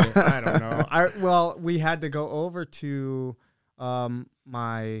never tried it. I don't know. Well, we had to go over to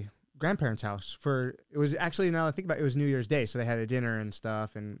my grandparents' house it was actually, now I think about it, it was New Year's Day, so they had a dinner and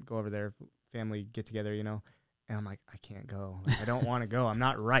stuff and go over there, family get together, you know. And I'm like, I can't go. Like, I don't want to go. I'm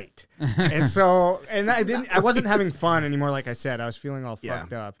not right. And so, I wasn't having fun anymore. Like I said, I was feeling all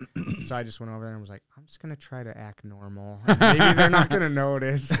fucked up. So I just went over there and was like, I'm just going to try to act normal. Maybe they're not going to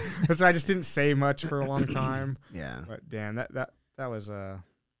notice. So I just didn't say much for a long time. Yeah. But damn, that was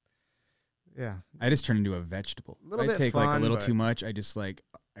yeah. I just turn into a vegetable. Little I bit take fun, like a little but- too much. I just like,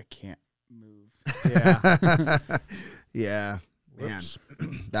 I can't move. Yeah. Yeah. Man, Whoops.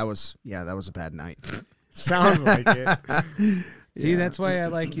 that was a bad night. Sounds like it. See, Yeah. that's why I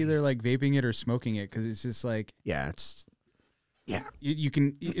like either like vaping it or smoking it, because it's just like Yeah, you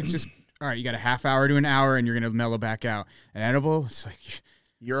can. It's just all right. You got a half hour to an hour, and you're gonna mellow back out. An edible, it's like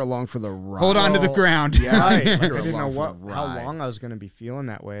you're along for the ride. hold on to the Well, ground. Yeah, Right. Like, I You're didn't know along for the how ride. long I was going to be feeling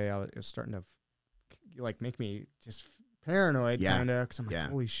that way. It was starting to like make me just paranoid, Yeah. kind of, because I'm like, Yeah.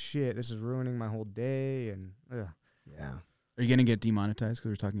 holy shit, this is ruining my whole day. And Yeah, Are you gonna get demonetized because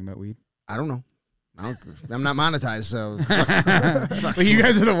we're talking about weed? I don't know. I'm not monetized, so Well, you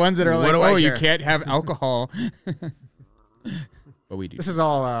guys are the ones that are What like, do I oh, you care? can't have alcohol. But we do. this is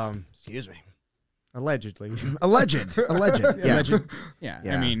all excuse me. allegedly. Alleged. Yeah. Alleged. Yeah.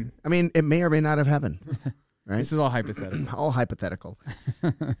 Yeah. I I mean, it may or may not have happened. Right? this is all hypothetical. All hypothetical.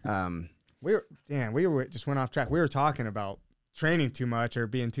 We just went off track. We were talking about training too much or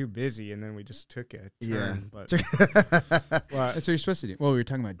being too busy, and then we just took a turn. Yeah. But That's what you're supposed to do. Well, we were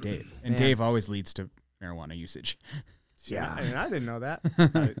talking about Dave, and Yeah. Dave always leads to marijuana usage. Yeah. I mean, I didn't know that.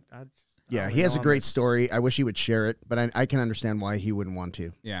 Yeah, only he has a know great this. story. I wish he would share it, but I can understand why he wouldn't want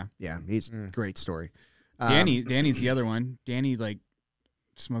to. Yeah. Yeah, he's great story. Danny's the other one. Danny like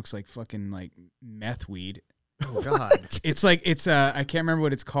smokes like fucking like meth weed. Oh God. It's like I can't remember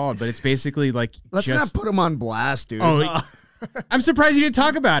what it's called, but it's basically like Let's just, not put him on blast, dude. Oh, I'm surprised you didn't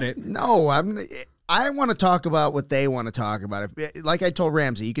talk about it. No, I want to talk about what they want to talk about. Like I told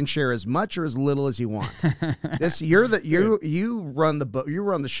Ramsey, you can share as much or as little as you want. You run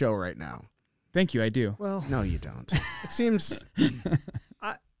the show right now. Thank you, I do. Well, No, you don't. it seems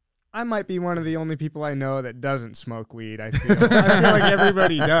I might be one of the only people I know that doesn't smoke weed. I feel like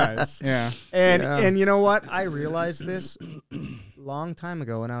everybody does. Yeah. And you know what? I realized this long time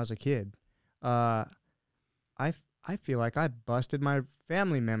ago when I was a kid. I feel like I busted my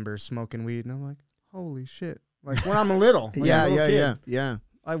family members smoking weed, and I'm like, holy shit! Like when I'm a little, Yeah.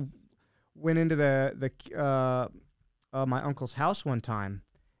 I went into my uncle's house one time,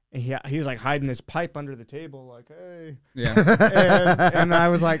 and he was like hiding this pipe under the table, like, hey. Yeah. And I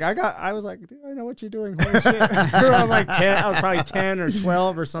was like, dude, I know what you're doing. Holy shit. I was like 10, I was probably 10 or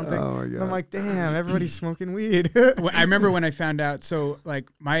 12 or something. Oh my And God. I'm like, damn, everybody's smoking weed. Well, I remember when I found out. So, like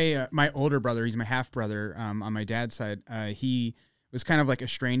my older brother, he's my half brother on my dad's side. He was kind of like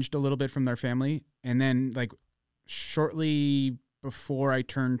estranged a little bit from their family, and then like shortly before I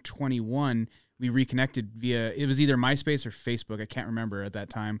turned 21, we reconnected via. It was either MySpace or Facebook. I can't remember at that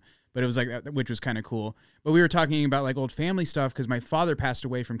time, but it was like that, which was kind of cool. But we were talking about like old family stuff because my father passed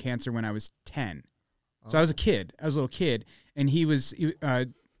away from cancer when I was 10. So I was a kid. I was a little kid, and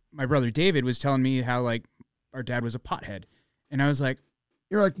my brother David was telling me how like our dad was a pothead, and I was like,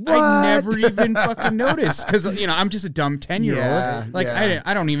 You're like, what? I never even fucking noticed because I'm just a dumb 10-year-old. Yeah, Like yeah.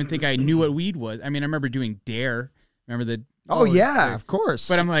 I don't even think I knew what weed was. I mean, I remember doing Dare. Remember the? Oh yeah, of course.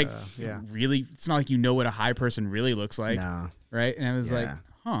 But I'm like, yeah. really? It's not like you know what a high person really looks like, no. right? And I was like, Yeah.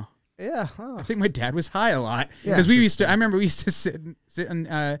 huh. Yeah. I think my dad was high a lot Yeah, because I remember we used to sit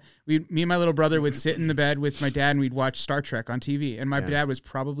and me and my little brother would sit in the bed with my dad and we'd watch Star Trek on TV. And my dad was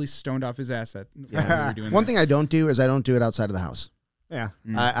probably stoned off his ass when we were doing One that. thing I don't do is I don't do it outside of the house. Yeah.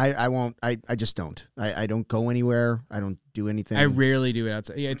 I won't. I just don't. I don't go anywhere. I don't do anything. I rarely do it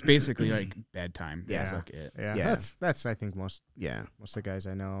outside. Yeah, it's basically like bedtime. Yeah. That's like it. Yeah. Yeah. That's I think most Yeah. of the guys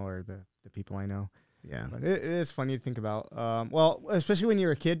I know or the people I know. Yeah. But it is funny to think about. Well, especially when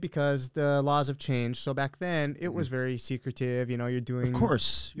you're a kid because the laws have changed. So back then it was very secretive. You know, you're doing. Of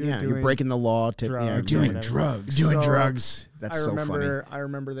course. You're You're doing breaking the law. drugs Yeah, or Doing whatever. drugs. doing So, drugs. That's so funny. I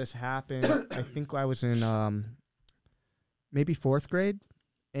remember this happened. I think I was in maybe 4th grade,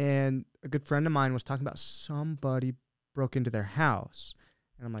 and a good friend of mine was talking about somebody broke into their house.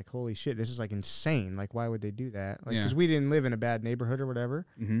 And I'm like, holy shit, this is like insane. Like, why would they do that? Like, because we didn't live in a bad neighborhood or whatever.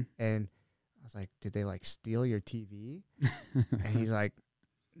 Mm-hmm. And I was like, did they like steal your TV? And he's like,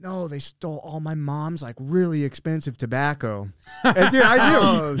 no, they stole all my mom's like really expensive tobacco. And dude, I knew.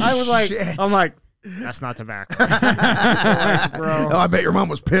 Oh, I was like, shit. I'm like, That's not tobacco. Like, bro. Oh, I bet your mom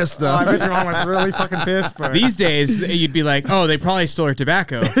was pissed though. I bet your mom was really fucking pissed. But These days, you'd be like, "Oh, they probably stole her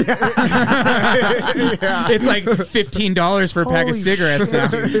tobacco." It's like $15 for a pack of cigarettes now.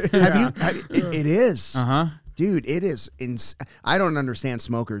 It is. Dude, it is. I don't understand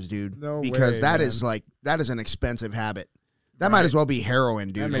smokers, dude. No because way, that man. is an expensive habit. That might as well be heroin,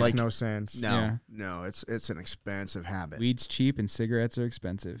 dude. That makes no sense. No, it's an expensive habit. Weed's cheap and cigarettes are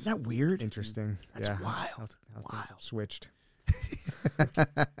expensive. Isn't that weird? Interesting. That's wild. Wild. Switched.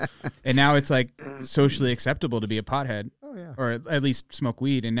 And now it's like socially acceptable to be a pothead. Oh yeah. Or at least smoke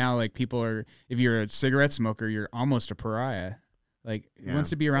weed. And now like people are, if you're a cigarette smoker, you're almost a pariah. Like, who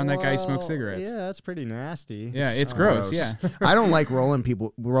wants to be around that guy who smokes cigarettes? Yeah, that's pretty nasty. Yeah, it's gross. Yeah. I don't like rolling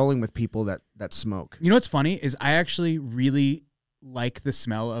with people that smoke. You know what's funny is I actually really like the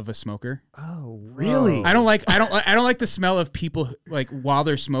smell of a smoker. Oh, really? I don't like the smell of people like while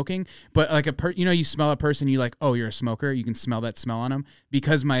they're smoking, but like you smell a person, you like, oh, you're a smoker. You can smell that smell on them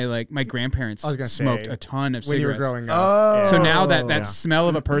because my grandparents smoked a ton of cigarettes when you were growing up. So now that smell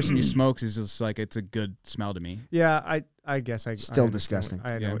of a person who smokes is just like, it's a good smell to me. Yeah, I guess I still I disgusting.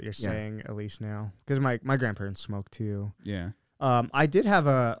 I know what you're saying at least now because my grandparents smoked too. Yeah. I did have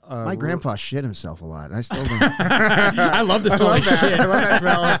my grandpa shit himself a lot. I still don't. I love the smell of shit. I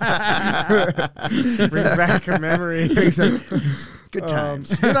love that smell. Brings back a memory. Good times.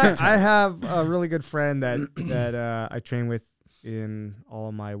 Dude, I have a really good friend that I train with in all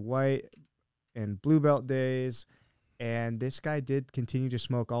of my white and blue belt days. And this guy did continue to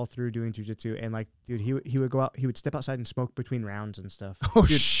smoke all through doing jiu-jitsu. And like, dude, he would go out, he would step outside and smoke between rounds and stuff. Oh,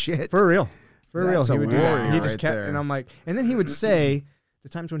 dude, shit. For real. For That's real, he would do that. He just right kept, there. and I'm like, and then he would say, the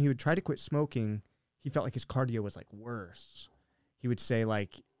times when he would try to quit smoking, he felt like his cardio was like worse. He would say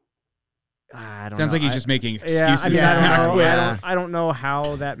like, I don't know. Sounds like he's just making excuses. Yeah, I mean, I don't know. Yeah. I don't know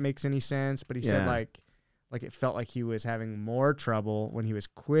how that makes any sense, but he said like it felt like he was having more trouble when he was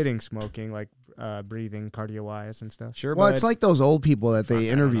quitting smoking, like breathing cardio wise and stuff. Sure. Well, it's like those old people that they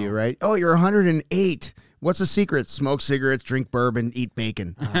interview, right? Oh, you're 108. What's the secret? Smoke cigarettes, drink bourbon, eat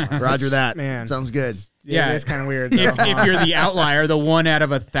bacon. Roger that. Man. Sounds good. Yeah, it's kind of weird. If you're the outlier, the one out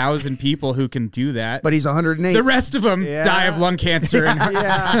of 1,000 people who can do that, But he's 108. the rest of them die of lung cancer and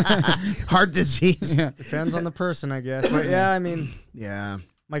Heart disease. Yeah. Depends on the person, I guess. But yeah, I mean, Yeah.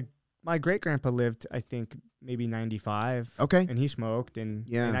 my great grandpa lived, I think, maybe 95. Okay. And he smoked, and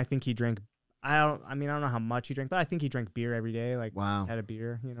I think he drank. I don't know how much he drank, but I think he drank beer every day. Like, had a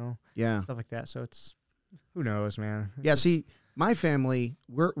beer, Yeah. stuff like that. So it's, who knows, man. Yeah, see, my family,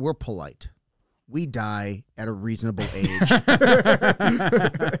 we're polite. We die at a reasonable age.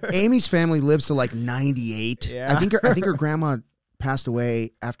 Amy's family lives to like 98. Yeah. I think her grandma passed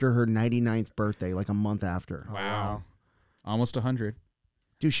away after her 99th birthday, like a month after. Wow. Almost 100.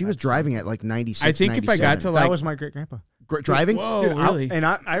 Dude, she was driving at like 96, I think 97. if I got to like That was my great grandpa. driving? Whoa, Dude, really?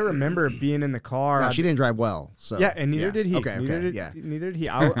 I remember being in the car. No, she didn't drive well. So Yeah, and neither did he. Okay, neither okay, did he.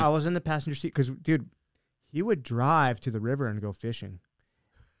 I was in the passenger seat because, dude, he would drive to the river and go fishing.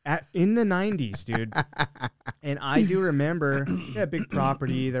 In the 90s, dude. And I do remember, he had a big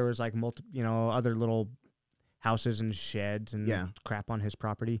property. There was like other little houses and sheds and crap on his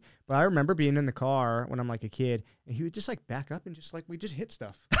property. But I remember being in the car when I'm like a kid, and he would just like back up and just like, we just hit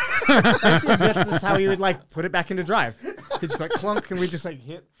stuff. That's just how he would like put it back into drive. He'd just like clunk, and we just like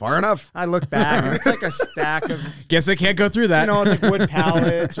hit. Far enough. I look back, and it's like a stack of, Guess I can't go through that. it's like wood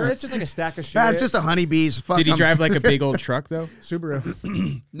pallets, or it's just like a stack of shit. That's just a honeybees. Fuck Did he 'em. drive like a big old truck though?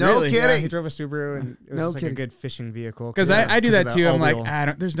 Subaru. No Really? kidding. Yeah, he drove a Subaru, and it was No just like kidding. a good fishing vehicle. Because I do that too. I'm like,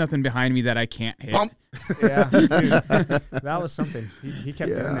 all-wheel. there's nothing behind me that I can't hit. Bump. Yeah, dude, that was something. He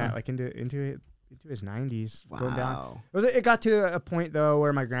kept doing that like into his 90s. Going down. Wow. It got to a point though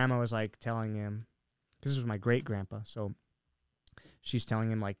where my grandma was like telling him, because this was my great grandpa, so she's telling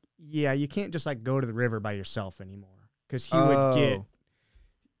him like, yeah, you can't just like go to the river by yourself anymore, because he would get.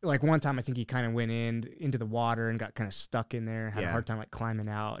 Like one time, I think he kind of went into the water and got kind of stuck in there, had a hard time like climbing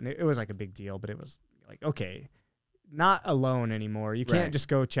out, and it was like a big deal. But it was like, okay, not alone anymore. You can't just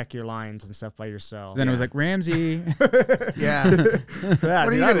go check your lines and stuff by yourself. So then it was like, Ramsey. Yeah. What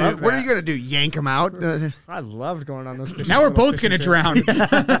are you gonna do? Yank him out? I loved going on those fishing. Now we're little both fishing gonna trips.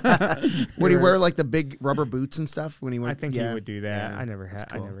 drown. Would he wear like the big rubber boots and stuff when he went? I think he would do that. Yeah, I never had.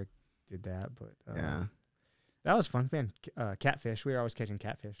 cool. I never did that, but Yeah. that was fun, man. Catfish. We were always catching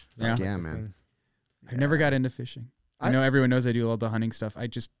catfish. That Yeah. was, like, Yeah, the man. thing. I never got into fishing. I know everyone knows I do all the hunting stuff. I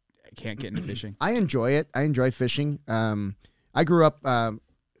can't get into fishing. I enjoy it. I enjoy fishing. I grew up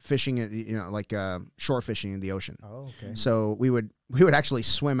fishing, shore fishing in the ocean. Oh, okay. So we would actually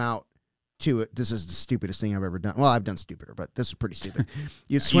swim out to it. This is the stupidest thing I've ever done. Well, I've done stupider, but this is pretty stupid.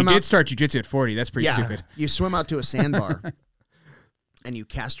 You did start jiu-jitsu at 40. That's pretty stupid. You swim out to a sandbar and you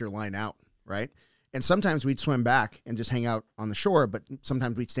cast your line out, right? And sometimes we'd swim back and just hang out on the shore, but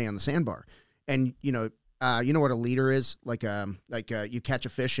sometimes we'd stay on the sandbar. And you know what a leader is? Like you catch a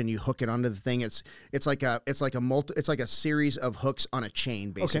fish and you hook it onto the thing. It's like a series of hooks on a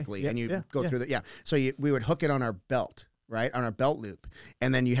chain basically, okay. and you go through the So we would hook it on our belt, right, on our belt loop,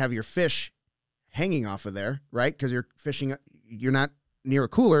 and then you have your fish hanging off of there, right, because you're fishing. You're not near a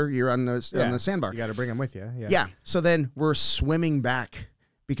cooler. You're on the sandbar. You got to bring them with you. Yeah. So then we're swimming back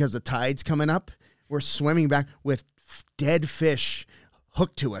because the tide's coming up. We're swimming back with dead fish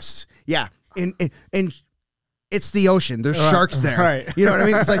hooked to us. Yeah. And it's the ocean. There's sharks there. Right. You know what I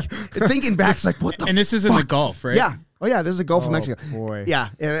mean? It's like thinking back, it's like, what the fuck? And this is in the Gulf, right? Yeah. Oh, yeah. This is a Gulf of Mexico. Boy. Yeah.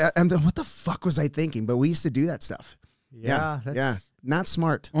 And what the fuck was I thinking? But we used to do that stuff. Yeah. Not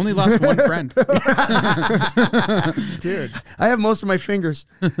smart. Only lost one friend. Dude. I have most of my fingers.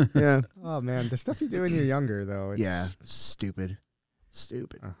 Yeah. Oh, man. The stuff you do when you're younger, though. It's...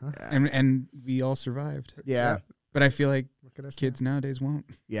 Stupid. Uh-huh. Yeah. And we all survived. Yeah. But I feel like Look at us kids nowadays won't.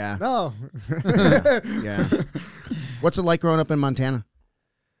 Yeah. No. Yeah. What's it like growing up in Montana?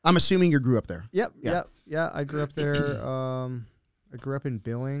 I'm assuming you grew up there. Yep. I grew up there. I grew up in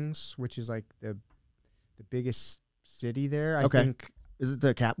Billings, which is like the biggest city there. I think. Is it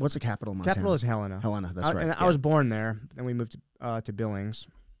the cap? What's the capital of Montana? Capital is Helena. Helena, that's right. And I was born there. Then we moved to Billings.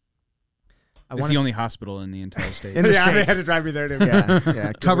 It's the only hospital in the entire state. In the state. They had to drive me there.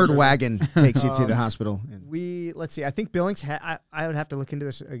 Yeah. Covered wagon takes you to the hospital. Let's see. I think Billings. I would have to look into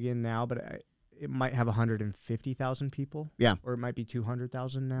this again now, but it might have 150,000 people. Yeah. Or it might be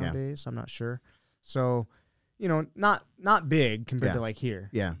 200,000 nowadays. I'm not sure. So, not big compared to like here.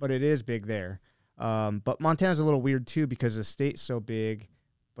 Yeah. But it is big there. But Montana's a little weird too because the state's so big,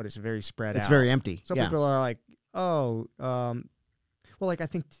 but it's very spread out. It's very empty. So people are like, oh, well, like I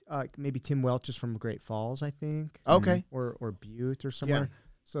think maybe Tim Welch is from Great Falls, I think. Okay. Or Butte or somewhere. Yeah.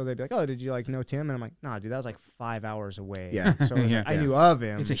 So they'd be like, oh, did you know Tim? And I'm like, nah, dude, that was like 5 hours away. Yeah. So it was like, I knew of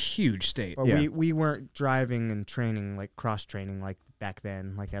him. It's a huge state. But we weren't driving and training, like cross training like back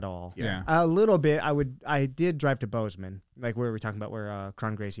then, like at all. Yeah. A little bit. I did drive to Bozeman, like where we're talking about where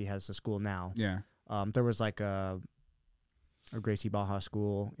Cron Gracie has the school now. Yeah. There was like a Gracie Baja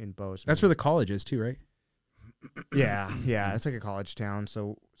school in Bozeman. That's where the college is too, right? Yeah, it's like a college town.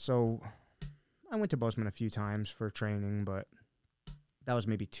 So I went to Bozeman a few times for training, but that was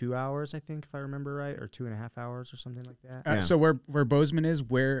maybe 2 hours, I think, if I remember right, or 2.5 hours or something like that. So where Bozeman is,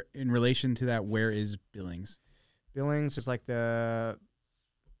 where in relation to that, where is Billings? Billings is like the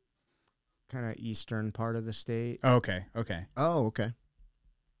kind of eastern part of the state. Oh, okay. Oh, okay.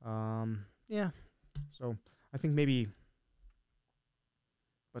 Yeah. So I think maybe,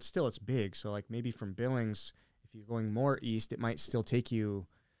 but still it's big. So like maybe from Billings, if you're going more east, it might still take you,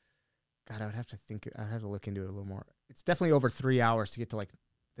 God, I'd have to look into it a little more. It's definitely over 3 hours to get to like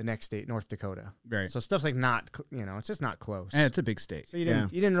the next state, North Dakota. Right. So stuff's like not, it's just not close. And it's a big state. So you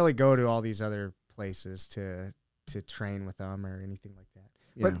didn't really go to all these other places to train with them or anything like that.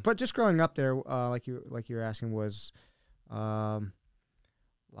 Yeah. But just growing up there, like you were asking, was a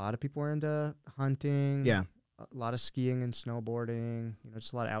lot of people were into hunting. Yeah. A lot of skiing and snowboarding.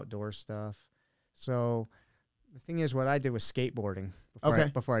 Just a lot of outdoor stuff. So the thing is, what I did was skateboarding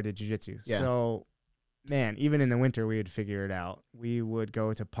before I did jiu-jitsu. Yeah. So, man, even in the winter, we would figure it out. We would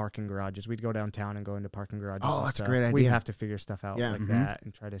go to parking garages. We'd go downtown and go into parking garages. Oh, and that's stuff. a great idea. We'd have to figure stuff out Yeah. like that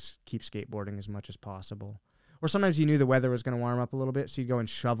and try to keep skateboarding as much as possible. Or sometimes you knew the weather was going to warm up a little bit, so you'd go and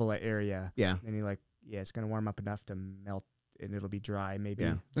shovel an area. Yeah. And you're like, it's going to warm up enough to melt and it'll be dry maybe.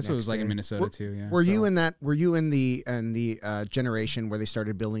 Yeah. That's what it was like in day. Minnesota too. Yeah. Were you in the generation where they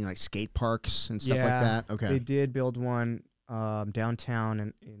started building like skate parks and stuff like that? Okay. They did build one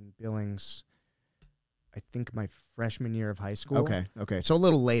downtown in Billings, I think my freshman year of high school. Okay. So a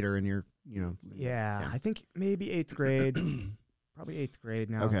little later in your, Yeah. I think maybe 8th grade. Probably 8th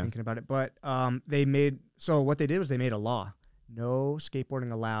grade now, Okay. thinking about it. But what they did was they made a law. No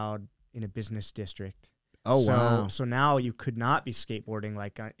skateboarding allowed in a business district. Oh, wow. So now you could not be skateboarding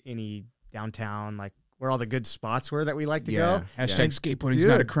like any downtown, like where all the good spots were that we like to go. Hashtag skateboarding's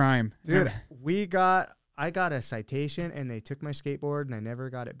not a crime. Dude, I got a citation and they took my skateboard and I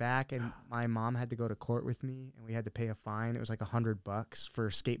never got it back. And my mom had to go to court with me and we had to pay a fine. It was like $100 for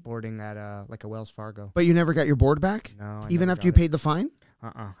skateboarding at like a Wells Fargo. But you never got your board back? No. Even after you paid the fine?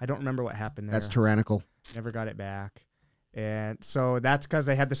 I don't remember what happened there. That's tyrannical. Never got it back. And so that's because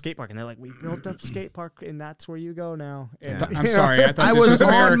they had the skate park, and they're like, we built up skate park, and that's where you go now. And, I'm sorry, I thought I this was on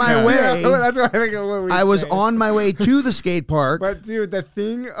America. my way. That's what I think. I was on my way to the skate park. But dude, the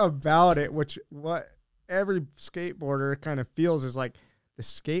thing about it, what every skateboarder kind of feels is like the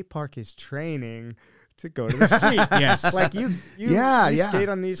skate park is training to go to the street. Yes. Like you skate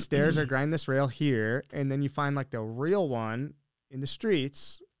on these stairs or grind this rail here, and then you find like the real one in the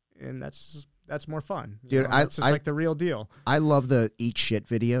streets, and that's more fun. Dude, it's just like the real deal. I love the eat shit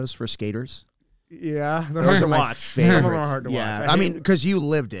videos for skaters. Yeah, Those are my favorites. Some of them are hard to watch. I mean, because you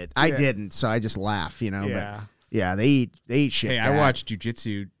lived it. I didn't, so I just laugh, you know. Yeah. But yeah, they eat shit. Hey, bad. I watch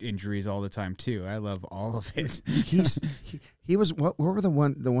jujitsu injuries all the time too. I love all of it. He was what were the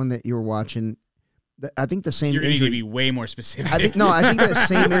one that you were watching? I think the same You're going to injury. be way more specific. I think the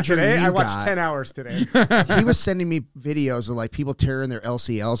same injury today. you I watched got. 10 hours today. He was sending me videos of like people tearing their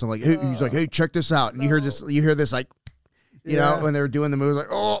LCLs. I'm like, hey, he's like, hey, check this out. And you hear this like, you know, when they were doing the moves,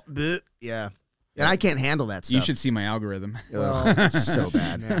 like, oh, bleh. Yeah. And I can't handle that stuff. You should see my algorithm. Ugh, so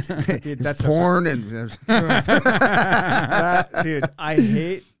bad. Dude, that's porn and dude, I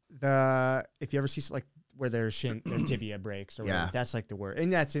hate if you ever see like where their tibia breaks or whatever, that's like the worst.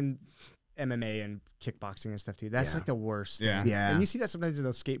 And that's in MMA and kickboxing and stuff too. That's like the worst. Yeah. Thing. And you see that sometimes in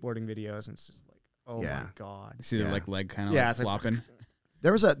those skateboarding videos, and it's just like, oh my god. You see their like leg kind of like flopping. Like,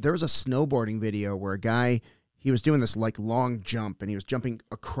 there was a snowboarding video where a guy, he was doing this like long jump and he was jumping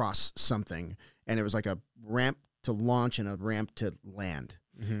across something, and it was like a ramp to launch and a ramp to land.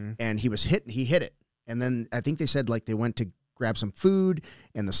 Mm-hmm. And he hit it. And then I think they said like they went to grab some food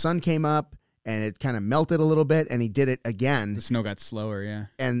and the sun came up and it kind of melted a little bit, and he did it again. The snow got slower, yeah.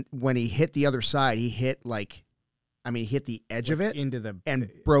 And when he hit the other side, he hit the edge of it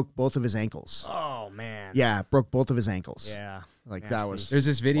and broke both of his ankles. Oh man. Yeah, broke both of his ankles. Yeah. Like nasty. that was. There's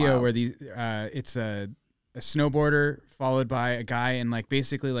this video where it's a snowboarder followed by a guy in like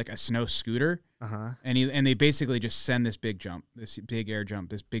basically like a snow scooter. Uh-huh. And they basically just send this big jump, this big air jump,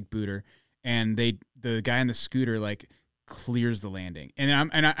 this big booter, and the guy in the scooter like clears the landing. And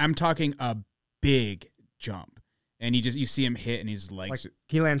I'm talking a big jump, and you see him hit, and he's like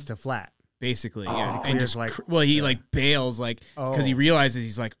he lands to flat. Basically, Oh, yeah, he and clears, just like bails because he realizes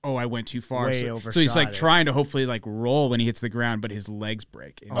he's like, oh, I went too far, so he's like trying to hopefully like roll when he hits the ground, but his legs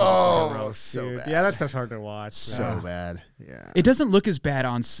break. So bad. Yeah, that stuff's hard to watch. So bad. Yeah, it doesn't look as bad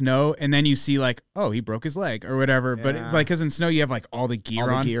on snow, and then you see like, oh, he broke his leg or whatever. Yeah. But like, because in snow you have like all the gear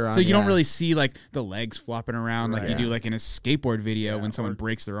on, so you don't really see like the legs flopping around like you do like in a skateboard video when someone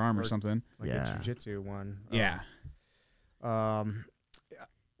breaks their arm or something. Like a jiu-jitsu one. Yeah.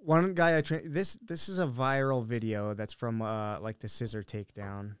 One guy I trained. This is a viral video that's from like the scissor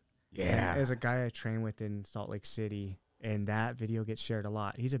takedown. Yeah, there's a guy I train with in Salt Lake City, and that video gets shared a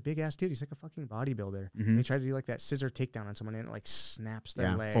lot. He's a big ass dude. He's like a fucking bodybuilder. Mm-hmm. And he tried to do like that scissor takedown on someone, and it like snaps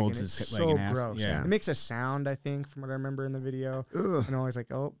their leg. Folds and it's his so leg in half. gross. Yeah. It makes a sound, I think, from what I remember in the video. Ugh. And I was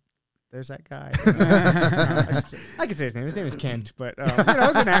like, oh. There's that guy. I could say his name. His name is Kent, but it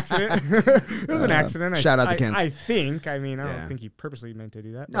was an accident. It was an accident. Shout out to Kent. I think. I mean, I don't think he purposely meant to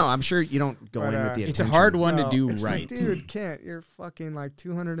do that. No, I'm sure you don't go in with the it's attention. a hard one to do it's right. Like, dude, Kent, you're fucking like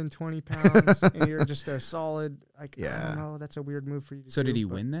 220 pounds, and you're just a solid. Like, I don't know. That's a weird move for you to do. So did he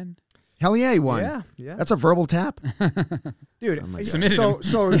win then? Hell yeah, he won. Yeah. That's a verbal tap. Dude, Submitted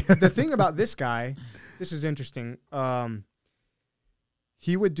so the thing about this guy, this is interesting.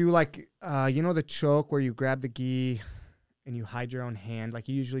 He would do like, the choke where you grab the gi and you hide your own hand. Like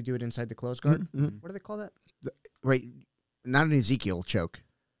you usually do it inside the close guard. Mm-hmm. What do they call that? Wait, not an Ezekiel choke.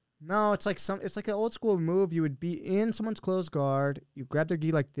 No, it's like an old school move. You would be in someone's close guard. You grab their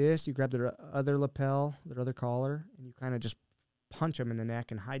gi like this. You grab their other lapel, their other collar, and you kind of just punch them in the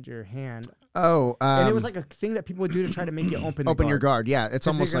neck and hide your hand. Oh, and it was like a thing that people would do to try to make you open your guard. Yeah, it's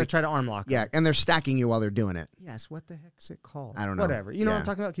almost like try to arm lock. Yeah, and they're stacking you while they're doing it. Yes. What the heck's it called? I don't know. Whatever. You know what I'm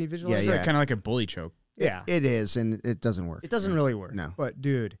talking about? Can you visualize? Yeah, kind of like a bully choke. Yeah, it is, and it doesn't work. It doesn't really work. No. But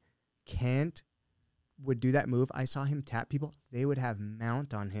dude, Kent would do that move. I saw him tap people. They would have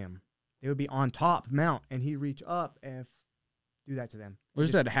mount on him. They would be on top mount, and he'd reach up and do that to them.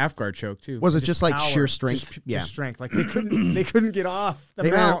 There's that half guard choke too. Was it just like power, sheer strength? Just strength. Like they couldn't get off the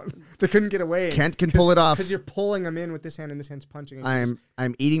mount. They couldn't get away. Kent can pull it off because you're pulling them in with this hand, and this hand's punching. I'm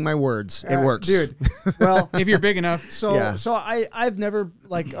eating my words. It works, dude. Well, if you're big enough. So I've never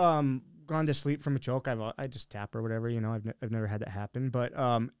like gone to sleep from a choke. I just tap or whatever. I've never had that happen. But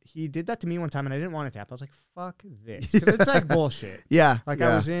he did that to me one time, and I didn't want to tap. I was like, fuck this, because it's like bullshit. Yeah. Like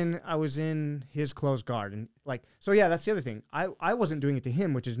I was in his closed guard, and like that's the other thing. I wasn't doing it to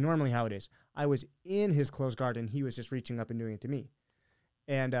him, which is normally how it is. I was in his closed guard, and he was just reaching up and doing it to me.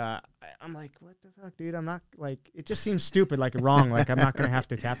 And I'm like, what the fuck, dude? I'm not like, it just seems stupid, like wrong. Like I'm not going to have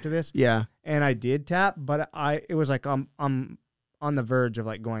to tap to this. Yeah. And I did tap, but it was like, I'm on the verge of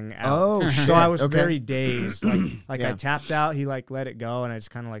like going out. Oh, shit. So I was Okay. very dazed. Like Yeah. I tapped out, he like let it go, and I just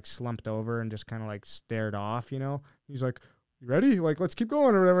kind of like slumped over and just kind of like stared off, you know? He's like, you ready? Like, let's keep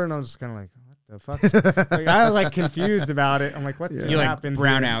going or whatever. And I was just kind of like, what the fuck? Like, I was like confused about it. I'm like, what Yeah. You like happened?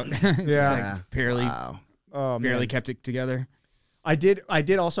 brown here? out. Yeah. Just like barely Oh, man. barely kept it together. I did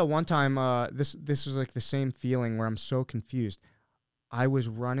also one time, this was like the same feeling where I'm so confused. I was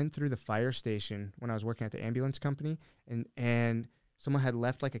running through the fire station when I was working at the ambulance company, and someone had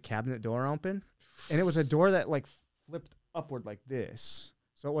left like a cabinet door open, and it was a door that like flipped upward like this.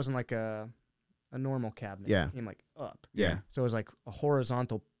 So it wasn't like a normal cabinet. Yeah. It came like up. Yeah. So it was like a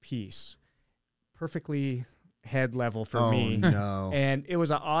horizontal piece, perfectly head level for Oh, me. no. And it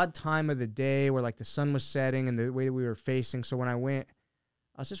was an odd time of the day where like the sun was setting and the way that we were facing. So when I went,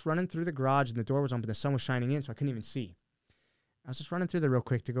 I was just running through the garage and the door was open. The sun was shining in, so I couldn't even see. I was just running through there real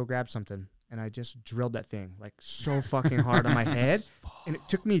quick to go grab something, and I just drilled that thing like so fucking hard on my head, and it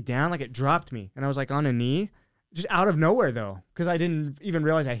took me down, like it dropped me, and I was like on a knee, just out of nowhere though, because I didn't even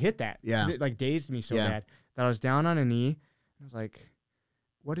realize I hit that. Yeah. It like dazed me so Yeah. bad that I was down on a knee. I was like,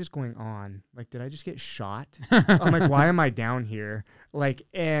 what is going on? Like, did I just get shot? I'm like, why am I down here? Like,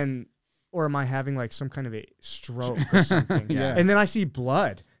 or am I having like some kind of a stroke or something? Yeah. And then I see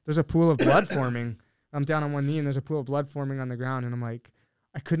blood. There's a pool of blood forming. I'm down on one knee and there's a pool of blood forming on the ground. And I'm like,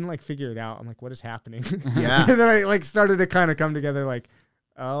 I couldn't like figure it out. I'm like, what is happening? Yeah. And then I like started to kind of come together like,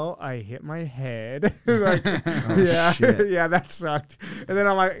 oh, I hit my head. Like, yeah, shit. yeah, that sucked. And then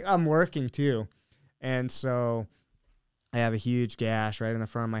I'm working too. And so I have a huge gash right in the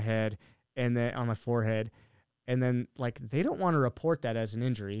front of my head and then on my forehead. And then like they don't want to report that as an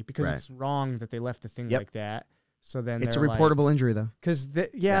injury because Right. it's wrong that they left the thing Yep. like that. So then It's a they're reportable injury, though.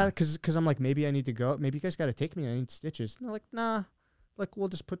 because I'm like, maybe I need to go. Maybe you guys got to take me. I need stitches. And they're like, nah. Like we'll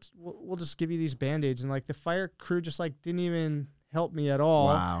just give you these Band-Aids. And like the fire crew just like didn't even help me at all.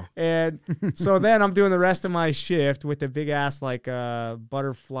 Wow. And so then I'm doing the rest of my shift with the big ass like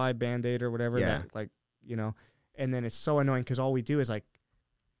butterfly Band-Aid or whatever. Yeah. That like, you know. And then it's so annoying because all we do is like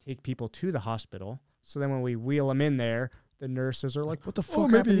take people to the hospital. So then when we wheel them in there, the nurses are like, What the oh, fuck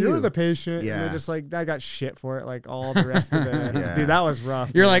maybe happened to you're you? the patient. Yeah. And they're just like, I got shit for it. Like all the rest of the, Yeah. dude, that was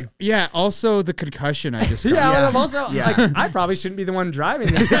rough. You're man. like, yeah, also the concussion I just got. Yeah, Yeah. well, I'm also Yeah. like, I probably shouldn't be the one driving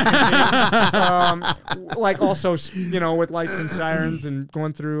this fucking thing. Like also, you know, with lights and sirens and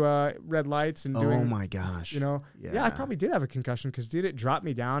going through red lights and doing, Oh, my gosh. you know, yeah, I probably did have a concussion because, dude, it dropped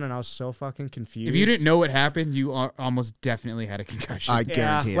me down and I was so fucking confused. If you didn't know what happened, you almost definitely had a concussion. I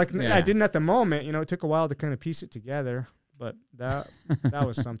guarantee it. like Yeah. I didn't at the moment. You know, it took a while to kind of piece it together, but that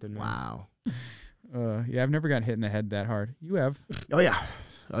was something, man. Wow. Yeah, I've never gotten hit in the head that hard. You have. Oh, yeah.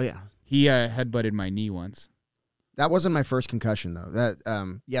 Oh, yeah. He headbutted my knee once. That wasn't my first concussion,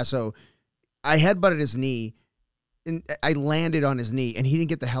 though. Yeah, so I headbutted his knee, and I landed on his knee, and he didn't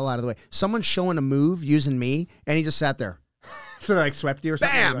get the hell out of the way. Someone's showing a move using me, and he just sat there. So they like swept you or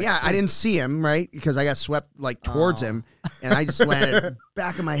something? Bam! Like, Yeah, I didn't see him, right? Because I got swept like towards him, and I just landed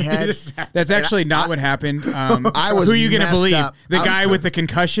back of my head. That's actually not what happened. I was who are you going to messed believe? up. The guy with the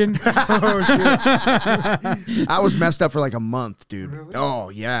concussion? I was messed up for like a month, dude. Really? Oh,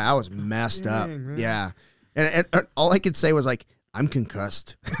 yeah, I was messed up. Dang, man. Yeah. And all I could say was like, I'm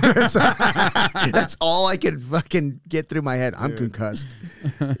concussed. That's all I could fucking get through my head. I'm concussed.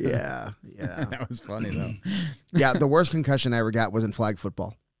 Yeah. Yeah. That was funny, though. Yeah, the worst concussion I ever got was in flag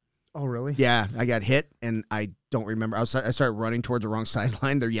football. Oh, really? Yeah, I got hit, and I don't remember. I started running towards the wrong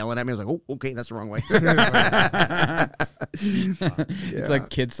sideline. They're yelling at me. I was like, oh, okay, that's the wrong way. It's like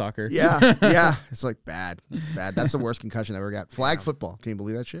kid soccer. Yeah, yeah. It's like bad. That's the worst concussion I ever got. Flag football. Can you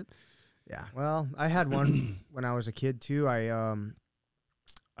believe that shit? Yeah. Well, I had one when I was a kid too. I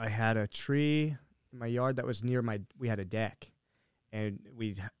had a tree in my yard that was near we had a deck, and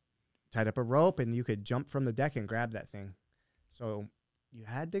we tied up a rope, and you could jump from the deck and grab that thing. So you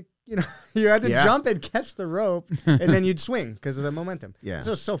had to, Yeah. jump and catch the rope, and then you'd swing because of the momentum. Yeah. So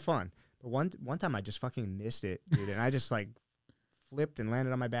it was so fun. But one time I just fucking missed it, dude, and I just like flipped and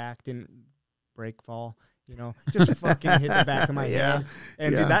landed on my back, didn't break fall. Just fucking hit the back of my head.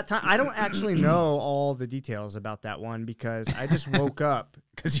 And dude, that time, I don't actually know all the details about that one because I just woke up.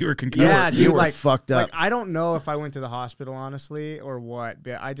 Because you were concussed. Yeah, dude, you were like, fucked up. Like, I don't know if I went to the hospital, honestly, or what,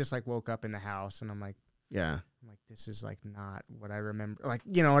 but I just like woke up in the house and I'm like, this is like not what I remember. Like,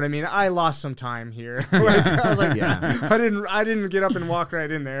 you know what I mean? I lost some time here. Like, I was like, I didn't get up and walk right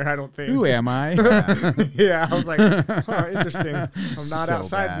in there, I don't think. Who am I? Yeah, I was like, oh, interesting. I'm not So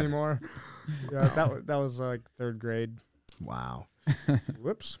outside bad. anymore. Yeah, that was like third grade. Wow.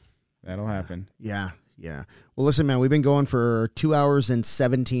 Whoops. That'll happen. Yeah. Yeah. Well, listen, man, we've been going for 2 hours and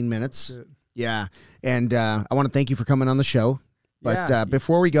 17 minutes. Yeah. And I want to thank you for coming on the show. But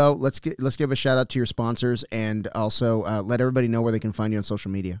before we go, let's give a shout out to your sponsors and also let everybody know where they can find you on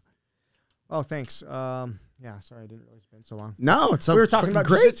social media. Oh, thanks. Yeah, sorry, I didn't realize it's been so long. No, it's we were talking about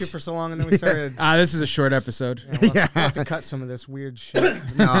great jiu-jitsu for so long, and then we started. This is a short episode. We'll have to cut some of this weird shit.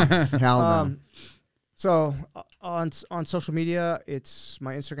 No, hell no. So on social media,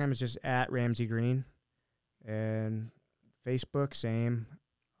 my Instagram is just at Ramsey Green, and Facebook same.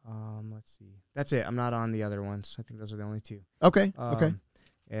 Let's see, that's it. I'm not on the other ones. I think those are the only two. Okay. Okay.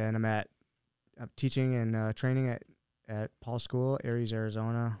 And I'm teaching and training at Paul School, Aries,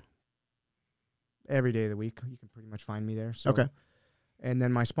 Arizona. Every day of the week, you can pretty much find me there. So. Okay. And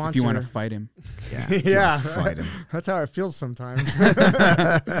then my sponsor. If you want to fight him. Yeah. Fight him. That's how it feels sometimes.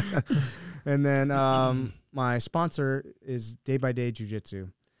 And then my sponsor is Day by Day Jiu-Jitsu.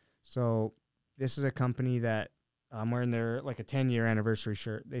 So this is a company that I'm wearing their a 10-year anniversary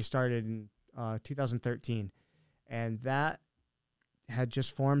shirt. They started in 2013. And that had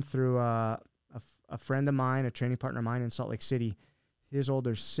just formed through a friend of mine, a training partner of mine in Salt Lake City. His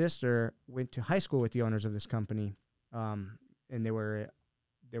older sister went to high school with the owners of this company, and they were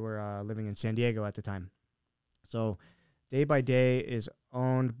living in San Diego at the time. So Day by Day is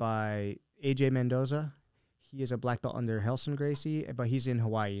owned by AJ Mendoza. He is a black belt under Helson Gracie, but he's in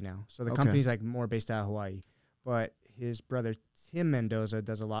Hawaii now. So the company's more based out of Hawaii. But his brother Tim Mendoza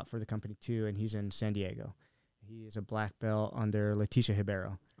does a lot for the company too, and he's in San Diego. He is a black belt under Leticia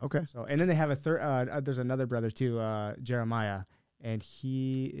Ribeiro. Okay. So and then they have a third. There's another brother too, Jeremiah. And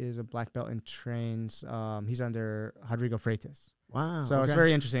he is a black belt and trains. He's under Rodrigo Freitas. Wow. So it's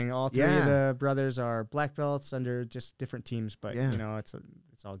very interesting. All three of the brothers are black belts under just different teams, but it's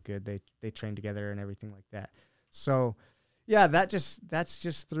all good. They train together and everything like that. So, that's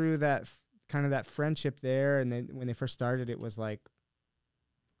just through that kind of that friendship there. And then when they first started, it was like,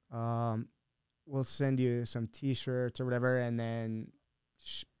 we'll send you some T-shirts or whatever, and then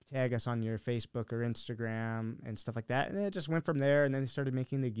tag us on your Facebook or Instagram and stuff like that. And then it just went from there, and then they started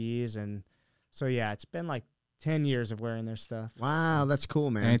making the gis. And so, it's been 10 years of wearing their stuff. Wow, that's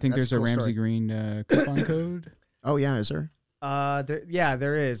cool, man. And I think that's there's a Ramsey Green coupon code. Oh, yeah, is there?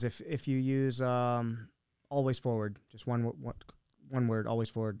 There is. If you use Always Forward, just one word, Always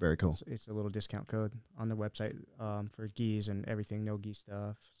Forward. Very cool. It's a little discount code on the website for gis and everything, no gi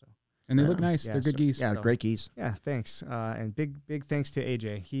stuff. So. And they look nice. They're good gis. Yeah, great gis. Yeah, thanks. And big thanks to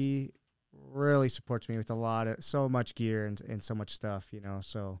AJ. He really supports me with so much gear and so much stuff,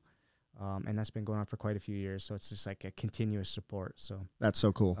 So, and that's been going on for quite a few years. So it's just a continuous support. So that's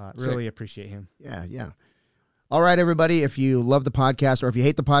so cool. Really appreciate him. Yeah. All right, everybody. If you love the podcast or if you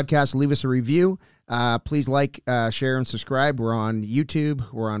hate the podcast, leave us a review. Please share, and subscribe. We're on YouTube.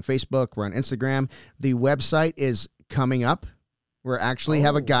 We're on Facebook. We're on Instagram. The website is coming up. We actually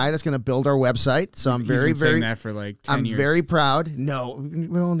have a guy that's going to build our website. So I'm very saying that for 10 I'm years. very proud. No,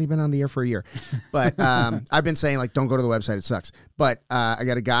 we've only been on the air for a year. But I've been saying, don't go to the website. It sucks. But I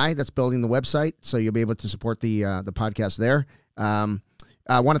got a guy that's building the website, so you'll be able to support the podcast there.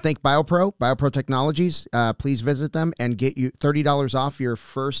 I want to thank BioPro Technologies. Please visit them and get you $30 off your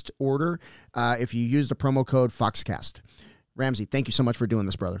first order if you use the promo code Foxcast. Ramsey, thank you so much for doing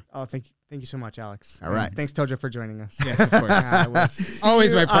this, brother. Oh, thank you so much, Alex. All right. And thanks, Tojo, for joining us. Yes, of course.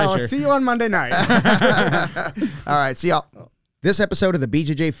 Always my pleasure. I'll see you on Monday night. All right, see y'all. This episode of the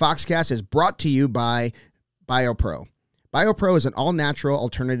BJJ Foxcast is brought to you by BioPro. BioPro is an all-natural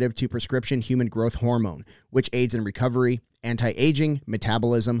alternative to prescription human growth hormone, which aids in recovery, anti-aging,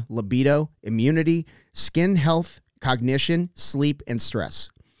 metabolism, libido, immunity, skin health, cognition, sleep, and stress.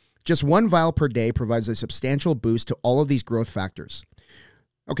 Just one vial per day provides a substantial boost to all of these growth factors.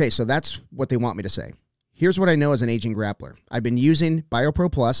 Okay, so that's what they want me to say. Here's what I know as an aging grappler. I've been using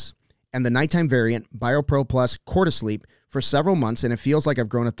BioPro Plus and the nighttime variant, BioPro Plus Cortisleep, for several months, and it feels like I've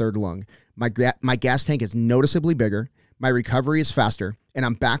grown a third lung. My gas tank is noticeably bigger, my recovery is faster, and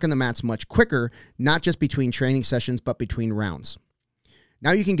I'm back on the mats much quicker, not just between training sessions, but between rounds.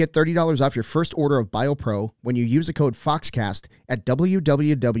 Now you can get $30 off your first order of BioPro when you use the code Foxcast at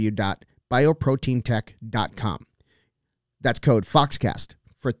www.bioproteintech.com. That's code Foxcast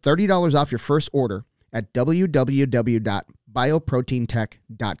for $30 off your first order at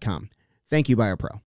www.bioproteintech.com. Thank you, BioPro.